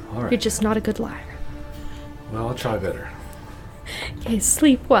trust you. All right. You're just not a good liar. Well, I'll try better. Okay,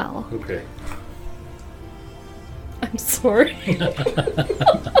 sleep well. Okay. I'm sorry.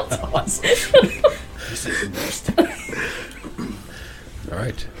 That's awesome. This is the best. All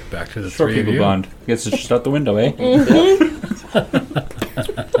right. back to the Short three of people you. bond. Gets to just out the window, eh?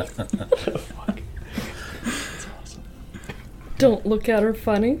 Don't look at her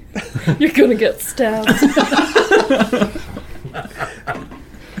funny. You're gonna get stabbed.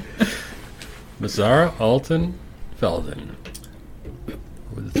 Mazara, Alton, Felden. What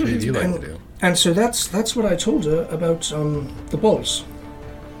would the three of you like to do? And so that's what I told her about the balls.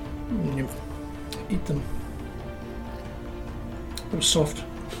 You eat them. They're soft.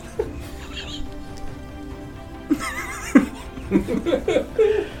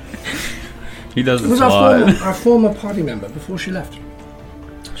 He does It this was a lot. our former party member before she left.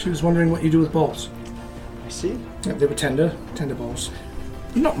 She was wondering what you do with balls. I see. Yeah, they were tender balls.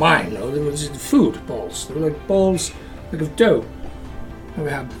 Not mine, though. They were just food balls. They were like balls, like of dough. That we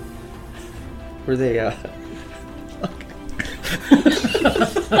had. Were they,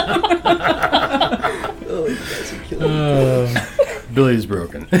 Oh, you guys are killing me. Billy's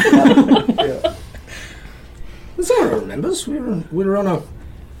broken. Yeah. Zara remembers. We were on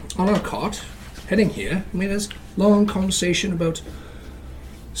our cart, heading here. We had this long conversation about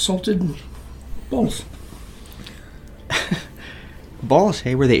salted balls. Balls,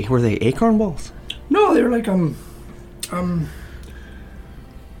 hey? Were they acorn balls? No, they were like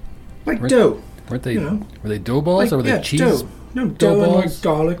like dough. Weren't they? You know. Were they dough balls or were they cheese? Dough. No, dough and balls? like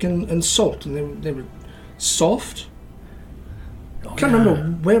garlic and salt, and they were soft. Oh, Can't yeah.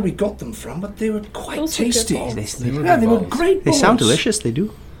 remember where we got them from, but they were quite Those were good tasty. balls. They were Yeah, good they were balls. great They balls. sound delicious, they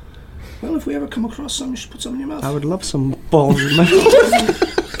do. Well, if we ever come across some, you should put some in your mouth. I would love some balls in my mouth.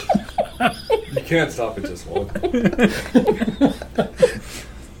 You can't stop at just one.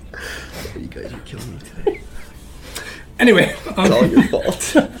 You guys are killing me today. Anyway, It's all your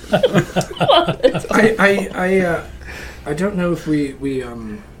fault. I don't know if we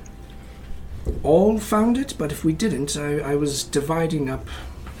all found it, but if we didn't, I was dividing up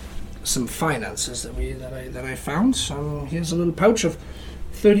some finances that I found. So here's a little pouch of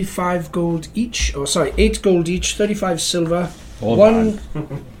 35 gold each, 8 gold each, 35 silver. Hold one,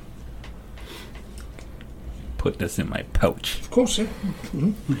 on. Put this in my pouch. of course, yeah.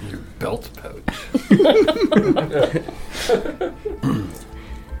 Your belt pouch.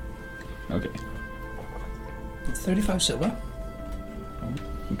 Okay. 35 silver,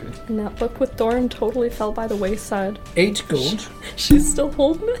 Okay. And that book with Dorren totally fell by the wayside. 8 gold, She's still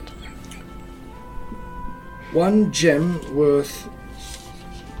holding it. 1 gem worth.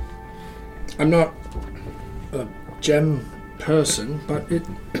 I'm not a gem person, but it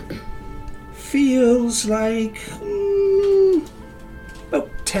feels like about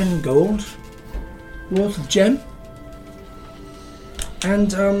 10 gold worth of gem,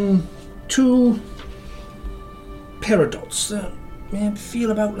 and 2 paradots that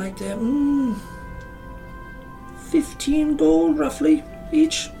feel about like they're 15 gold roughly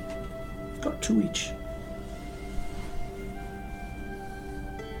each. Got 2 each.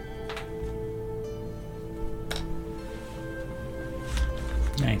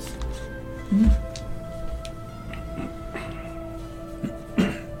 Nice.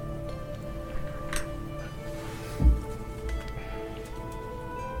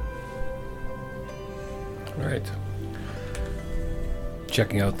 All right.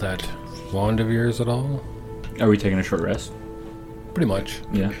 Checking out that wand of yours at all? Are we taking a short rest? Pretty much.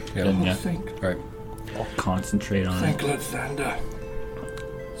 Yeah. Yeah. Then, yeah. Think. All right. I'll concentrate on Thank it. Lathander.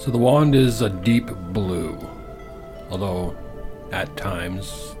 So the wand is a deep blue, although at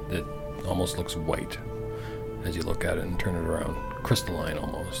times it almost looks white as you look at it and turn it around. Crystalline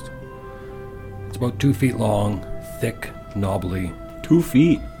almost. It's about 2 feet long, thick, knobbly. 2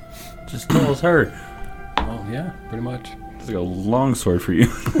 feet. Just tall as her. Oh yeah, pretty much. It's like a long sword for you.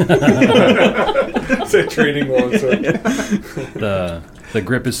 Say training longsword. The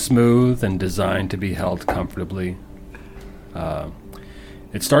grip is smooth and designed to be held comfortably.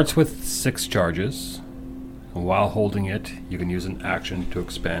 It starts with 6 charges, and while holding it, you can use an action to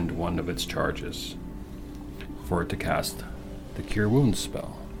expend one of its charges for it to cast the Cure Wounds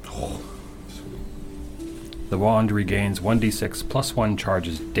spell. The wand regains 1d6 plus 1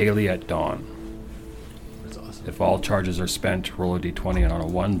 charges daily at dawn. That's awesome. If all charges are spent, roll a d20, and on a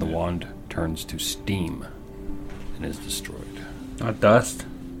 1, the wand turns to steam and is destroyed. Not dust.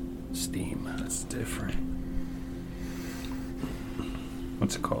 Steam. That's different.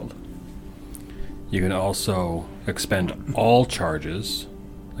 What's it called? You can also expend all charges,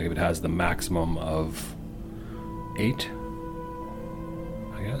 like if it has the maximum of 8,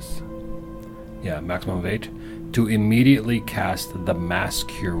 I guess. Yeah, maximum of 8, to immediately cast the Mass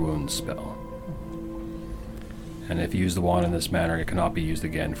Cure Wounds spell. And if you use the wand in this manner, it cannot be used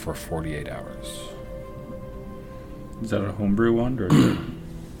again for 48 hours. Is that a homebrew wand or is it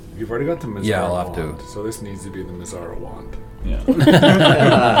You've already got the Mizara Yeah, I'll have wand, to. so this needs to be the Mizara wand. Yeah.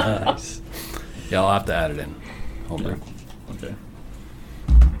 Nice. Yeah, I'll have to add it in. Homebrew. Okay.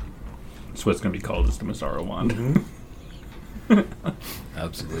 So it's gonna be called as the Mizara wand.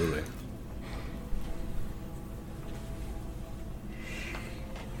 Absolutely.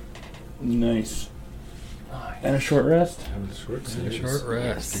 Nice. And a short rest. Have a short And a saves. short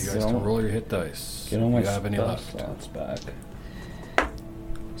rest. You guys So- can roll your hit dice. Get all Do my you have any spell left? slots back.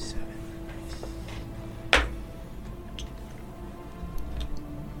 7.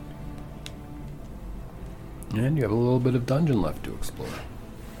 And you have a little bit of dungeon left to explore.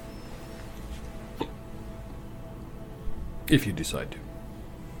 If you decide to.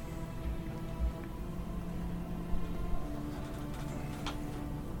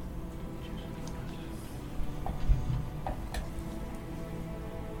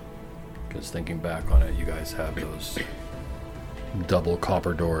 Because thinking back on it, you guys have those double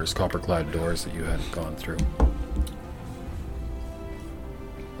copper-clad doors that you had gone through.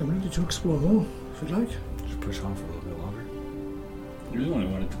 I'm ready to explore more, if you'd like. Just push on for a little bit longer. You're the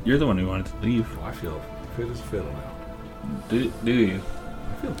one who wanted to leave. Oh, I feel fit as a fiddle now. Do you?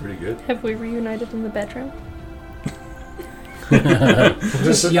 I feel pretty good. Have we reunited in the bedroom?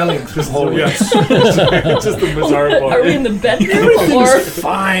 Just yelling through the hallway. Yes. Just the Mizara part. Are we in the bedroom or? Everything's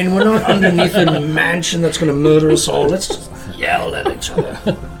fine. We're not underneath a mansion that's going to murder us all. Let's just yell at each other.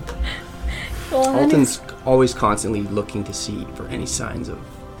 Well, honey, Alton's always constantly looking to see for any signs of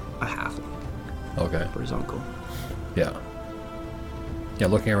a halfling Okay. for his uncle. Yeah. Yeah,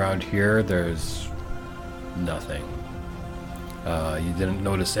 looking around here, there's nothing. You didn't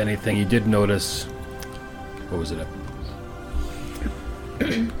notice anything. You did notice, what was it,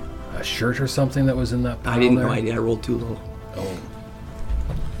 a shirt or something that was in that pile I didn't there? know. I rolled too low. Oh. Right.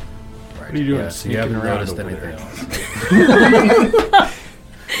 What are you doing, Yeah, so you haven't sneaking around noticed over anything there? else.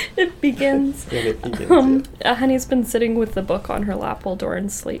 it begins. Honey's been sitting with the book on her lap while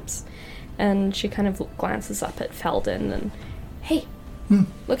Dorren sleeps, and she kind of glances up at Felden and, hey,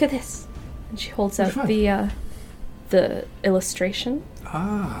 look at this. And she holds out What'd you the illustration.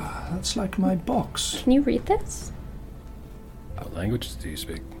 Ah, that's like my box. Can you read this? What languages do you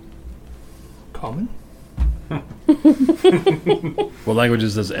speak? Common? What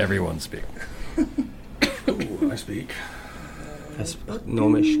languages does everyone speak? Ooh, I speak. That's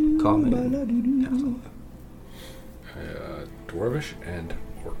Gnomish, Common. Dwarvish and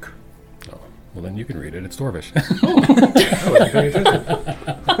Orc. Oh, well then you can read it. It's Dwarvish. I wasn't paying attention.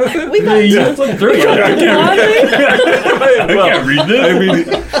 We got I can't read this. I mean,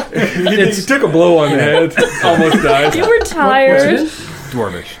 he took a blow on the head. Almost died. You were tired.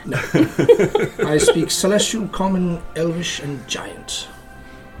 Dwarvish. I speak Celestial, Common, Elvish, and Giant.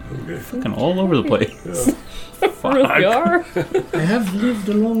 Fucking all over the place. We are. I have lived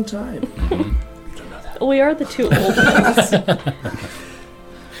a long time. We are the two old ones.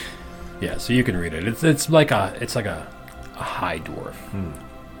 Yeah, so you can read it. It's like a high dwarf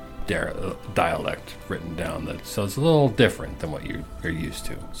dialect written down. So it's a little different than what you're used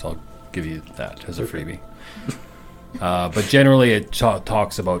to. So I'll give you that as a freebie. But generally, it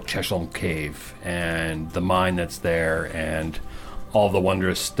talks about Chesham Cave and the mine that's there and all the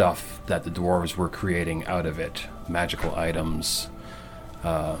wondrous stuff that the dwarves were creating out of it. Magical items,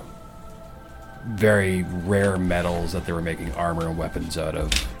 very rare metals that they were making armor and weapons out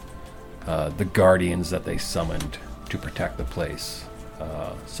of. The guardians that they summoned to protect the place.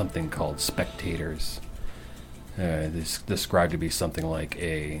 Something called spectators. It's described to be something like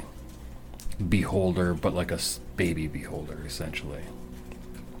a beholder, but like a baby beholder, essentially.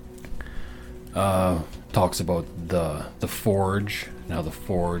 Talks about the forge, and how the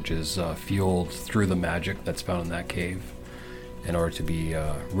forge is fueled through the magic that's found in that cave in order to be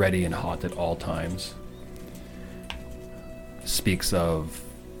ready and hot at all times. Speaks of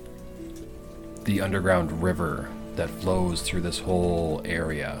the underground river that flows through this whole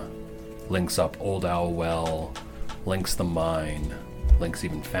area. Links up Old Owl Well, links the mine, links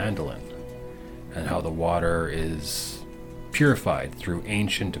even Phandalin, and how the water is purified through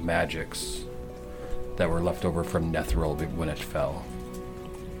ancient magics that were left over from Nethril when it fell.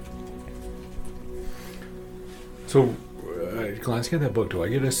 So, glancing at that book, do I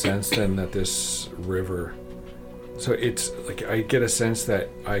get a sense then that this river... So it's like I get a sense that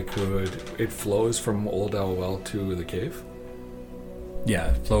it flows from Old Owl Well to the cave? Yeah,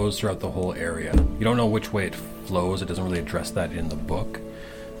 it flows throughout the whole area. You don't know which way it flows. It doesn't really address that in the book,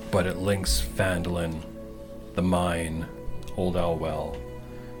 but it links Phandalin, the mine, Old Owl Well.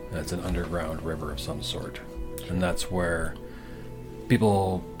 It's an underground river of some sort. And that's where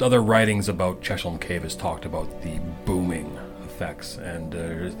other writings about Chesham Cave has talked about the booming of effects, and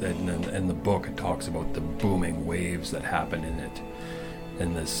in the book it talks about the booming waves that happen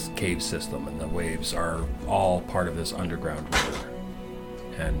in this cave system, and the waves are all part of this underground river,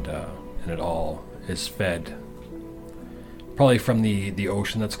 and it all is fed probably from the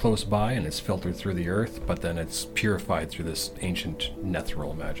ocean that's close by, and it's filtered through the earth, but then it's purified through this ancient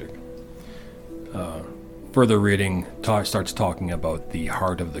nethril magic. Further reading starts talking about the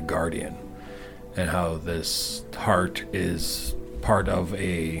heart of the Guardian, and how this heart is part of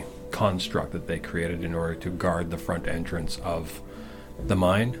a construct that they created in order to guard the front entrance of the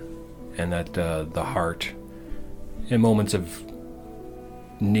mine, and that the heart, in moments of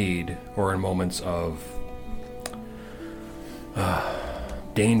need or in moments of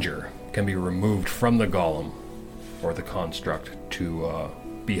danger, can be removed from the golem or the construct to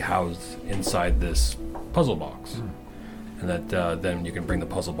be housed inside this puzzle box. And that then you can bring the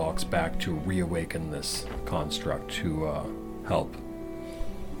puzzle box back to reawaken this construct to help.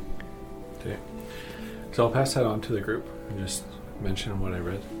 Okay. So I'll pass that on to the group and just mention what I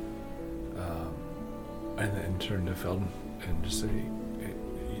read. And then turn to Felden and just say, hey,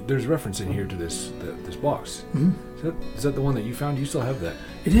 there's reference in here to this box. Mm-hmm. Is that the one that you found? You still have that?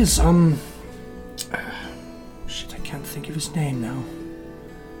 It is, shit, I can't think of his name now.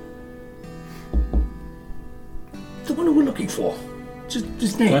 The one who we're looking for. Just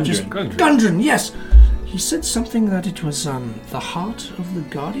his name. Gundren, yes. He said something that it was the heart of the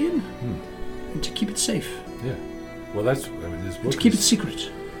Guardian, and to keep it safe. Yeah. Well, this book to keep it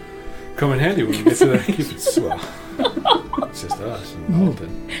secret. Come in handy when we get to that. Keep it swell. It's just us and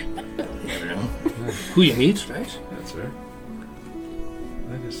Alton. Who you meet, right? That's right.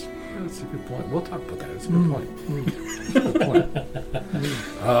 That's a good point. We'll talk about that. It's a good point.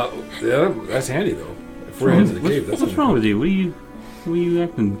 Yeah, that's handy though. If we're into the cave, that's what's wrong with you? What are you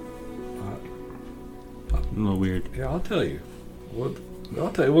acting a little weird? Yeah, I'll tell you.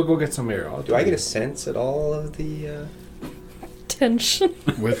 I'll tell you. We'll go get some air. Do I get a sense at all of the tension?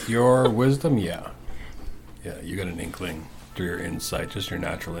 With your wisdom, yeah, you got an inkling through your insight, just your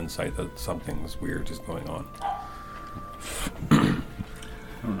natural insight, that something's weird is going on. I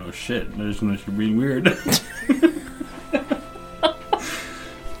don't know shit. I just know you're being weird.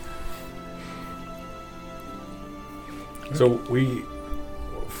 So we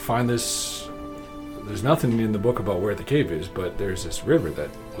find this. There's nothing in the book about where the cave is, but there's this river that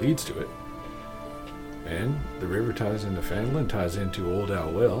leads to it. And the river ties into Fanlin, ties into Old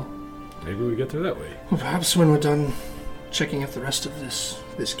Owl Well. Maybe we get there that way. Well, perhaps when we're done checking out the rest of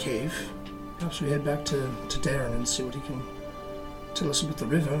this cave, perhaps we head back to Dorren and see what he can tell us about the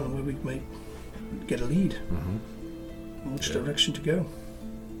river and where we might get a lead. Mm-hmm. In which direction to go.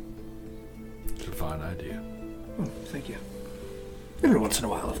 It's a fine idea. Oh, thank you. Every once in a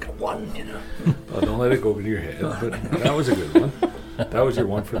while I've got one, you know. Well, don't let it go to your head, but that was a good one. That was your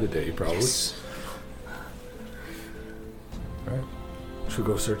one for the day, probably. Yes. All right. Should we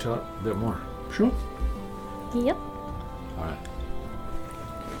go search out a bit more? Sure. Yep. All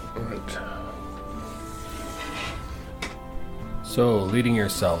right. So, leading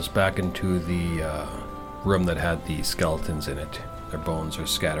yourselves back into the room that had the skeletons in it. Their bones are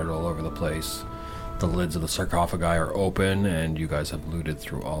scattered all over the place. The lids of the sarcophagi are open, and you guys have looted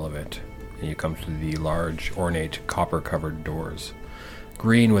through all of it. And you come to the large, ornate, copper-covered doors.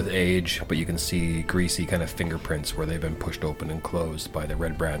 Green with age, but you can see greasy kind of fingerprints where they've been pushed open and closed by the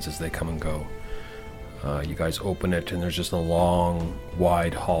Redbrands as they come and go. You guys open it, and there's just a long,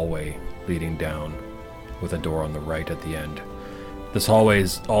 wide hallway leading down with a door on the right at the end. This hallway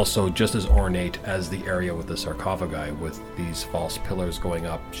is also just as ornate as the area with the sarcophagi, with these false pillars going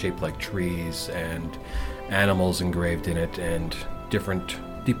up, shaped like trees, and animals engraved in it, and different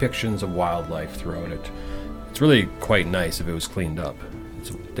depictions of wildlife throughout it. It's really quite nice if it was cleaned up. It's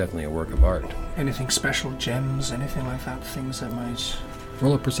definitely a work of art. Anything special, gems, anything like that, things that might...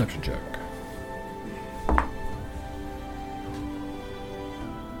 Roll a perception check.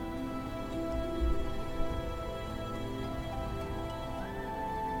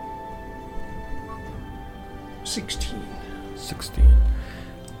 $16. 16.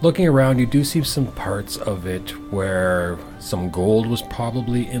 Looking around, you do see some parts of it where some gold was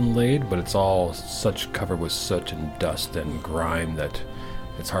probably inlaid, but it's all covered with soot and dust and grime that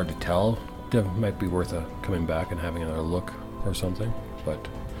it's hard to tell. It might be worth coming back and having another look or something, but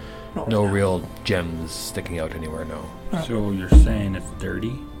no real gems sticking out anywhere, no. So you're saying it's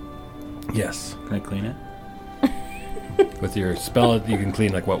dirty? Yes. Can I clean it? With your spell, you can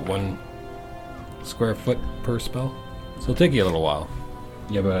clean 1 square foot per spell? So it'll take you a little while.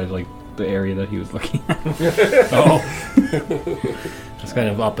 Yeah, but I like the area that he was looking at. Oh. It's kind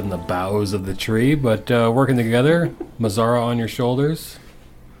of up in the boughs of the tree, but working together, Mazzara on your shoulders.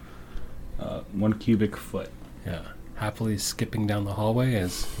 1 cubic foot. Yeah. Happily skipping down the hallway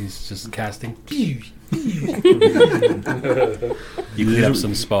as he's just casting. You clean up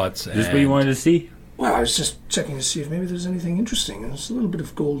some spots. Is this what you wanted to see? Well, I was just checking to see if maybe there's anything interesting. There's a little bit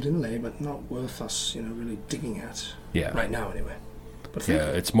of gold inlay, but not worth us, really digging at. Yeah. Right now, anyway. But Yeah,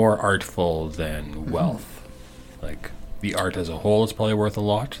 it's more artful than wealth. Like, the art as a whole is probably worth a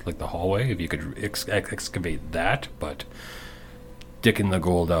lot, like the hallway, if you could excavate that, but dicking the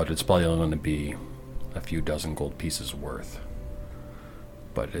gold out, it's probably only going to be a few dozen gold pieces worth.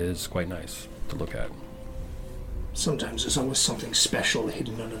 But it is quite nice to look at. Sometimes there's always something special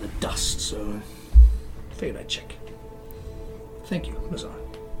hidden under the dust, so I figured I'd check. Thank you, Mazar.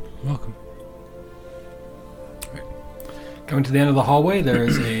 Welcome. Right. Coming to the end of the hallway, there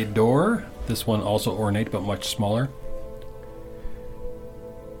is a door. This one also ornate, but much smaller.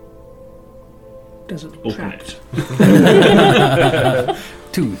 Does it Open trapped? it.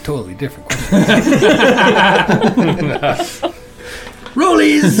 Two totally different questions.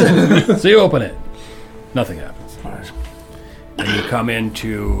 Rollies! So you open it. Nothing happens. All right. And you come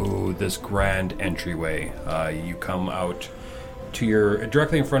into this grand entryway. You come out to your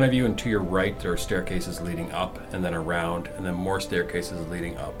directly in front of you and to your right. There are staircases leading up and then around, and then more staircases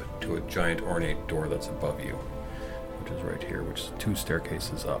leading up to a giant ornate door that's above you, which is right here, which is 2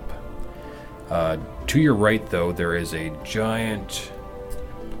 staircases up. To your right, though, there is a giant.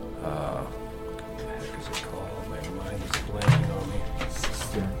 What the heck is it called? My mind is blanking on me.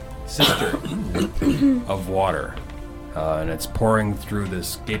 Cistern of water. And it's pouring through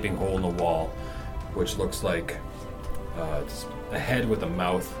this gaping hole in the wall, which looks like it's a head with a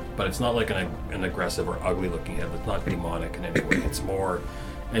mouth, but it's not like an aggressive or ugly looking head. It's not demonic in any way. It's more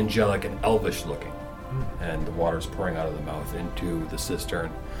angelic and elvish looking. And the water's pouring out of the mouth into the cistern.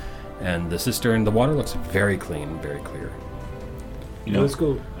 And the water looks very clean, very clear. Let's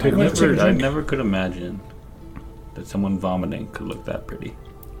go I take a drink. never could imagine that someone vomiting could look that pretty.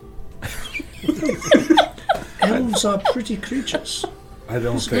 Elves are pretty creatures. I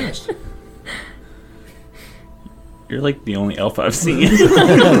don't think. Yes. You're like the only elf I've seen.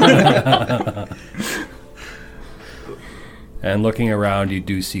 And looking around, you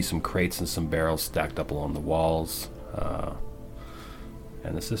do see some crates and some barrels stacked up along the walls.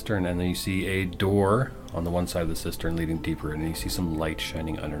 And the cistern, and then you see a door on the one side of the cistern leading deeper, and you see some light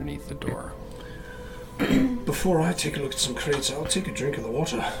shining underneath the door. Before I take a look at some crates, I'll take a drink of the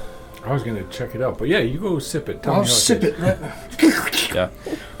water. I was going to check it out, but yeah, you go sip it. Tell me I'll how sip tastes. it right now. Yeah,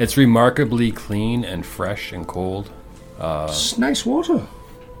 it's remarkably clean and fresh and cold. It's nice water.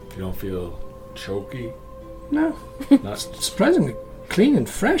 You don't feel choky? No, Not surprisingly clean and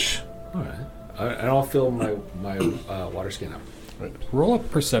fresh. all right. And I'll fill my water skin up. Right. Roll a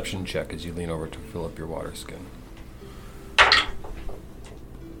perception check as you lean over to fill up your water skin.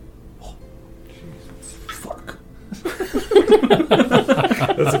 Fuck.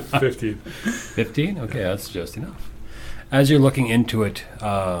 That's a 15. 15? Okay, that's just enough. As you're looking into it,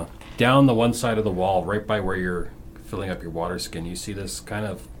 down the one side of the wall, right by where you're filling up your water skin, you see this kind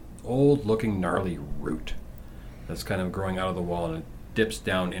of old-looking gnarly root that's kind of growing out of the wall, and it dips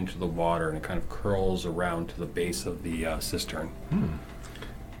down into the water, and it kind of curls around to the base of the cistern.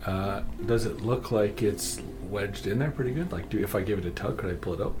 Does it look like it's wedged in there pretty good? Like, if I give it a tug, could I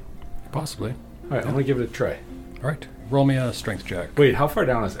pull it out? Possibly. All right, I'm going to give it a try. All right, roll me a strength check. Wait, how far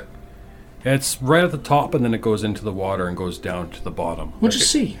down is it? It's right at the top, and then it goes into the water and goes down to the bottom. What'd you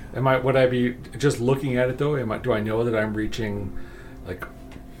see? Would I be just looking at it though? Do I know that I'm reaching, like,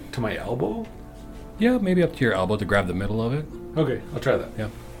 to my elbow? Yeah, maybe up to your elbow to grab the middle of it. Okay, I'll try that. Yeah.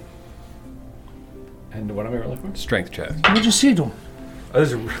 And what am I rolling for? Strength check. What'd you see, Dom? Oh,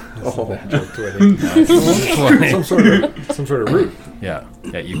 this is a bad joke too, I think. some sort of root. Yeah,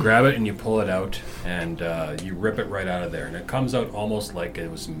 you grab it and you pull it out, and you rip it right out of there, and it comes out almost like it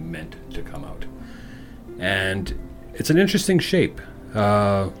was meant to come out. And it's an interesting shape.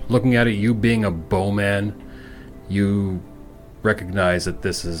 Looking at it, you being a bowman, you recognize that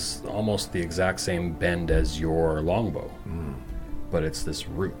this is almost the exact same bend as your longbow, but it's this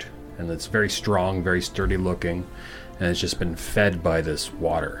root, and it's very strong, very sturdy looking, and it's just been fed by this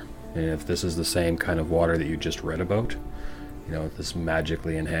water. And if this is the same kind of water that you just read about, this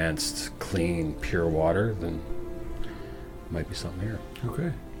magically enhanced, clean, pure water, then might be something here.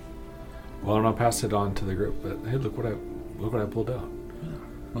 Okay. Well, I'm gonna pass it on to the group. But hey, look what I pulled out.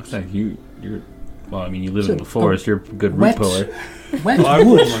 Looks like you're. Well, I mean, you live So, in the forest. You're a good wet- root puller. Wet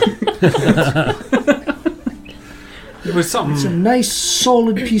wood. It was something. It's a nice,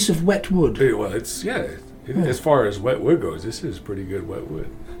 solid piece of wet wood. Well, it's as far as wet wood goes, this is pretty good wet wood.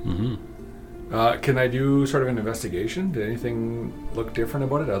 Mm-hmm. Can I do sort of an investigation? Did anything look different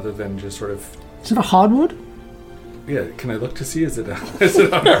about it other than just sort of... Is it a hardwood? Yeah, can I look to see? Is it a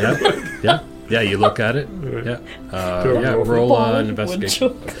hardwood? Yeah, you look at it. Yeah. Roll an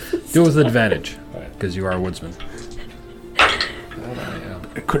investigation. Do it with advantage, because you are a woodsman.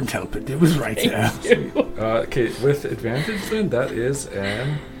 I couldn't help it. It was right there. Okay, with advantage then, that is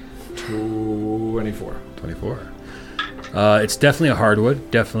an 24. 24. It's definitely a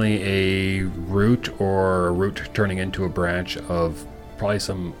hardwood. Definitely a root or a root turning into a branch of probably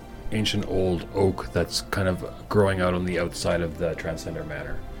some ancient old oak that's kind of growing out on the outside of the Transcender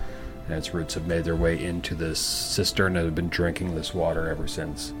Manor. And its roots have made their way into this cistern and have been drinking this water ever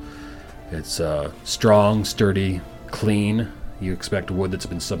since. It's strong, sturdy, clean. You expect wood that's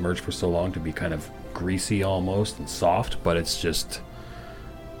been submerged for so long to be kind of greasy almost and soft, but it's just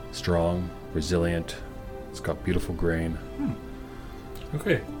strong, resilient. It's got beautiful grain.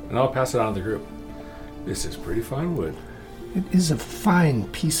 Okay, and I'll pass it on to the group. This is pretty fine wood. It is a fine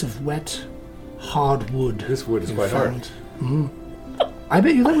piece of wet, hard wood. This wood is quite hard. I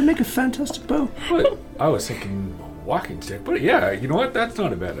bet you that would make a fantastic bow. But I was thinking walking stick, but yeah, you know what? That's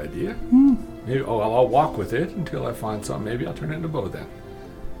not a bad idea. Maybe I'll walk with it until I find something. Maybe I'll turn it into a bow then.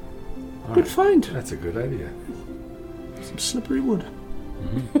 All Good right. find. That's a good idea. Some slippery wood.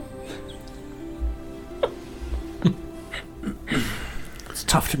 It's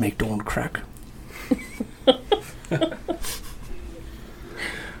tough to make Dorren crack.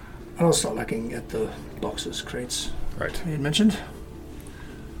 I'll start looking at the boxes, crates. Right. You had mentioned.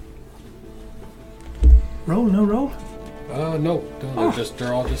 Roll, no roll? No,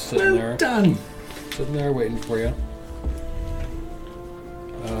 they're all just sitting there. Done. Sitting there waiting for you.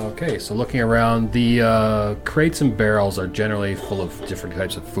 Okay, so looking around, the crates and barrels are generally full of different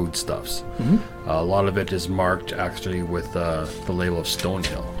types of foodstuffs. A lot of it is marked actually with the label of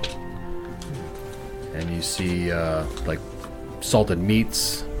Stonehill. And you see like salted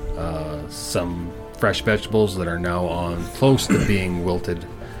meats, some fresh vegetables that are now on close to being wilted.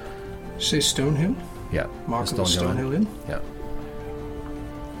 Say Stonehill? Yeah. Mark the of the Stonehill Inn? Yeah.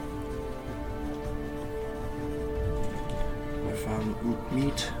 I found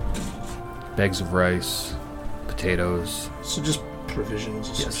meat. Bags of rice, potatoes. So just provisions,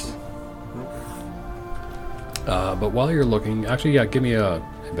 Yes. essentially. But while you're looking, actually, yeah, give me a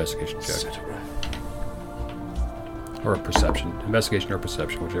investigation check. Etc. Or a perception. Investigation or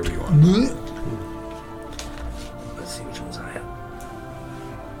perception, whichever you want. Let's see which one's higher.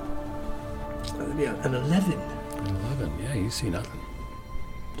 That'd be an 11. 11, yeah, you see nothing.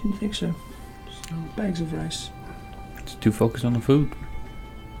 Didn't think so. Bags of rice. It's too focused on the food.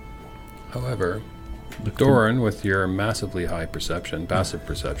 However, Dorren, with your massively high perception, passive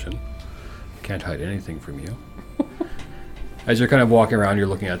perception, can't hide anything from you. As you're kind of walking around, you're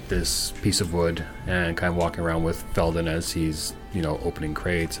looking at this piece of wood and kind of walking around with Felden as he's, opening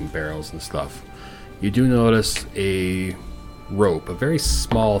crates and barrels and stuff. You do notice a rope, a very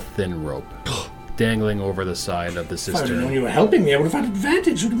small, thin rope, dangling over the side of the If I'd have known cistern you were helping me, I would have had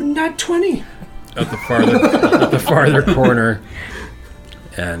advantage. It would have been nat 20. at the farther corner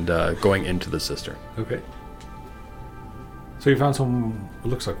and going into the cistern. Okay. So you found some, it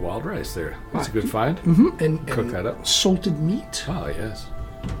looks like wild rice there. That's a good find. And Cook that up. salted meat. Oh, yes.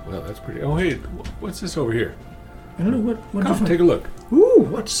 Well, that's pretty... Oh, hey, what's this over here? I don't know what. Come, take a look. Ooh,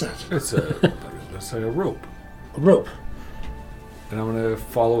 what's that? It's it's like a rope. A rope. And I'm going to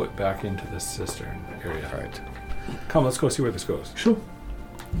follow it back into the cistern area. All right. Come, let's go see where this goes. Sure.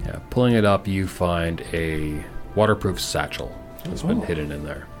 Yeah, pulling it up, you find a waterproof satchel that's been hidden in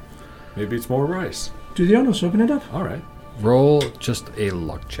there. Maybe it's more rice. Do the honors. Open it up. All right. Roll just a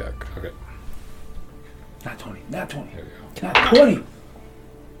luck check. Okay. Nat 20. Nat 20. There we go. Nat 20.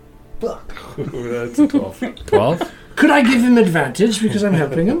 Fuck. That's a 12. 12? Could I give him advantage because I'm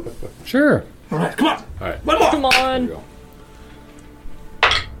helping him? Sure. All right, come on. All right. One more. Come There on. we go.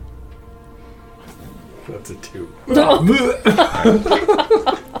 That's a 2.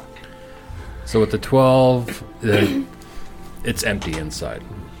 So with the 12, it's empty inside.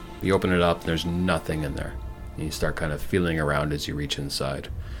 You open it up, there's nothing in there. And you start kind of feeling around as you reach inside.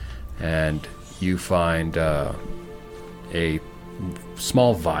 And you find a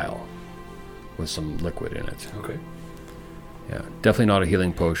small vial with some liquid in it. Okay. Yeah, definitely not a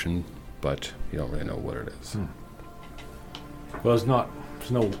healing potion, but you don't really know what it is. Well,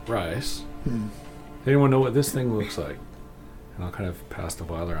 there's no rice. Does anyone know what this thing looks like? And I'll kind of pass the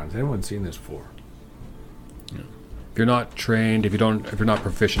vial around. Has anyone seen this before? If you're not trained, if you're not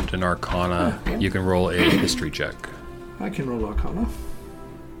proficient in Arcana, you can roll a history check. I can roll Arcana.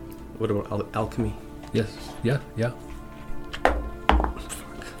 What about alchemy? Yes. Yeah.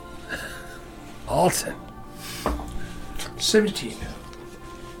 Alton. 17.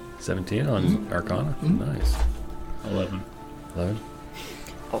 17 on Arcana? Nice. 11. 11?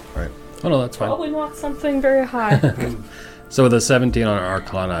 Oh, right. Oh, no, that's fine. Probably not something very high. So with a 17 on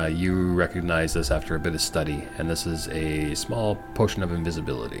Arcana, you recognize this after a bit of study, and this is a small potion of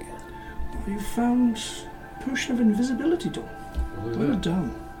invisibility. You found potion of invisibility, Dorren. Look at Well that.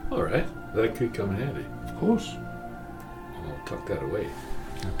 done. All right. That could come in handy. Of course. I'll tuck that away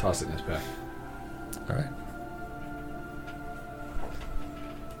and toss it in his pack. All right.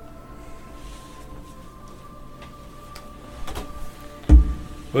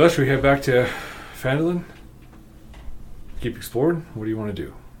 Well, should we head back to Phandalin? Keep exploring? What do you want to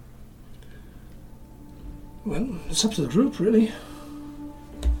do? Well, it's up to the group, really.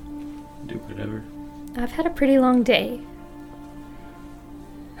 Do whatever. I've had a pretty long day.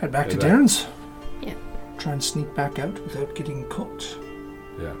 Head back to Head back. Darren's. Yeah. Try and sneak back out without getting caught.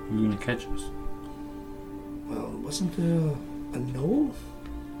 Yeah. Who's gonna catch us? Well, wasn't there a gnoll?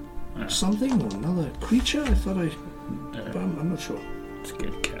 Ah. Something? Or another creature? I thought but I'm not sure.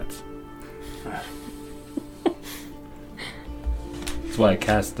 Scared cats. That's why I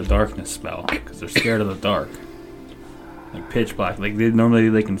cast the darkness spell, because they're scared of the dark. Like pitch black. Like normally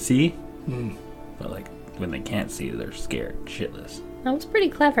they can see, but like when they can't see, they're scared shitless. That was pretty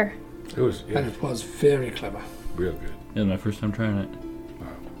clever. It was And it was very clever. real good. It was my first time trying it.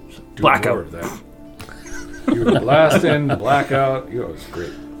 Do Blackout. more of that. You were blasting, blackout. It was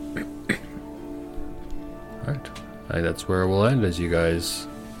great. All right. I think that's where we'll end as you guys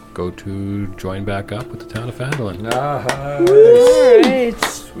go to join back up with the town of Phandalin. Nice. Alright.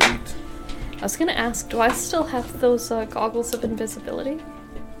 Sweet. I was gonna ask, do I still have those goggles of invisibility?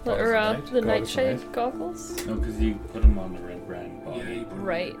 Or Goggles of the night? nightshade goggles? No, because you put them on the Redbrand body.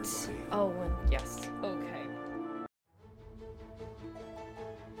 Right. Oh, and yes. Okay.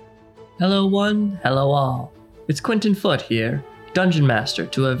 Hello one, hello all. It's Quentin Foote here, Dungeon Master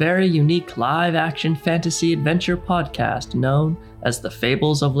to a very unique live-action fantasy adventure podcast known as The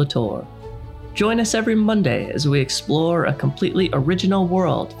Fables of Latour. Join us every Monday as we explore a completely original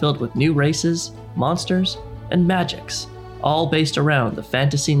world filled with new races, monsters, and magics, all based around the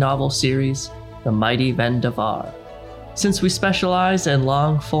fantasy novel series, The Mighty Vendavar. Since we specialize in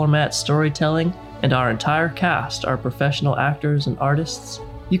long-format storytelling and our entire cast are professional actors and artists,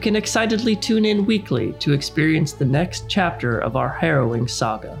 you can excitedly tune in weekly to experience the next chapter of our harrowing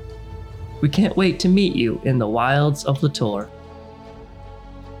saga. We can't wait to meet you in the wilds of Latour.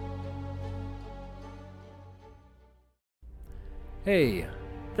 Hey,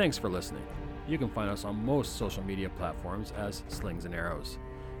 thanks for listening. You can find us on most social media platforms as Slings and Arrows.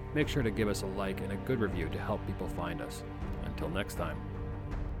 Make sure to give us a like and a good review to help people find us. Until next time.